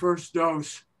had that first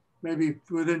dose, maybe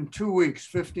within 2 weeks,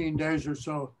 15 days or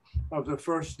so of the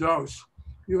first dose,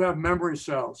 you have memory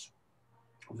cells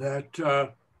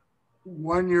that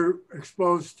when you're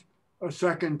exposed a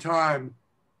second time,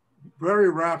 very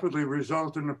rapidly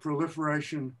result in the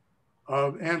proliferation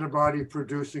of antibody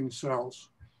producing cells.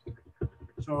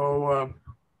 So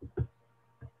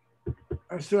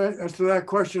as to that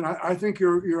question, I think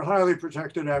you're highly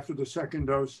protected after the second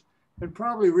dose and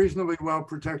probably reasonably well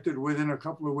protected within a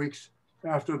couple of weeks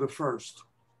after the first.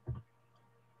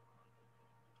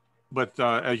 But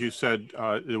as you said,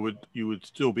 you would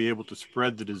still be able to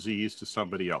spread the disease to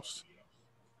somebody else.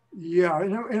 Yeah,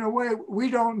 in a way,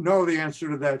 we don't know the answer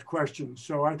to that question.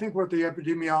 So I think what the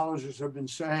epidemiologists have been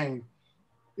saying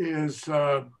is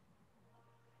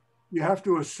you have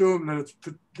to assume that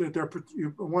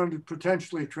one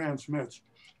potentially transmits.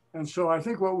 And so I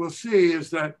think what we'll see is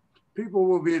that people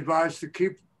will be advised to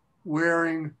keep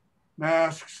wearing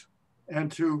masks and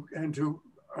to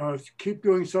keep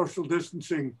doing social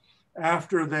distancing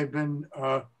after they've been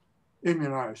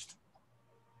immunized.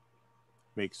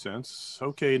 Makes sense.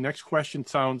 Okay, next question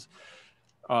sounds,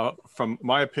 from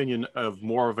my opinion, of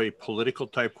more of a political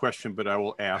type question, but I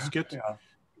will ask it. Yeah.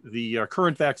 The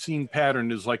current vaccine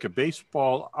pattern is like a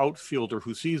baseball outfielder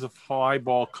who sees a fly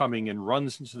ball coming and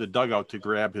runs into the dugout to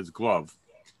grab his glove.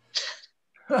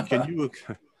 Can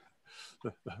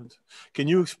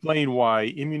you explain why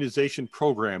immunization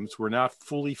programs were not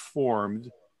fully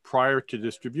formed prior to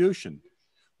distribution?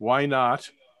 Why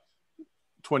not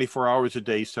 24 hours a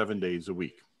day, 7 days a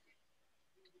week?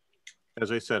 As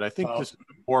I said, I think this is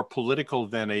more political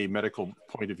than a medical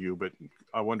point of view, but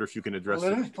I wonder if you can address it.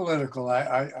 Well, it is political.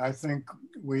 I think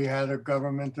we had a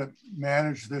government that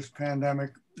managed this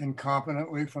pandemic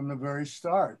incompetently from the very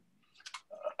start.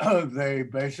 They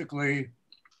basically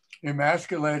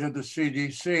emasculated the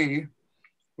CDC,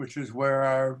 which is where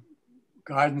our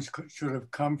guidance should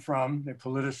have come from. They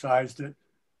politicized it.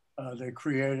 They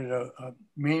created a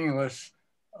meaningless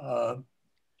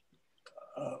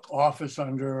office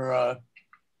under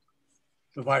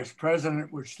the vice president,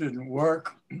 which didn't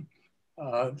work.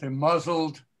 They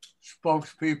muzzled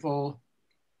spokespeople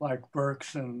like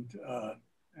Birx and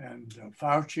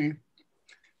Fauci.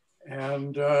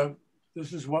 And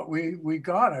this is what we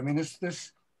got. I mean,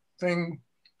 this thing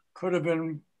could have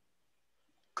been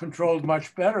controlled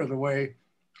much better the way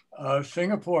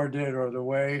Singapore did, or the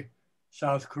way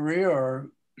South Korea or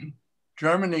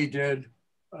Germany did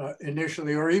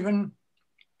initially, or even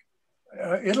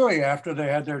Italy after they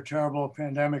had their terrible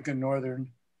pandemic in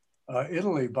northern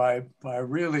Italy by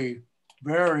really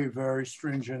very, very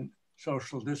stringent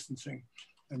social distancing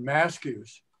and mask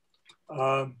use.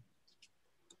 I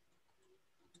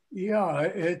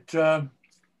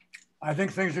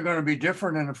think things are going to be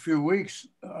different in a few weeks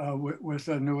with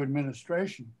a new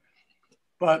administration.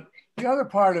 But the other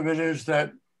part of it is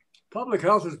that public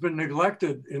health has been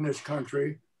neglected in this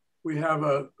country. We have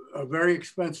a very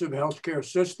expensive healthcare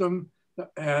system,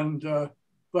 and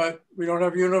but we don't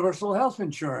have universal health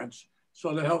insurance.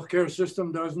 So the healthcare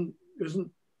system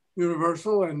isn't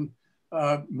universal, and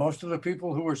most of the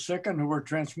people who were sick and who were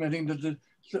transmitting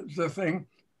the thing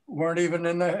weren't even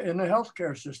in the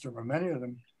healthcare system, or many of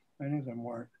them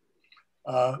weren't.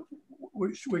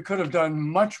 We could have done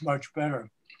much, much better.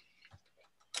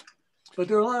 But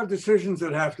there are a lot of decisions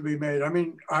that have to be made. I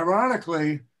mean,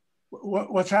 ironically,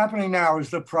 what's happening now is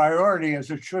the priority,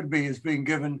 as it should be, is being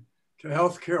given to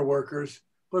healthcare workers,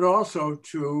 but also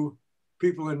to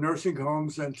people in nursing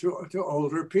homes and to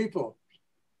older people.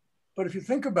 But if you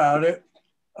think about it,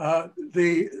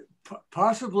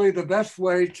 possibly the best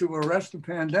way to arrest the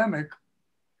pandemic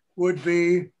would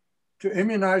be to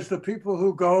immunize the people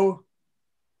who go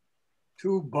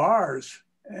to bars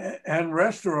and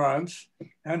restaurants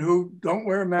and who don't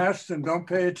wear masks and don't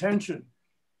pay attention.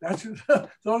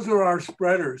 Those are our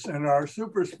spreaders and our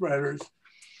super spreaders.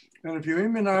 And if you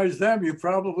immunize them, you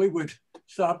probably would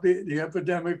stop the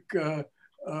epidemic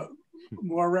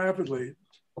more rapidly.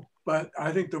 But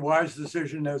I think the wise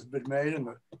decision has been made, and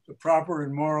the proper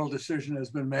and moral decision has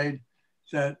been made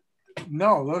that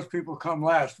no, those people come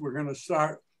last. We're going to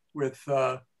start with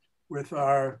our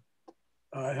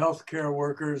healthcare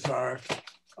workers, our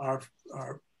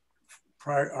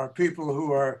people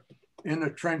who are in the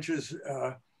trenches,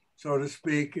 so to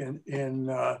speak, in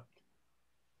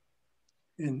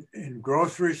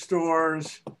grocery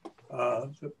stores,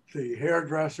 the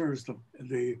hairdressers,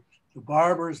 the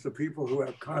barbers, the people who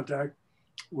have contact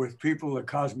with people, the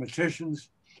cosmeticians,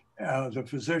 the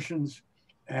physicians,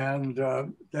 and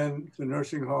then the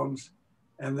nursing homes,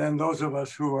 and then those of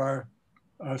us who are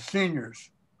seniors.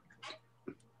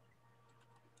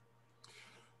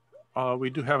 We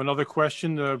do have another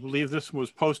question. I believe this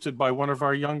was posted by one of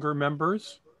our younger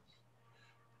members.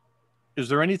 Is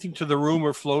there anything to the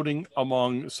rumor floating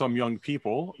among some young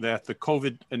people that the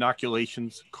COVID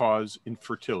inoculations cause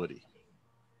infertility?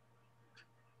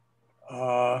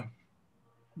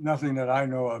 Nothing that I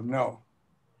know of, no.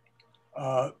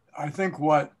 I think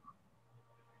what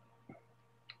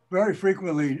very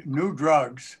frequently new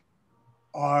drugs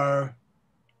are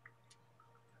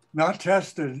not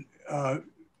tested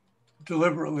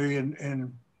deliberately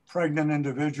in pregnant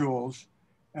individuals.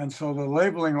 And so the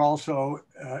labeling also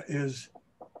is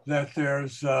that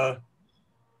there's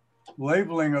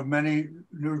labeling of many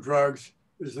new drugs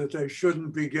is that they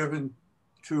shouldn't be given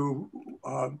to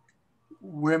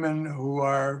women who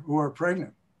are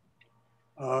pregnant.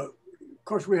 Of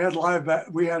course, we had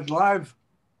live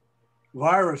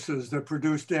viruses that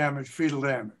produce damage, fetal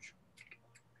damage.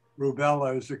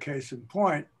 Rubella is a case in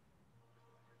point.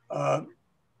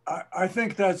 I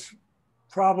think that's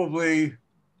probably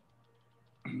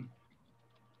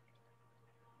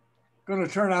going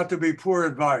to turn out to be poor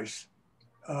advice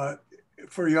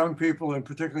for young people, and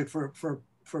particularly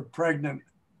for pregnant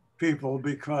people,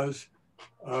 because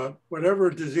whatever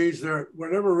disease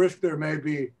whatever risk there may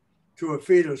be to a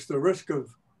fetus, the risk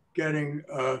of getting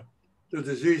the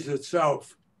disease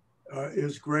itself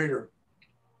is greater.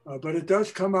 But it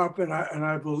does come up, and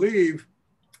I believe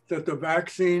that the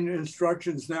vaccine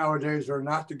instructions nowadays are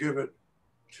not to give it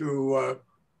to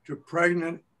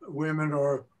pregnant women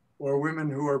or women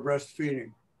who are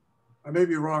breastfeeding. I may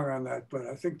be wrong on that, but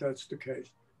I think that's the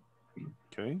case.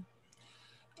 Okay.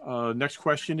 Next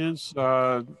question is,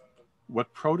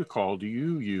 what protocol do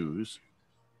you use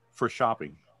for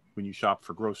shopping when you shop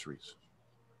for groceries?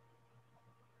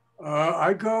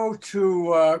 I go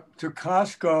to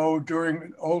Costco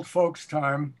during old folks'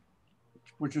 time,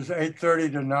 which is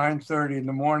 8:30 to 9:30 in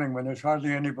the morning when there's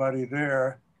hardly anybody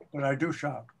there, but I do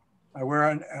shop. I wear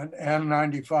an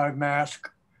N95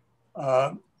 mask,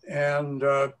 and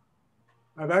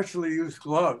I've actually used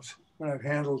gloves when I've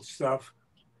handled stuff.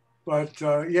 But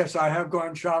yes, I have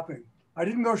gone shopping. I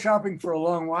didn't go shopping for a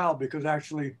long while because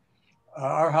actually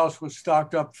our house was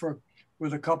stocked up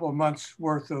with a couple of months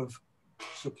worth of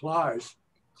supplies,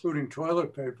 including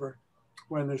toilet paper,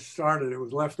 when this started. It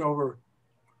was left over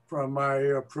from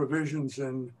my provisions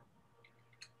in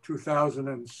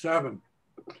 2007.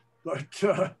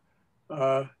 But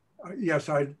yes,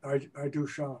 I do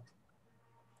shop.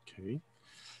 Okay.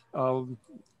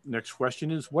 Next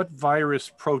question is, what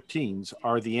virus proteins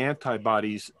are the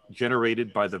antibodies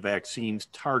generated by the vaccines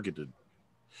targeted?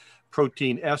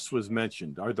 Protein S was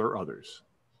mentioned. Are there others?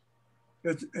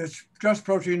 It's just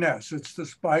protein S. It's the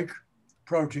spike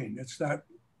protein. It's that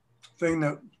thing,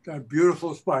 that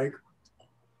beautiful spike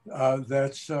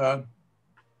that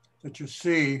you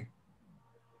see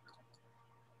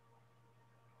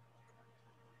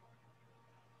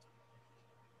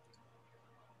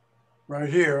right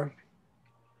here.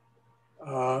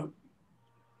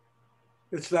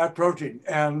 It's that protein.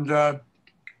 And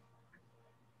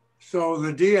so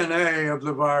the DNA of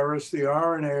the virus, the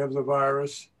RNA of the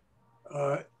virus,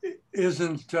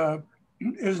 isn't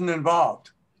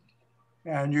involved.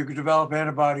 And you could develop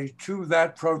antibody to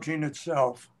that protein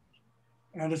itself.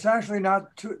 And it's actually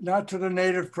not to the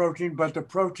native protein, but the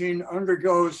protein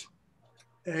undergoes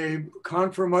a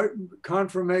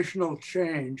conformational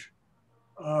change.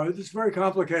 It's very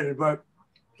complicated, but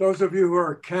those of you who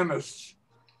are chemists,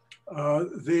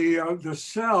 the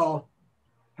cell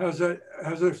has a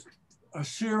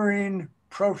serine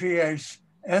protease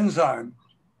enzyme,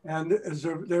 and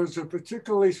there's a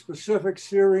particularly specific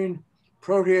serine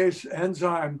protease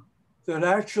enzyme that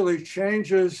actually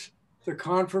changes the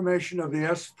conformation of the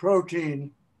S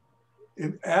protein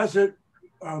as it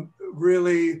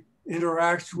really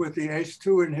interacts with the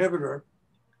ACE2 inhibitor,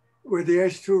 with the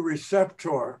ACE2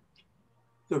 receptor.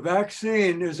 The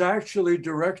vaccine is actually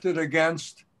directed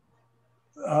against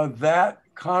that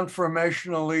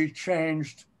conformationally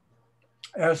changed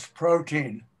S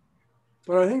protein.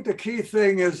 But I think the key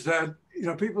thing is that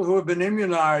people who have been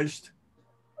immunized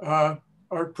are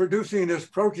producing this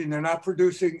protein. They're not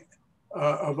producing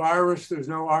a virus. There's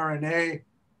no RNA,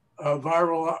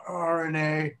 viral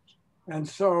RNA. And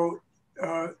so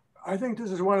I think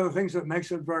this is one of the things that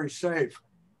makes it very safe.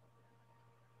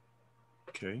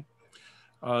 Okay.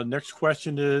 Next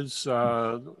question is,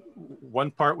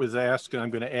 one part was asked, and I'm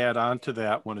going to add on to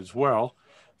that one as well.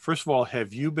 First of all,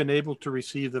 have you been able to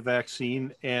receive the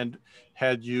vaccine, and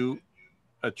had you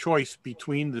a choice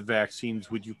between the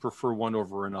vaccines, would you prefer one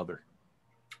over another?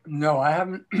 No, I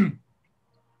haven't.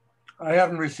 I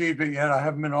haven't received it yet. I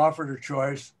haven't been offered a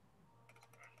choice.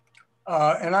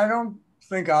 And I don't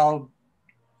think I'll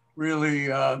really,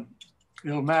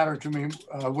 it'll matter to me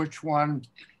which one,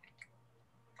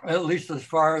 at least as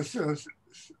far as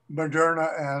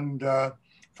Moderna and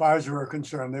Pfizer are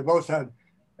concerned. They both had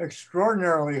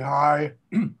extraordinarily high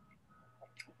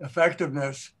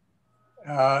effectiveness.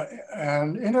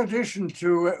 And in addition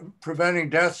to preventing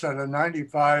deaths at a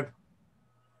 95%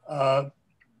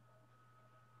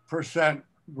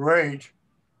 rate,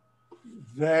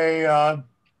 they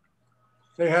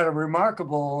had a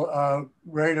remarkable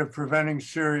rate of preventing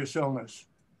serious illness.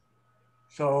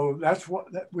 So that's what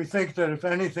we think, that if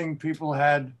anything, people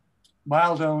had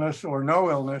mild illness or no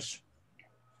illness.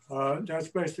 That's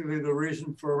basically the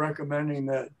reason for recommending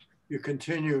that you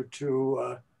continue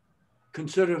to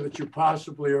consider that you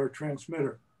possibly are a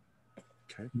transmitter.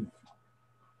 Okay.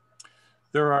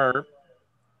 There are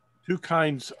two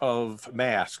kinds of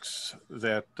masks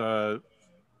that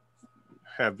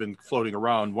have been floating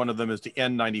around. One of them is the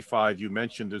N95 you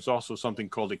mentioned. There's also something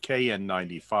called a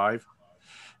KN95.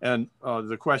 And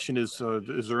the question is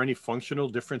there any functional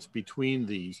difference between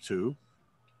these two?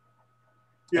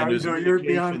 Yeah, you're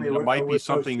beyond me. There might be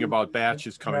something about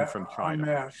batches coming from China.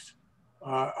 Masks.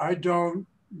 I don't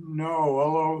know,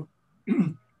 although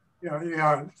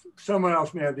yeah, someone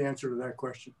else may have the answer to that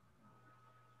question.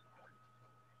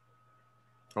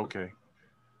 Okay.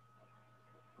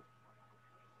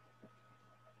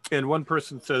 And one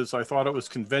person says, I thought it was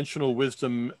conventional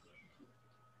wisdom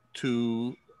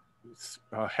to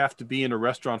have to be in a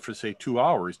restaurant for, say, 2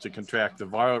 hours to contract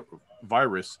the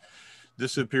virus.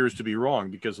 This appears to be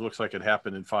wrong because it looks like it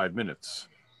happened in 5 minutes.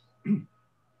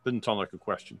 Didn't sound like a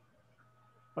question.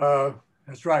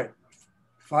 That's right.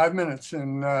 5 minutes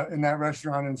in that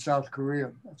restaurant in South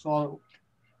Korea. That's all.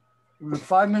 It was a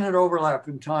 5-minute overlap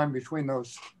in time between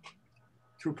those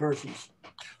two persons.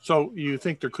 So you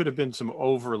think there could have been some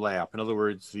overlap? In other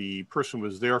words, the person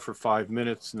was there for 5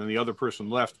 minutes and then the other person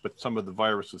left, but some of the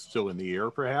virus was still in the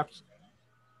air, perhaps?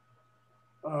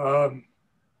 Yeah,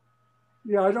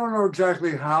 I don't know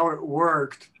exactly how it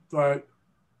worked, but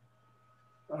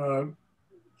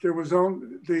there was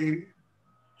only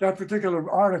that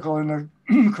particular article in the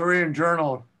Korean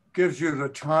journal gives you the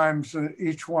times that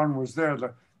each one was there,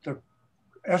 the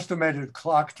estimated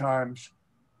clock times.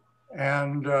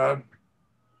 And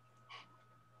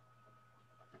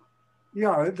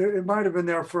yeah, it might have been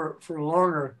there for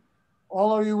longer.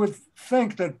 Although you would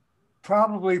think that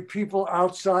probably people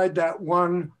outside that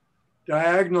one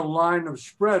diagonal line of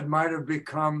spread might have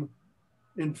become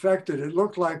infected. It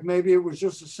looked like maybe it was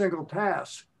just a single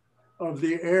pass of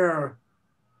the air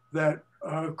that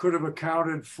could have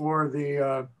accounted for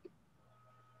the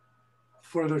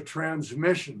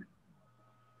transmission,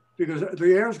 because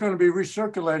the air is going to be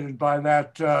recirculated by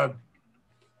that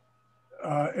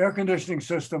air conditioning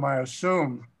system, I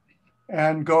assume,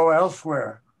 and go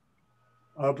elsewhere.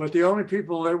 But the only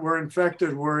people that were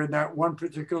infected were in that one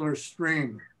particular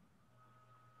stream.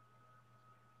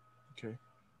 Okay.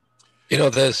 You know,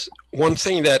 there's one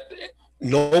thing that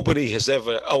nobody has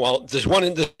ever, there's one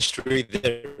industry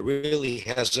that really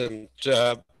hasn't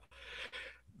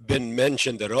been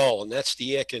mentioned at all, and that's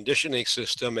the air conditioning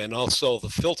system and also the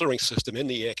filtering system in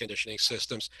the air conditioning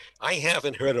systems. I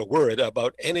haven't heard a word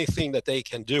about anything that they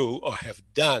can do or have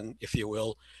done, if you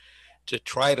will, to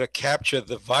try to capture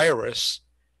the virus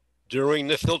during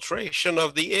the filtration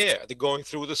of the air, the going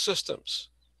through the systems?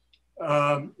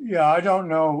 Yeah, I don't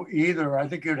know either. I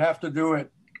think you'd have to do it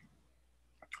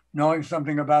knowing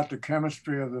something about the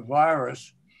chemistry of the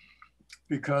virus,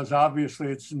 because obviously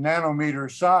it's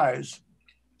nanometer size,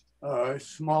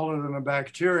 smaller than a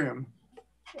bacterium.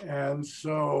 And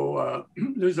so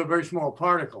there's a very small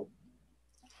particle.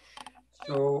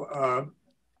 So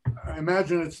I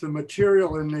imagine it's the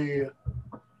material in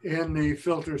the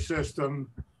filter system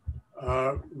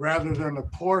rather than the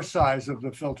pore size of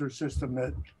the filter system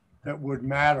that would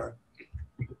matter.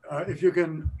 If you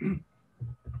can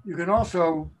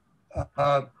also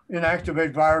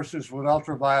inactivate viruses with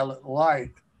ultraviolet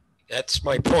light. That's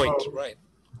my point, right?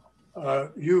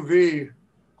 UV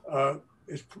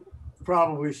is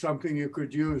probably something you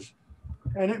could use.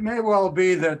 And it may well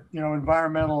be that,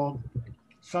 environmental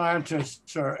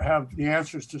scientists have the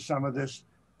answers to some of this.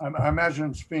 I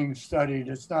imagine it's being studied.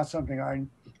 It's not something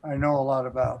I know a lot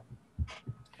about.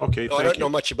 Okay, no, I don't know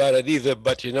much about it either,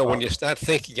 but when you start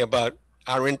thinking about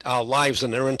our lives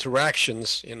and their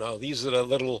interactions, these are the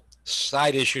little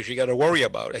side issues you got to worry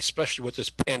about, especially with this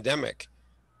pandemic.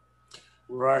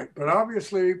 Right, but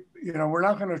obviously, we're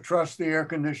not going to trust the air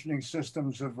conditioning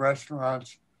systems of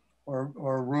restaurants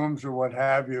or rooms or what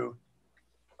have you.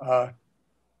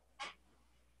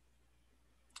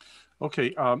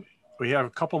 Okay, we have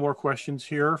a couple more questions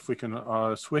here. If we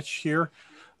can switch here.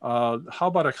 How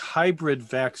about a hybrid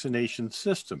vaccination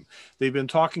system? They've been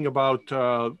talking about,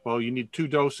 well, you need 2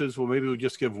 doses. Well, maybe we'll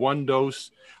just give 1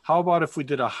 dose. How about if we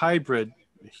did a hybrid,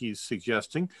 he's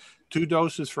suggesting, 2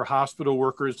 doses for hospital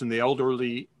workers and the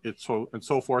elderly and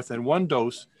so forth, and 1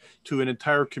 dose to an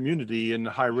entire community in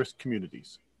high-risk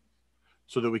communities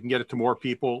so that we can get it to more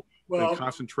people and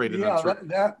concentrate it on certain.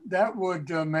 that would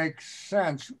make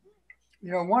sense.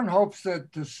 One hopes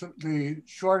that the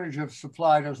shortage of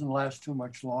supply doesn't last too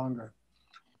much longer,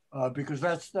 because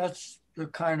that's the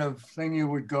kind of thing you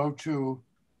would go to,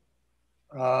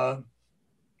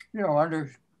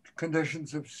 under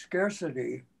conditions of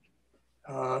scarcity.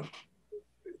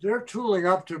 They're tooling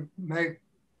up to make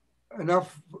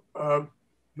enough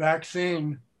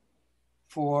vaccine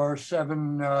for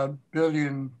 7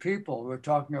 billion people. We're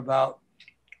talking about,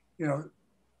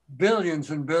 billions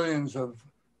and billions of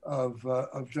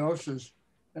doses.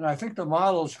 And I think the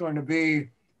model is going to be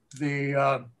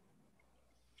the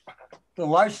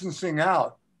licensing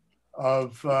out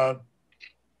of the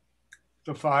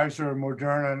Pfizer,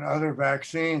 Moderna, and other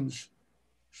vaccines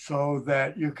so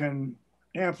that you can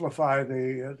amplify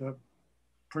the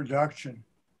production.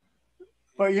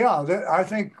 But yeah, I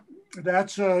think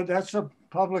that's a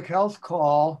public health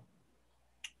call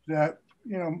that,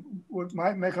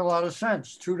 might make a lot of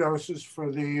sense. 2 doses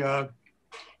for the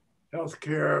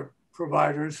healthcare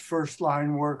providers,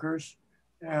 first-line workers,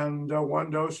 and 1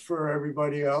 dose for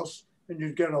everybody else, and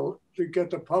you'd get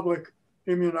the public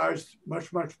immunized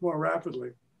much more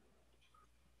rapidly.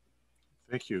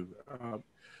 Thank you.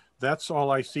 That's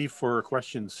all I see for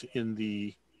questions in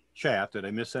the chat. Did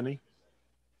I miss any?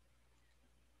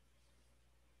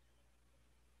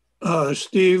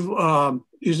 Steve,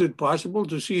 is it possible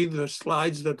to see the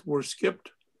slides that were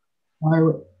skipped?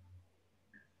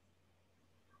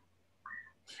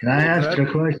 Can I ask a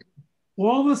question?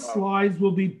 All the slides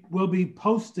will be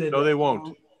posted. No, they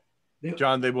won't.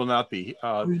 John, they will not be.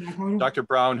 Dr.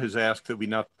 Brown has asked that we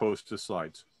not post the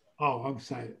slides. Oh, I'm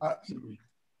sorry. I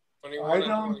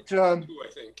don't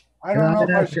know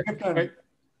if I skipped any.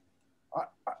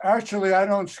 Actually, I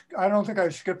don't think I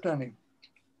skipped any.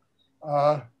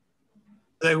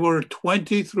 They were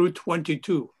 20 through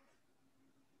 22.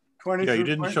 20 yeah, you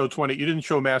didn't 20? Show 20. You didn't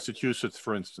show Massachusetts,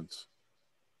 for instance.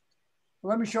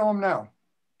 Let me show them now.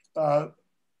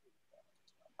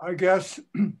 I guess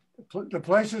the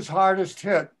places hardest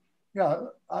hit. Yeah,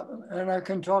 and I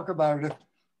can talk about it if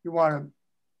you want to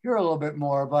hear a little bit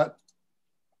more, but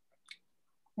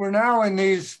we're now in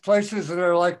these places that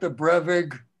are like the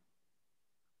Breivik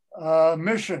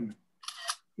mission.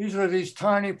 These are these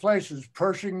tiny places: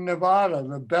 Pershing, Nevada,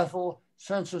 the Bethel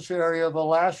census area of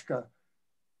Alaska,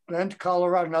 Bent,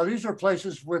 Colorado. Now, these are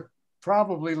places with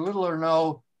probably little or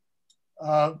no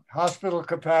hospital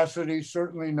capacity,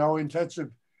 certainly no intensive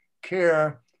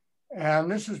care.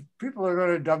 And people are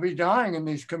going to be dying in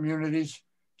these communities.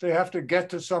 They have to get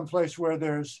to some place where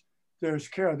there's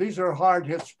care. These are hard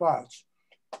hit spots.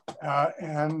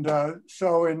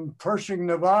 So in Pershing,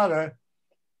 Nevada,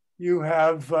 you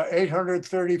have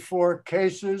 834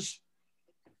 cases.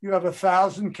 You have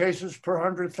 1,000 cases per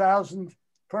 100,000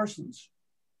 persons.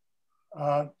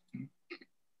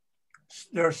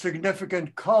 There are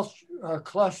significant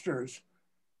clusters.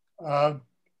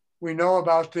 We know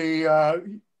about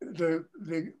the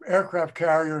the aircraft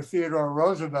carrier Theodore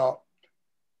Roosevelt,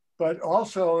 but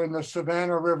also in the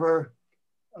Savannah River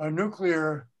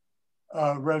nuclear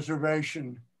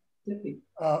reservation, the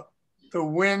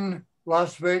Wynn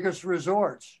Las Vegas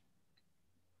resorts,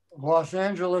 Los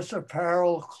Angeles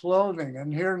apparel clothing.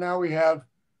 And here now we have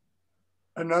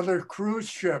another cruise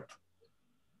ship,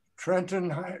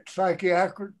 Trenton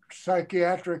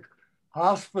Psychiatric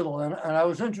Hospital. And I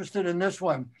was interested in this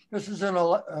one. This is in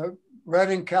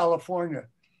Redding, California.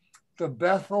 The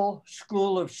Bethel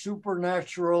School of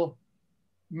Supernatural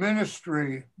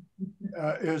Ministry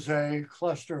is a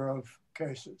cluster of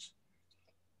cases.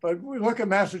 But we look at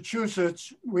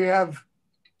Massachusetts, we have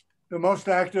the most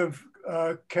active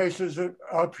cases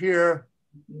up here,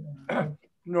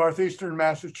 northeastern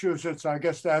Massachusetts. I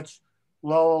guess that's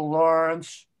Lowell,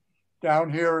 Lawrence,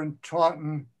 down here in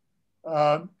Taunton,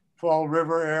 Fall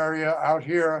River area, out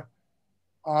here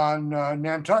on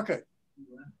Nantucket.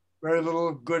 Very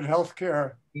little good health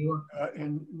care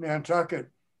in Nantucket,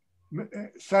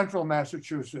 central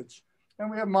Massachusetts.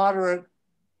 And we have moderate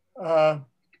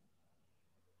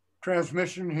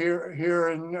transmission here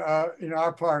in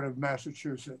our part of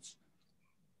Massachusetts.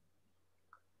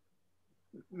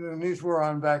 And these were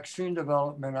on vaccine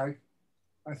development. I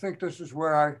think this is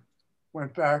where I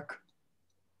went back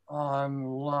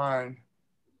online.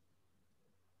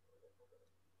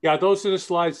 Yeah, those are the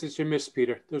slides that you missed,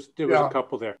 Peter. There was a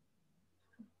couple there.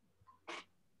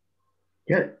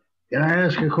 Can I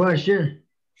ask a question?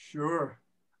 Sure.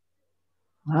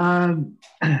 I'm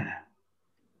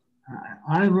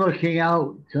looking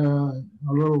out a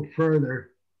little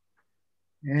further,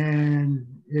 and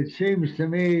it seems to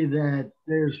me that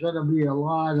there's going to be a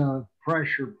lot of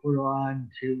pressure put on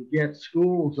to get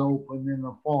schools open in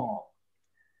the fall.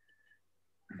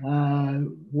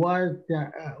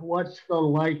 What's the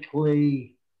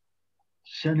likely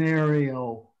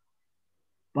scenario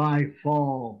by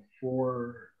fall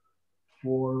for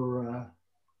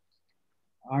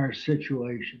our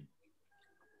situation?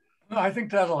 I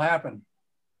think that'll happen.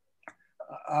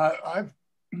 I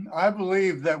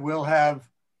believe that we'll have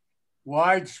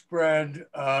widespread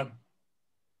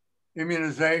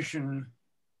immunization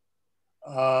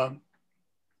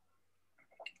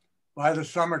by the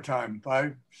summertime,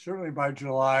 certainly by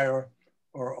July or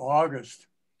August.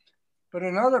 But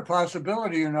another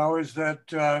possibility, you know, is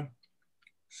that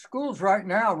schools right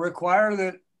now require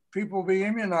that people be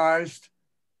immunized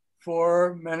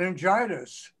for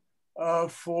meningitis.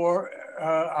 For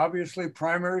obviously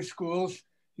primary schools,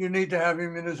 you need to have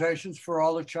immunizations for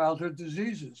all the childhood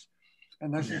diseases.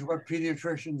 And this is what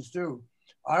pediatricians do.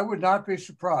 I would not be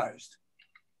surprised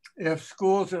if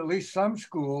schools, at least some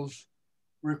schools,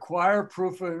 require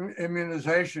proof of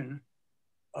immunization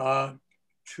to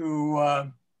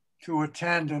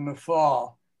attend in the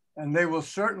fall. And they will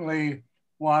certainly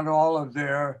want all of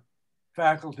their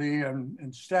faculty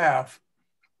and staff,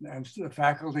 and the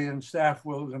faculty and staff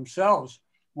will themselves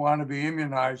want to be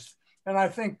immunized. And I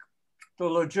think the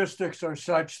logistics are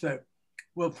such that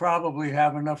we'll probably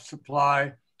have enough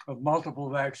supply of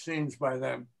multiple vaccines by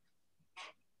then.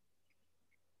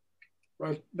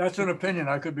 But that's an opinion.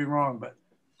 I could be wrong, but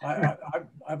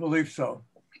I believe so.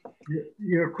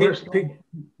 Your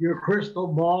crystal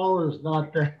ball is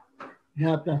not that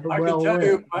I can tell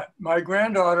you, my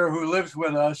granddaughter who lives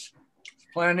with us is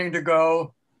planning to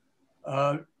go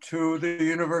to the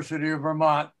University of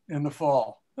Vermont in the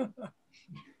fall.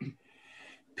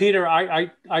 Peter,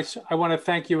 I want to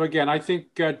thank you again. I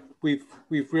think we've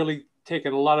really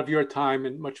taken a lot of your time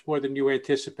and much more than you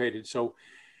anticipated. So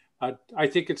I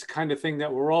think it's the kind of thing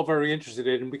that we're all very interested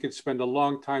in, and we could spend a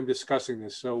long time discussing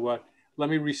this. So let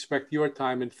me respect your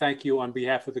time and thank you on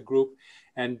behalf of the group.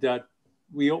 And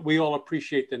we all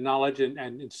appreciate the knowledge and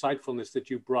insightfulness that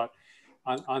you brought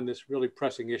on this really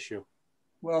pressing issue.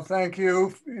 Well, thank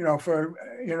you, for,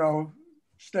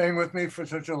 staying with me for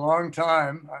such a long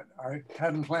time. I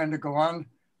hadn't planned to go on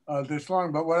this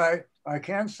long, but what I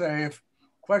can say, if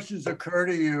questions occur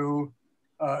to you,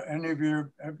 any of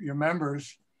your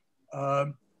members,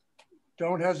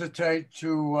 don't hesitate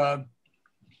to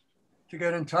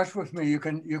get in touch with me. You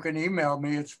can email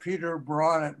me. It's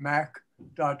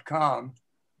peterbraun@mac.com.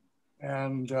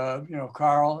 And,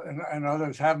 Carl and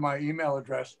others have my email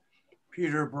address,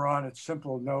 Peter Braun. It's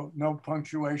simple, no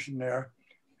punctuation there,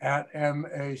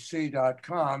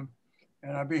 @mac.com.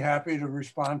 And I'd be happy to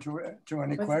respond to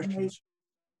any questions.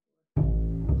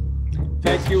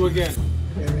 Thank you again.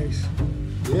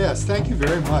 Yes, thank you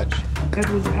very much. That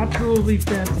was absolutely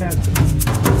fantastic.